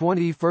early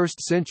 21st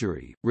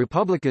century,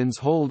 Republicans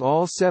hold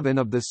all 7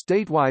 of the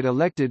statewide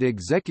elected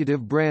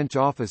executive branch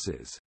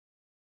offices.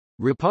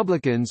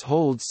 Republicans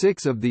hold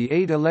 6 of the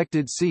 8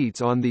 elected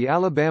seats on the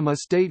Alabama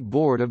State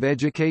Board of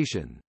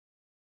Education.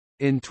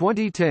 In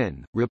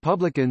 2010,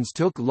 Republicans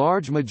took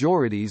large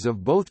majorities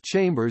of both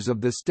chambers of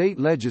the state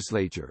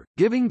legislature,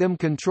 giving them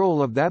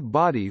control of that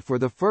body for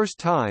the first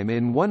time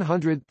in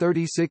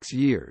 136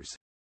 years.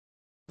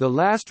 The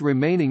last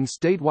remaining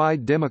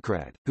statewide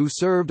Democrat, who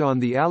served on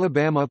the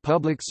Alabama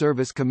Public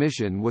Service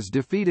Commission, was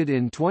defeated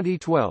in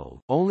 2012.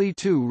 Only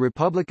 2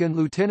 Republican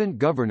lieutenant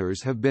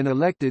governors have been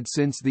elected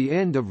since the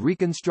end of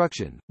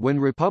Reconstruction, when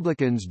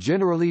Republicans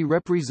generally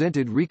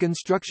represented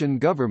Reconstruction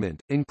government,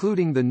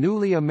 including the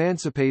newly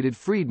emancipated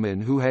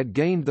freedmen who had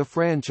gained the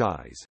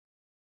franchise.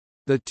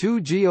 The 2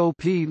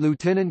 GOP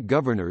lieutenant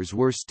governors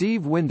were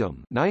Steve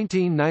Windom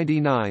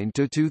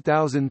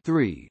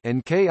 (1999–2003)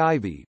 and Kay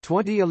Ivey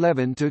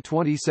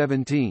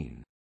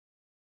 (2011–2017).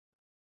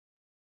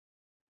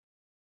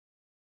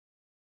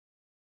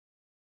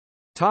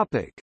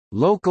 Topic: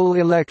 Local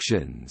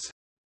elections.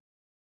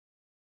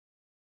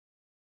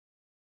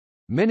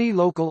 Many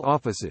local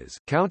offices,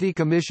 county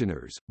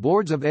commissioners,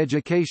 boards of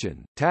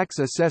education, tax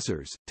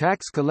assessors,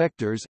 tax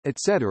collectors,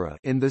 etc.,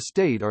 in the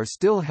state are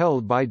still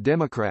held by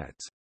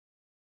Democrats.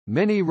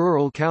 Many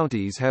rural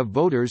counties have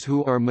voters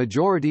who are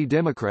majority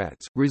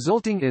Democrats,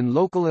 resulting in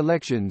local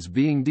elections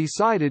being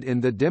decided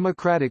in the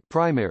Democratic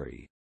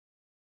primary.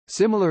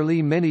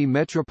 Similarly, many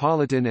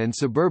metropolitan and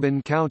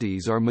suburban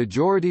counties are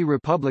majority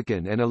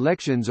Republican and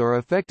elections are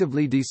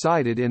effectively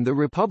decided in the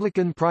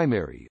Republican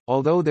primary.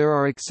 Although there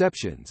are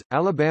exceptions,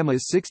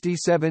 Alabama's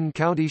 67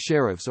 county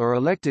sheriffs are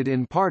elected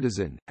in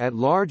partisan,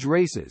 at-large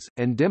races,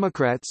 and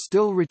Democrats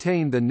still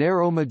retain the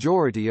narrow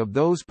majority of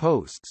those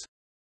posts.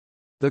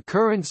 The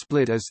current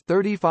split is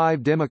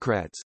 35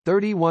 Democrats,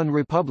 31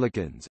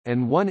 Republicans,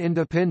 and 1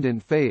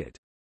 independent Fayette.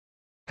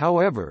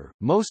 However,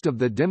 most of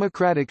the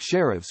Democratic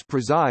sheriffs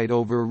preside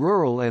over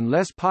rural and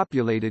less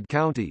populated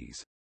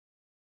counties.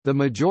 The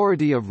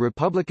majority of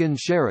Republican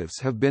sheriffs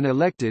have been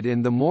elected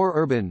in the more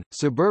urban,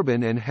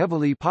 suburban and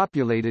heavily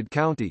populated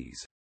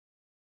counties.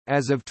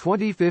 As of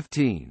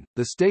 2015,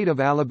 the state of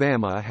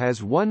Alabama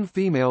has 1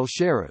 female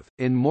sheriff,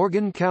 in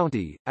Morgan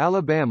County,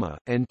 Alabama,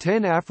 and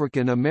 10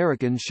 African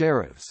American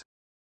sheriffs.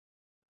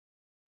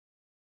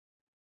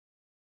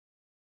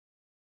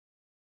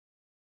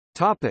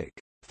 Topic: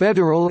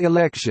 Federal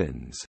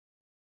elections.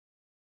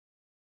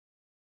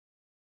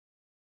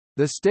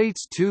 The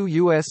state's 2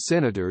 U.S.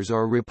 senators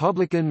are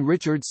Republican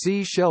Richard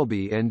C.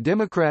 Shelby and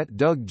Democrat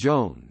Doug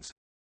Jones.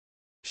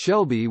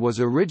 Shelby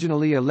was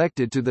originally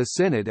elected to the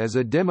Senate as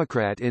a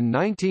Democrat in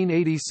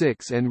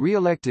 1986 and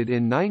re-elected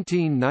in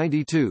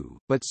 1992,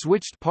 but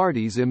switched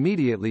parties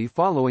immediately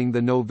following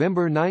the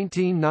November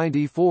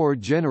 1994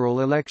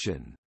 general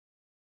election.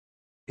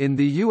 In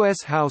the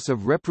U.S. House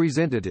of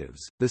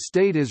Representatives, the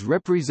state is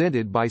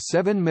represented by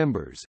 7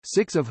 members,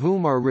 6 of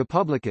whom are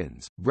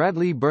Republicans: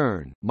 Bradley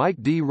Byrne, Mike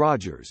D.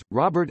 Rogers,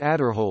 Robert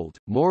Aderholt,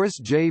 Morris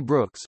J.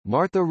 Brooks,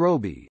 Martha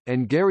Roby,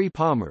 and Gary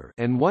Palmer,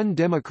 and 1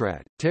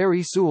 Democrat,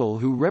 Terry Sewell,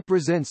 who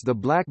represents the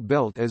Black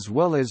Belt as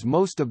well as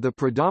most of the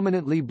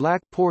predominantly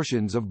black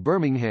portions of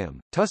Birmingham,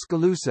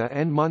 Tuscaloosa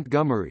and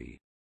Montgomery.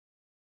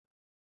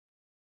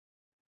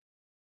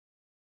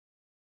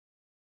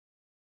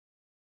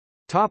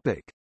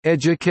 Topic: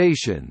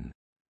 Education.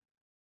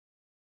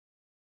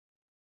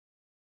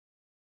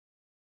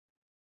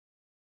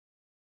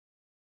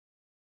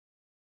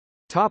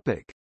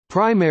 Topic: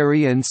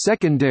 Primary and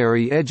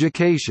secondary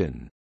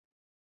education.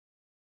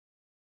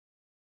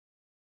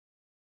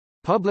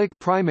 Public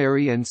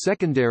primary and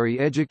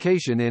secondary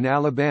education in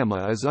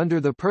Alabama is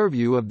under the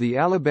purview of the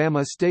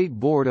Alabama State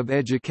Board of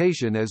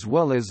Education as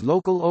well as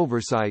local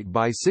oversight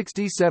by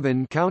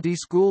 67 county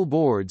school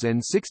boards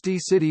and 60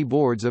 city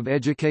boards of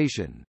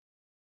education.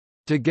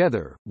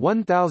 Together,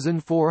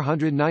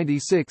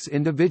 1,496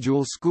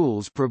 individual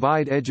schools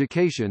provide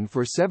education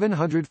for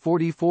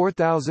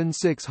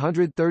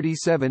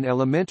 744,637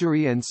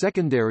 elementary and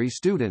secondary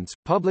students.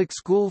 Public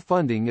school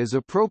funding is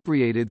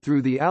appropriated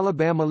through the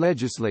Alabama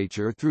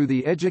legislature through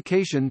the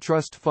Education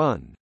Trust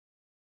Fund.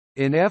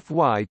 In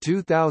FY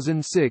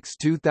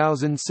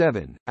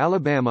 2006-2007,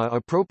 Alabama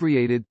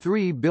appropriated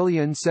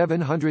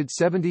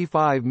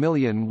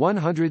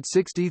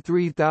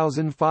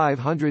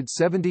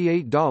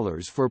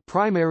 $3,775,163,578 for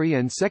primary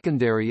and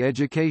secondary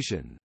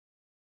education.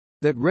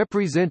 That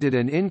represented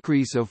an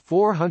increase of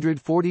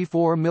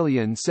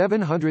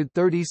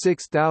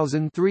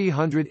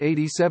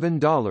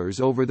 $444,736,387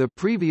 over the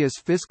previous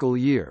fiscal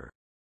year.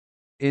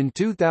 In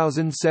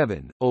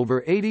 2007,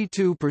 over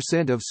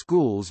 82% of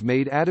schools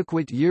made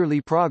adequate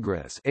yearly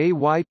progress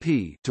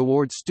 (AYP)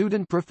 toward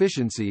student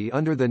proficiency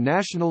under the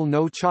National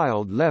No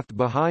Child Left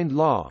Behind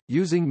law,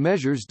 using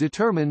measures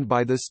determined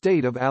by the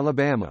state of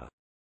Alabama.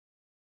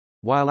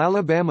 While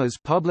Alabama's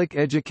public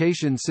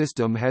education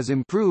system has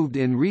improved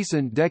in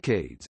recent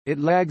decades, it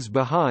lags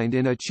behind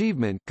in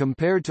achievement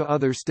compared to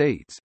other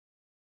states.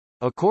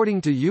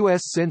 According to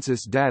U.S.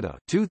 Census data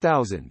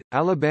 2000,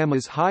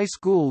 Alabama's high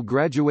school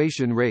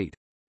graduation rate,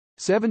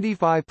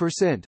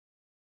 75%,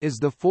 is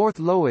the fourth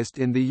lowest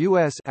in the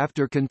U.S.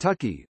 after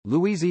Kentucky,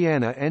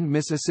 Louisiana and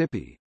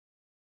Mississippi.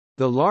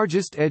 The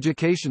largest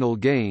educational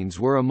gains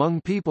were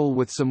among people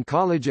with some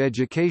college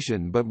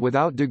education but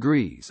without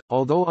degrees.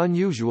 Although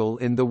unusual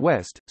in the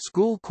West,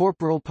 school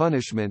corporal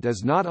punishment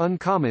is not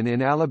uncommon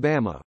in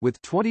Alabama, with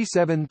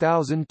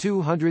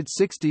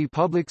 27,260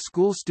 public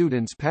school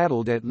students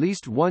paddled at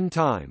least one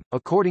time,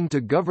 according to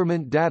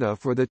government data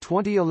for the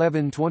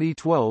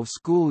 2011-2012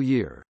 school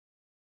year.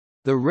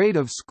 The rate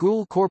of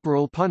school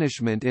corporal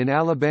punishment in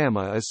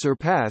Alabama is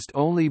surpassed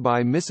only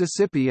by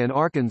Mississippi and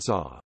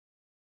Arkansas.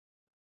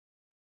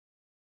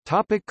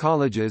 Topic: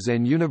 colleges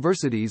and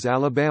universities.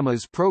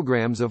 Alabama's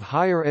programs of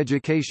higher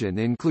education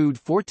include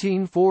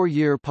 14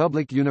 four-year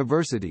public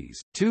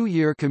universities,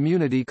 2-year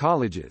community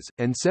colleges,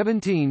 and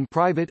 17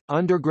 private,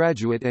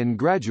 undergraduate and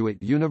graduate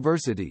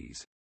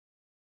universities.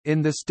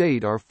 In the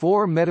state are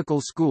 4 medical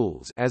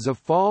schools as of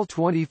fall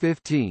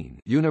 2015: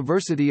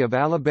 University of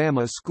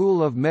Alabama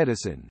School of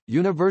Medicine,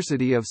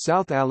 University of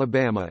South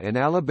Alabama and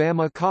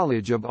Alabama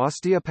College of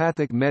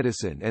Osteopathic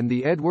Medicine and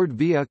the Edward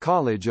Via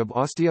College of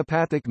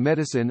Osteopathic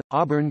Medicine,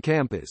 Auburn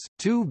campus,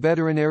 2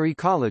 veterinary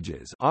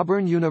colleges,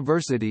 Auburn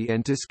University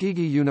and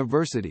Tuskegee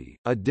University,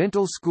 a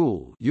dental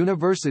school,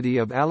 University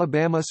of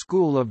Alabama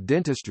School of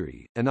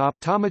Dentistry, an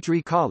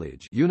optometry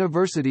college,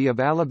 University of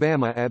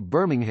Alabama at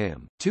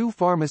Birmingham, 2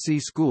 pharmacy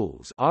schools,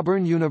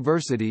 Auburn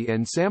University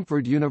and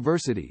Samford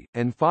University,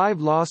 and 5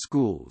 law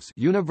schools,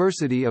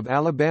 University of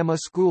Alabama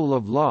School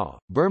of Law,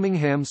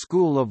 Birmingham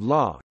School of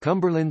Law,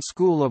 Cumberland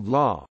School of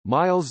Law,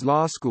 Miles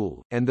Law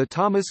School, and the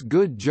Thomas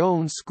Good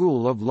Jones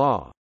School of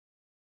Law.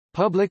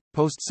 Public,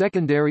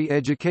 post-secondary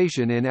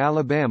education in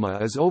Alabama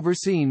is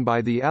overseen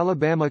by the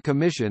Alabama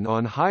Commission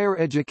on Higher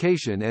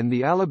Education and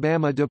the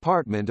Alabama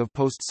Department of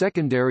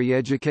Post-Secondary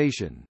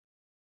Education.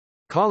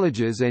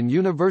 Colleges and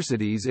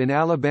universities in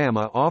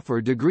Alabama offer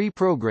degree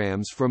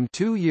programs from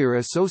 2-year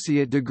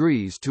associate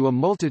degrees to a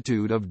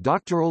multitude of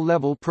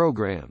doctoral-level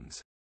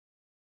programs.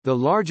 The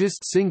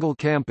largest single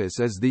campus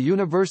is the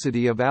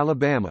University of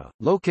Alabama,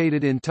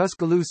 located in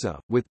Tuscaloosa,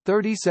 with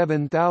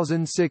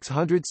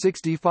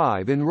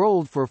 37,665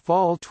 enrolled for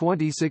fall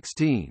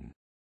 2016.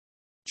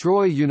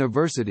 Troy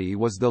University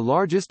was the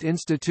largest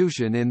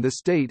institution in the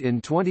state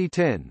in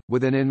 2010,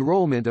 with an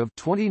enrollment of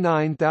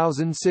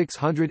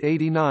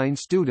 29,689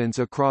 students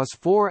across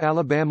 4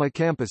 Alabama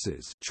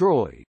campuses: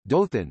 Troy,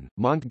 Dothan,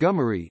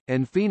 Montgomery,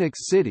 and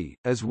Phoenix City,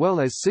 as well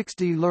as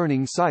 60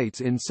 learning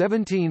sites in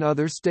 17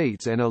 other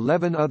states and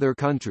 11 other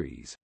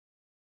countries.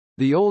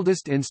 The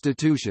oldest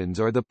institutions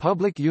are the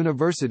Public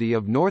University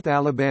of North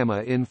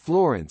Alabama in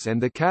Florence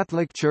and the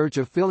Catholic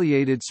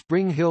Church-affiliated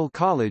Spring Hill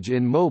College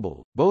in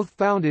Mobile, both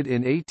founded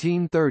in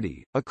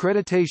 1830.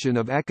 Accreditation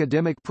of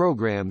academic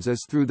programs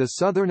is through the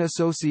Southern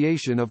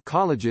Association of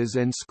Colleges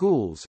and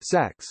Schools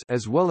 (SACS),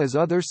 as well as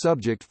other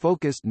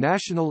subject-focused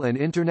national and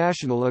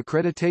international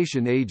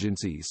accreditation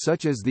agencies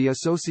such as the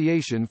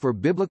Association for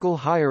Biblical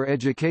Higher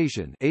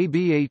Education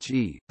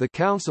 (ABHE), the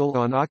Council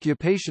on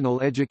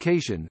Occupational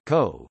Education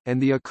 (CO),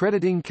 and the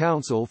Accrediting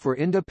Council for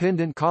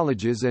Independent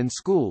Colleges and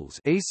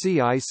Schools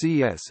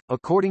 (ACICS).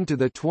 According to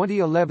the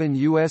 2011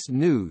 U.S.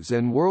 News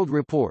and World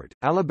Report,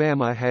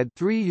 Alabama had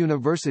 3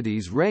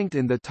 universities ranked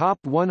in the top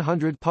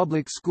 100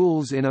 public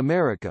schools in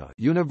America: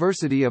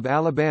 University of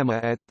Alabama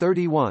at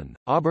 31,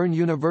 Auburn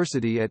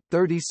University at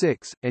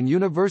 36, and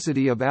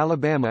University of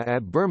Alabama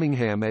at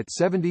Birmingham at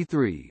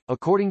 73.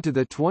 According to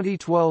the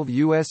 2012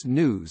 U.S.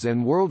 News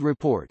and World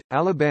Report,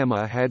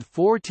 Alabama had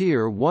 4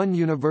 Tier 1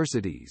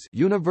 universities: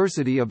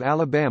 University of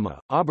Alabama,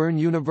 Auburn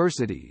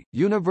University,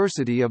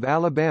 University of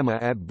Alabama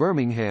at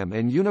Birmingham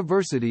and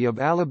University of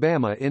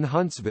Alabama in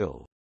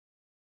Huntsville.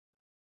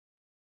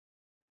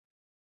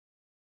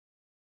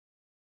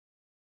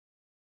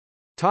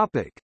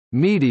 Topic: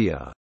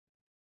 Media.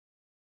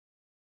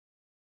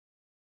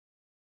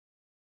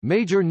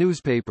 Major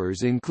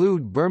newspapers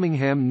include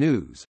Birmingham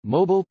News,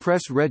 Mobile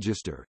Press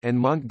Register, and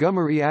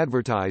Montgomery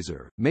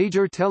Advertiser.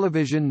 Major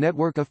television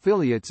network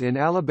affiliates in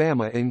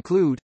Alabama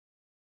include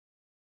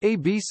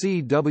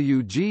ABC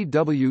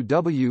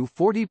WGWW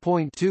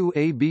 40.2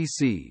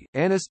 ABC,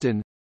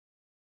 Anniston,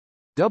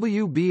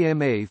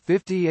 WBMA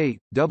 58,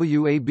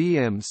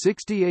 WABM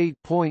 68.2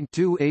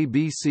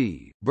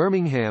 ABC,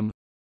 Birmingham,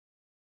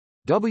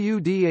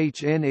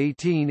 WDHN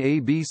 18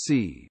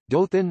 ABC,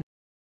 Dothan,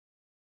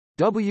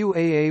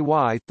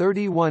 WAAY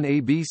 31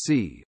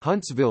 ABC,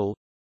 Huntsville,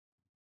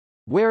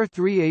 WARE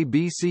 3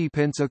 ABC,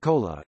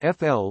 Pensacola,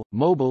 FL,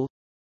 Mobile,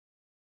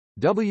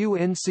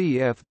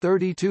 WNCF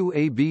 32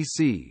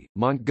 ABC,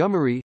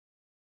 Montgomery,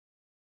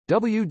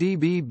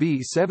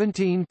 WDBB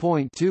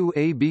 17.2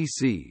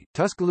 ABC,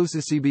 Tuscaloosa,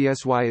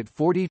 CBSY at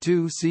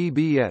 42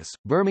 CBS,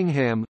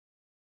 Birmingham,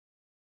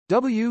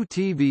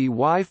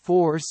 WTVY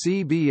 4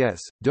 CBS,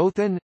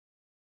 Dothan,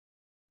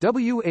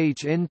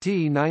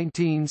 WHNT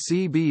 19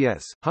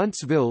 CBS,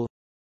 Huntsville,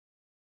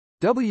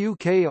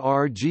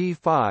 WKRG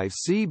 5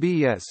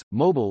 CBS,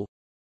 Mobile,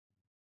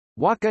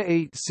 WACA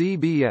 8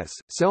 CBS,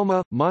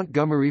 Selma,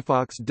 Montgomery,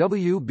 Fox,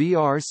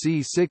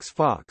 WBRC 6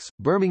 Fox,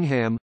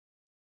 Birmingham,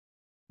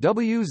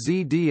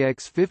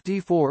 WZDX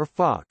 54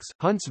 Fox,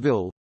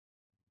 Huntsville,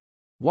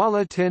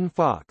 WALA 10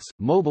 Fox,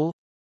 Mobile,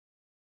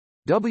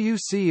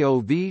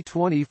 WCOV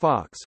 20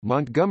 Fox,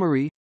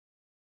 Montgomery,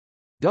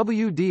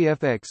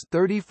 WDFX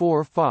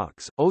 34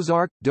 Fox,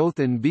 Ozark,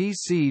 Dothan,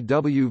 BC,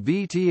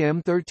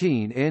 WVTM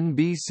 13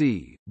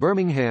 NBC,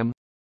 Birmingham,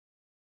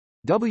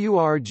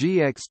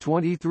 WRGX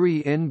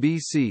 23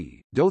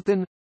 NBC,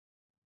 Dothan,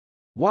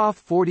 WAF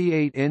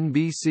 48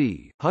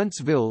 NBC,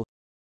 Huntsville,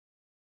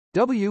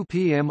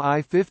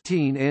 WPMI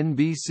 15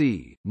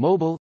 NBC,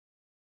 Mobile,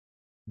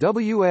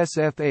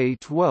 WSFA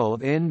 12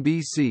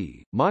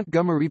 NBC,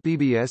 Montgomery,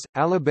 PBS,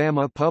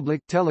 Alabama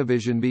Public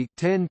Television Beak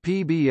 10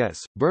 PBS,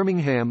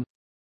 Birmingham,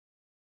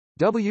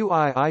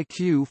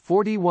 WIIQ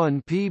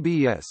 41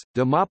 PBS,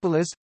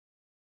 Demopolis,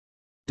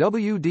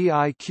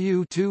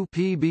 WDIQ 2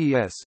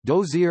 PBS,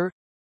 Dozier,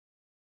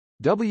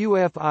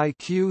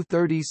 WFIQ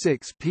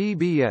 36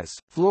 PBS,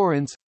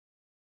 Florence,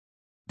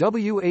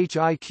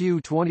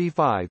 WHIQ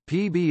 25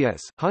 PBS,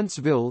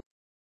 Huntsville,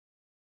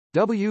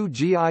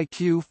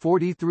 WGIQ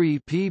 43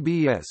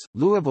 PBS,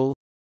 Louisville,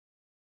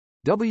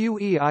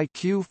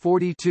 WEIQ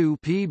 42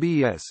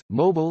 PBS,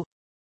 Mobile,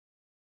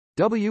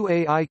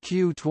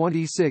 WAIQ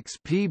 26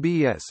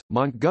 PBS,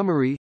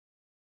 Montgomery,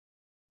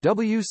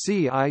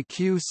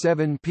 WCIQ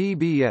 7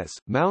 PBS,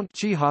 Mount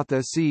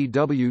Chehatha,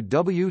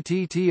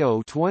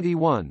 CWWTTO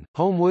 21,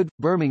 Homewood,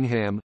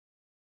 Birmingham,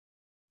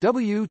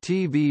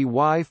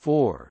 WTVY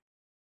 4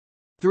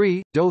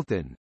 3,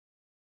 Dothan,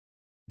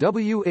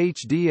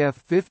 WHDF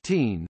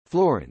 15,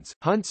 Florence,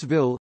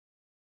 Huntsville,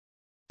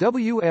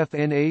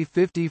 WFNA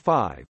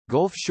 55,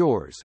 Gulf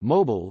Shores,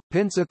 Mobile,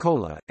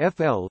 Pensacola,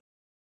 FL,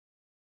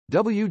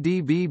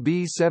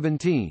 WDBB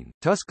 17,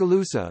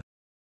 Tuscaloosa,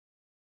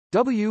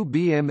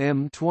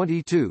 WBMM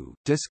 22,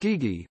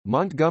 Tuskegee,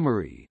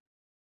 Montgomery.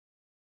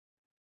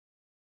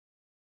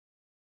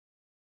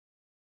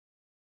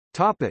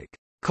 Topic: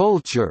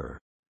 Culture.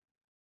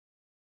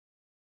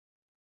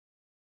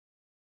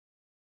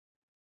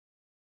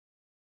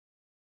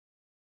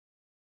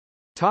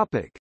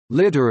 Topic: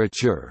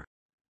 Literature.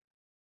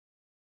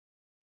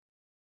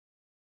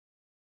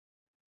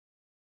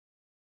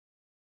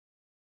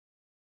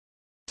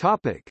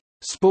 Topic: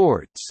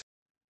 Sports.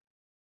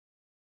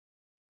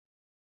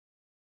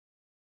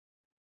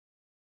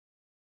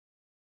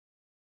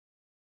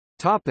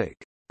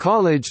 Topic: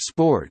 College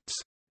sports.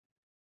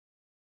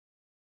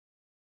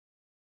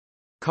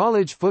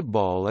 College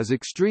football is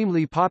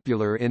extremely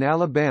popular in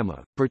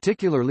Alabama,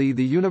 particularly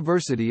the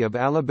University of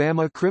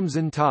Alabama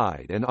Crimson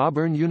Tide and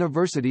Auburn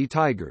University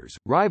Tigers,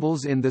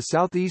 rivals in the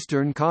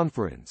Southeastern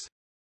Conference.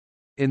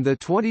 In the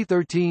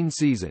 2013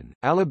 season,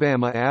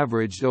 Alabama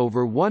averaged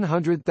over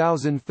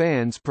 100,000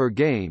 fans per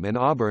game and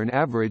Auburn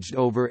averaged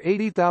over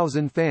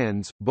 80,000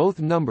 fans, both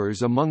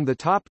numbers among the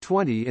top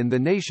 20 in the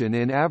nation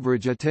in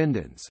average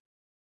attendance.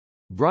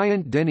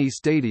 Bryant-Denny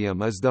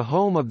Stadium is the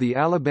home of the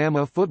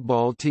Alabama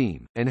football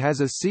team, and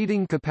has a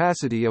seating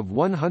capacity of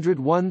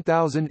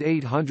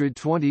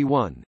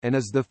 101,821, and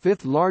is the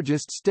fifth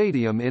largest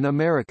stadium in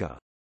America.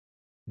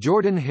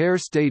 Jordan-Hare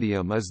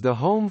Stadium is the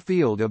home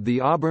field of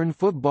the Auburn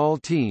football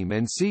team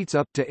and seats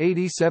up to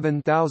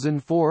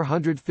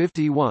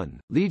 87,451.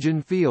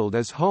 Legion Field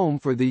is home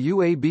for the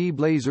UAB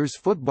Blazers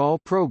football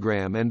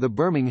program and the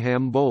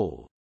Birmingham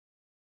Bowl.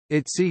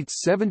 It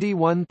seats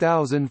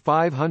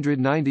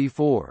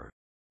 71,594.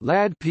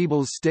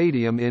 Ladd-Peebles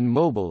Stadium in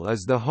Mobile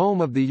is the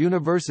home of the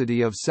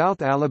University of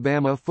South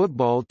Alabama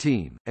football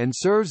team, and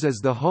serves as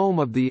the home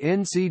of the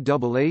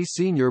NCAA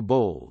Senior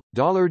Bowl,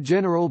 Dollar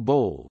General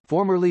Bowl,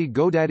 formerly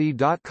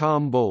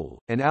GoDaddy.com Bowl,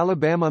 and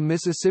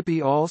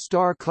Alabama-Mississippi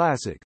All-Star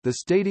Classic. The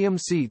stadium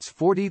seats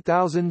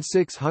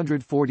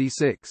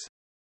 40,646.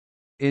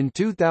 In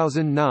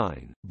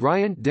 2009,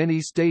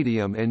 Bryant-Denny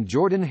Stadium and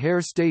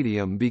Jordan-Hare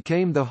Stadium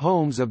became the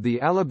homes of the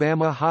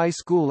Alabama High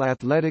School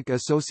Athletic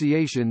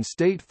Association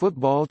State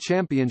Football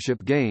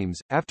Championship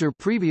games, after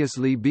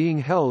previously being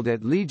held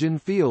at Legion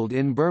Field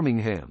in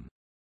Birmingham.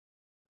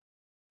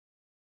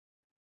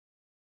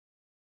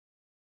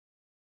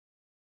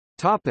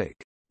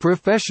 Topic: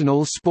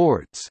 Professional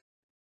sports.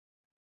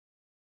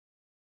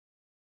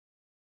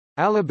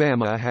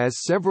 Alabama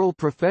has several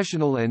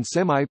professional and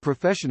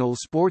semi-professional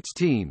sports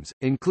teams,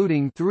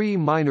 including 3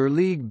 minor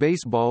league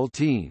baseball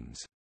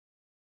teams.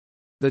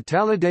 The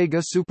Talladega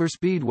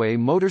Superspeedway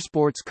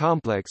Motorsports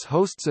Complex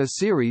hosts a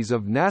series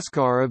of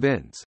NASCAR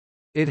events.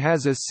 It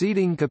has a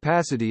seating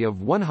capacity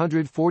of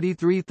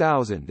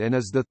 143,000 and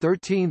is the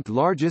 13th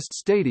largest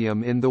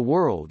stadium in the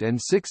world and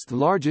 6th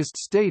largest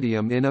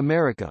stadium in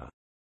America.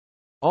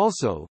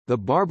 Also, the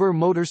Barber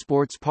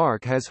Motorsports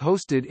Park has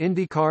hosted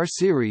IndyCar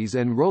Series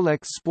and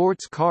Rolex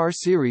Sports Car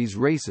Series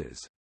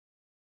races.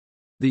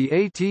 The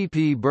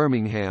ATP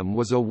Birmingham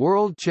was a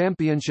World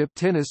Championship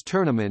tennis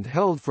tournament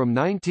held from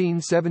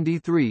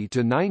 1973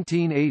 to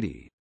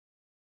 1980.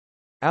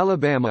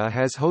 Alabama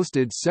has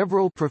hosted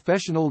several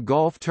professional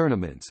golf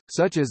tournaments,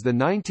 such as the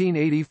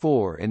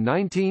 1984 and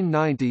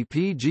 1990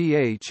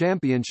 PGA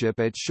Championship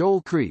at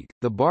Shoal Creek,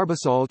 the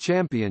Barbasol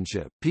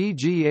Championship,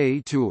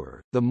 PGA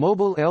Tour, the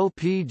Mobile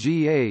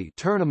LPGA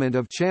Tournament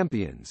of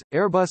Champions,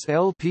 Airbus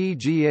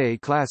LPGA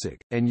Classic,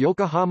 and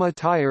Yokohama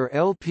Tire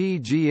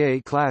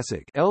LPGA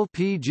Classic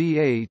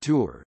LPGA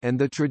Tour, and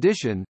the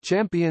Tradition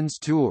Champions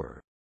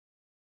Tour.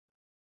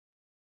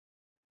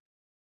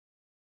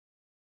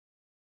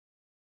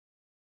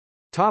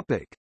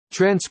 Topic: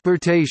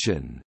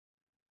 Transportation.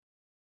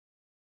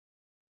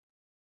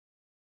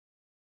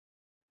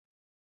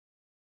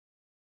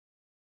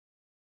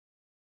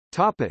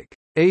 Topic: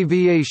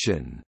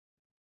 Aviation.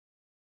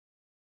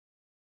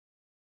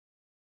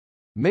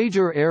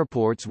 Major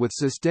airports with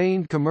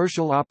sustained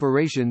commercial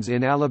operations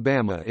in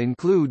Alabama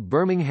include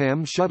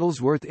Birmingham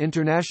Shuttlesworth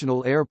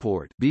International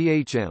Airport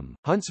 (BHM),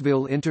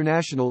 Huntsville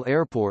International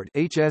Airport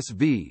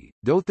 (HSV),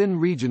 Dothan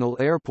Regional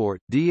Airport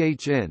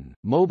 (DHN),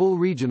 Mobile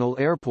Regional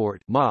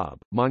Airport (MOB),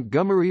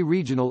 Montgomery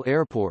Regional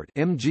Airport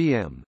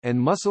 (MGM), and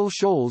Muscle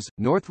Shoals,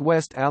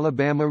 Northwest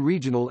Alabama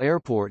Regional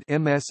Airport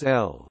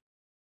 (MSL).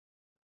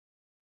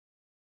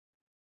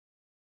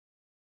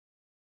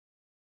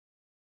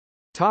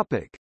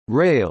 Topic: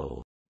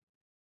 Rail.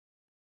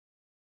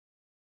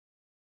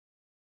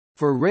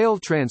 For rail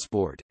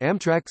transport,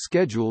 Amtrak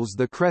schedules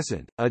the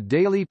Crescent, a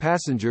daily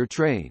passenger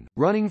train,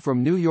 running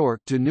from New York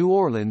to New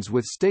Orleans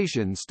with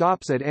station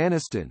stops at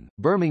Anniston,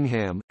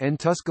 Birmingham, and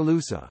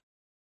Tuscaloosa.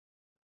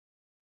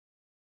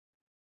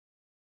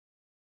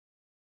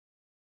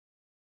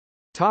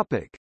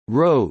 Topic: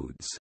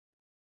 Roads.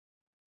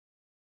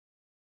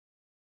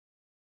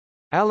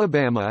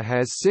 Alabama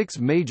has 6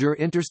 major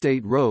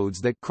interstate roads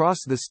that cross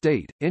the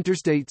state.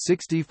 Interstate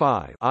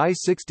 65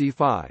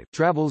 I-65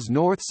 travels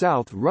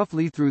north-south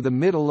roughly through the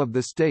middle of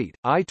the state.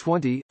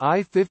 I-20,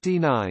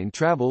 I-59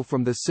 travel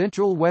from the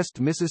central west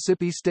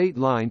Mississippi state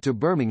line to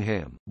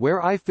Birmingham,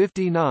 where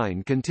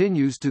I-59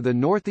 continues to the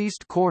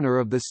northeast corner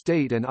of the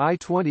state and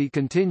I-20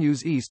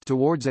 continues east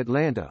towards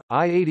Atlanta.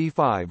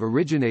 I-85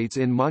 originates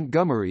in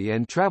Montgomery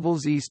and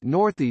travels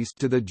east-northeast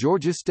to the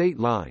Georgia state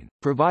line,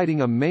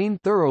 providing a main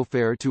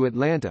thoroughfare to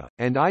Atlanta,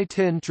 and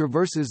I-10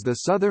 traverses the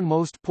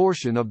southernmost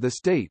portion of the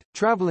state,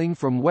 traveling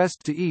from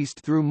west to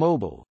east through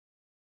Mobile.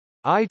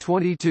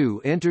 I-22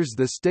 enters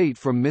the state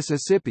from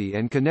Mississippi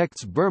and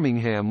connects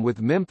Birmingham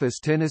with Memphis,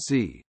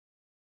 Tennessee.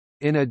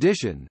 In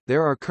addition,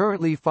 there are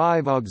currently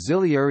 5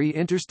 auxiliary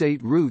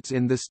interstate routes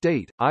in the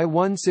state: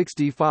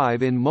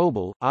 I-165 in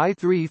Mobile,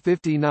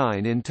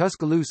 I-359 in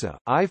Tuscaloosa,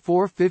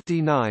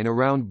 I-459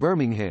 around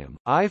Birmingham,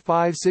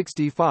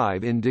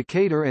 I-565 in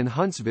Decatur and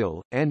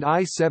Huntsville, and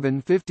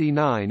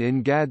I-759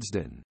 in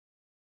Gadsden.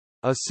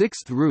 A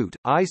 6th route,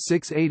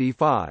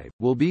 I-685,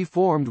 will be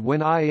formed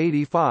when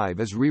I-85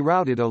 is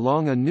rerouted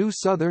along a new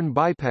southern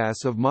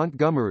bypass of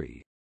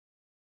Montgomery.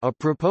 A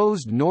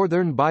proposed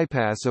northern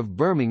bypass of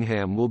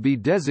Birmingham will be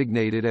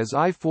designated as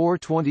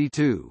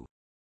I-422.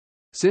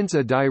 Since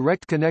a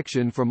direct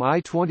connection from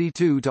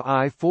I-22 to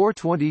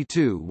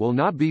I-422 will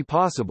not be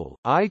possible,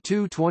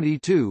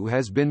 I-222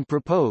 has been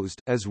proposed,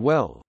 as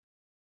well.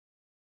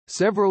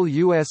 Several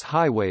U.S.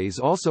 highways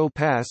also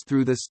pass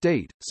through the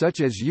state,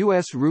 such as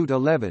U.S. Route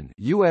 11,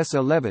 U.S.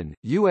 11,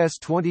 U.S.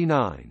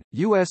 29,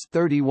 U.S.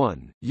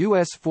 31,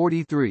 U.S.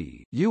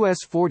 43, U.S.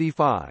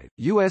 45,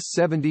 U.S.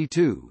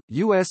 72,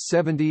 U.S.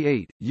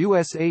 78,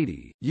 U.S.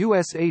 80,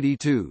 U.S.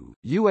 82,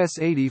 U.S.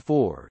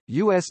 84,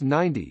 U.S.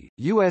 90,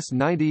 U.S.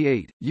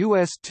 98,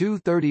 U.S.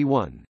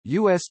 231,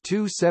 U.S.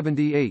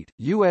 278,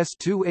 U.S.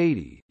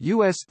 280,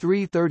 U.S.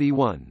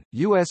 331,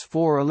 U.S.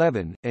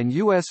 411, and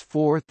U.S.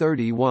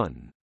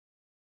 431.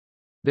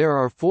 There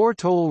are 4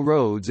 toll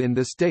roads in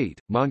the state: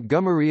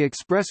 Montgomery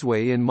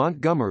Expressway in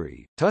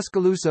Montgomery,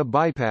 Tuscaloosa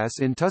Bypass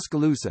in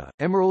Tuscaloosa,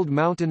 Emerald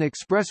Mountain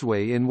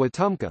Expressway in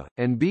Wetumpka,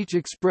 and Beach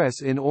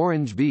Express in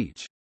Orange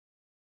Beach.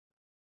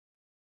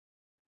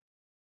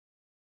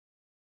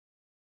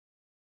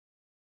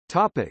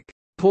 Topic: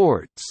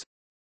 Ports.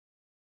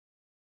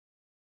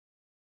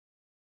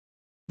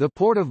 The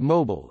Port of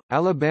Mobile,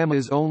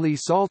 Alabama's only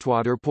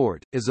saltwater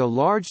port, is a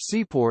large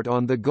seaport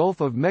on the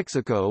Gulf of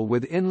Mexico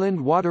with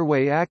inland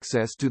waterway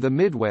access to the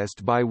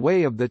Midwest by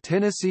way of the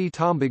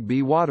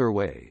Tennessee-Tombigbee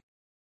Waterway.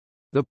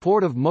 The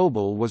Port of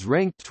Mobile was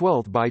ranked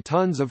 12th by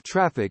tons of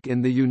traffic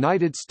in the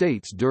United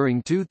States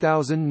during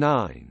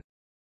 2009.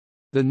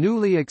 The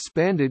newly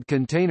expanded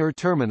container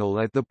terminal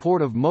at the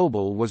Port of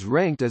Mobile was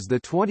ranked as the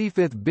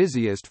 25th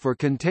busiest for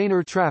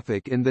container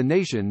traffic in the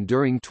nation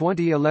during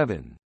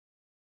 2011.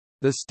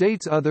 The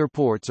state's other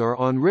ports are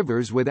on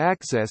rivers with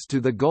access to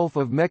the Gulf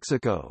of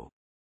Mexico.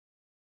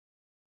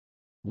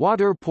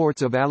 Water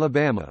ports of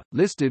Alabama,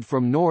 listed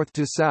from north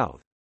to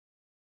south.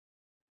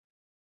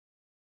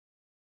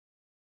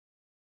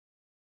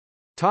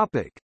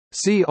 Topic.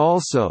 See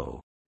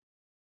also: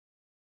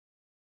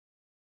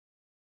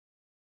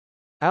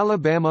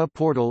 Alabama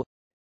portal,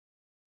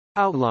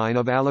 Outline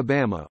of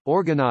Alabama,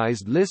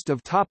 organized list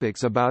of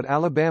topics about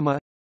Alabama,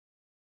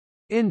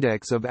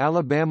 Index of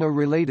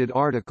Alabama-related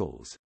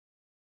articles.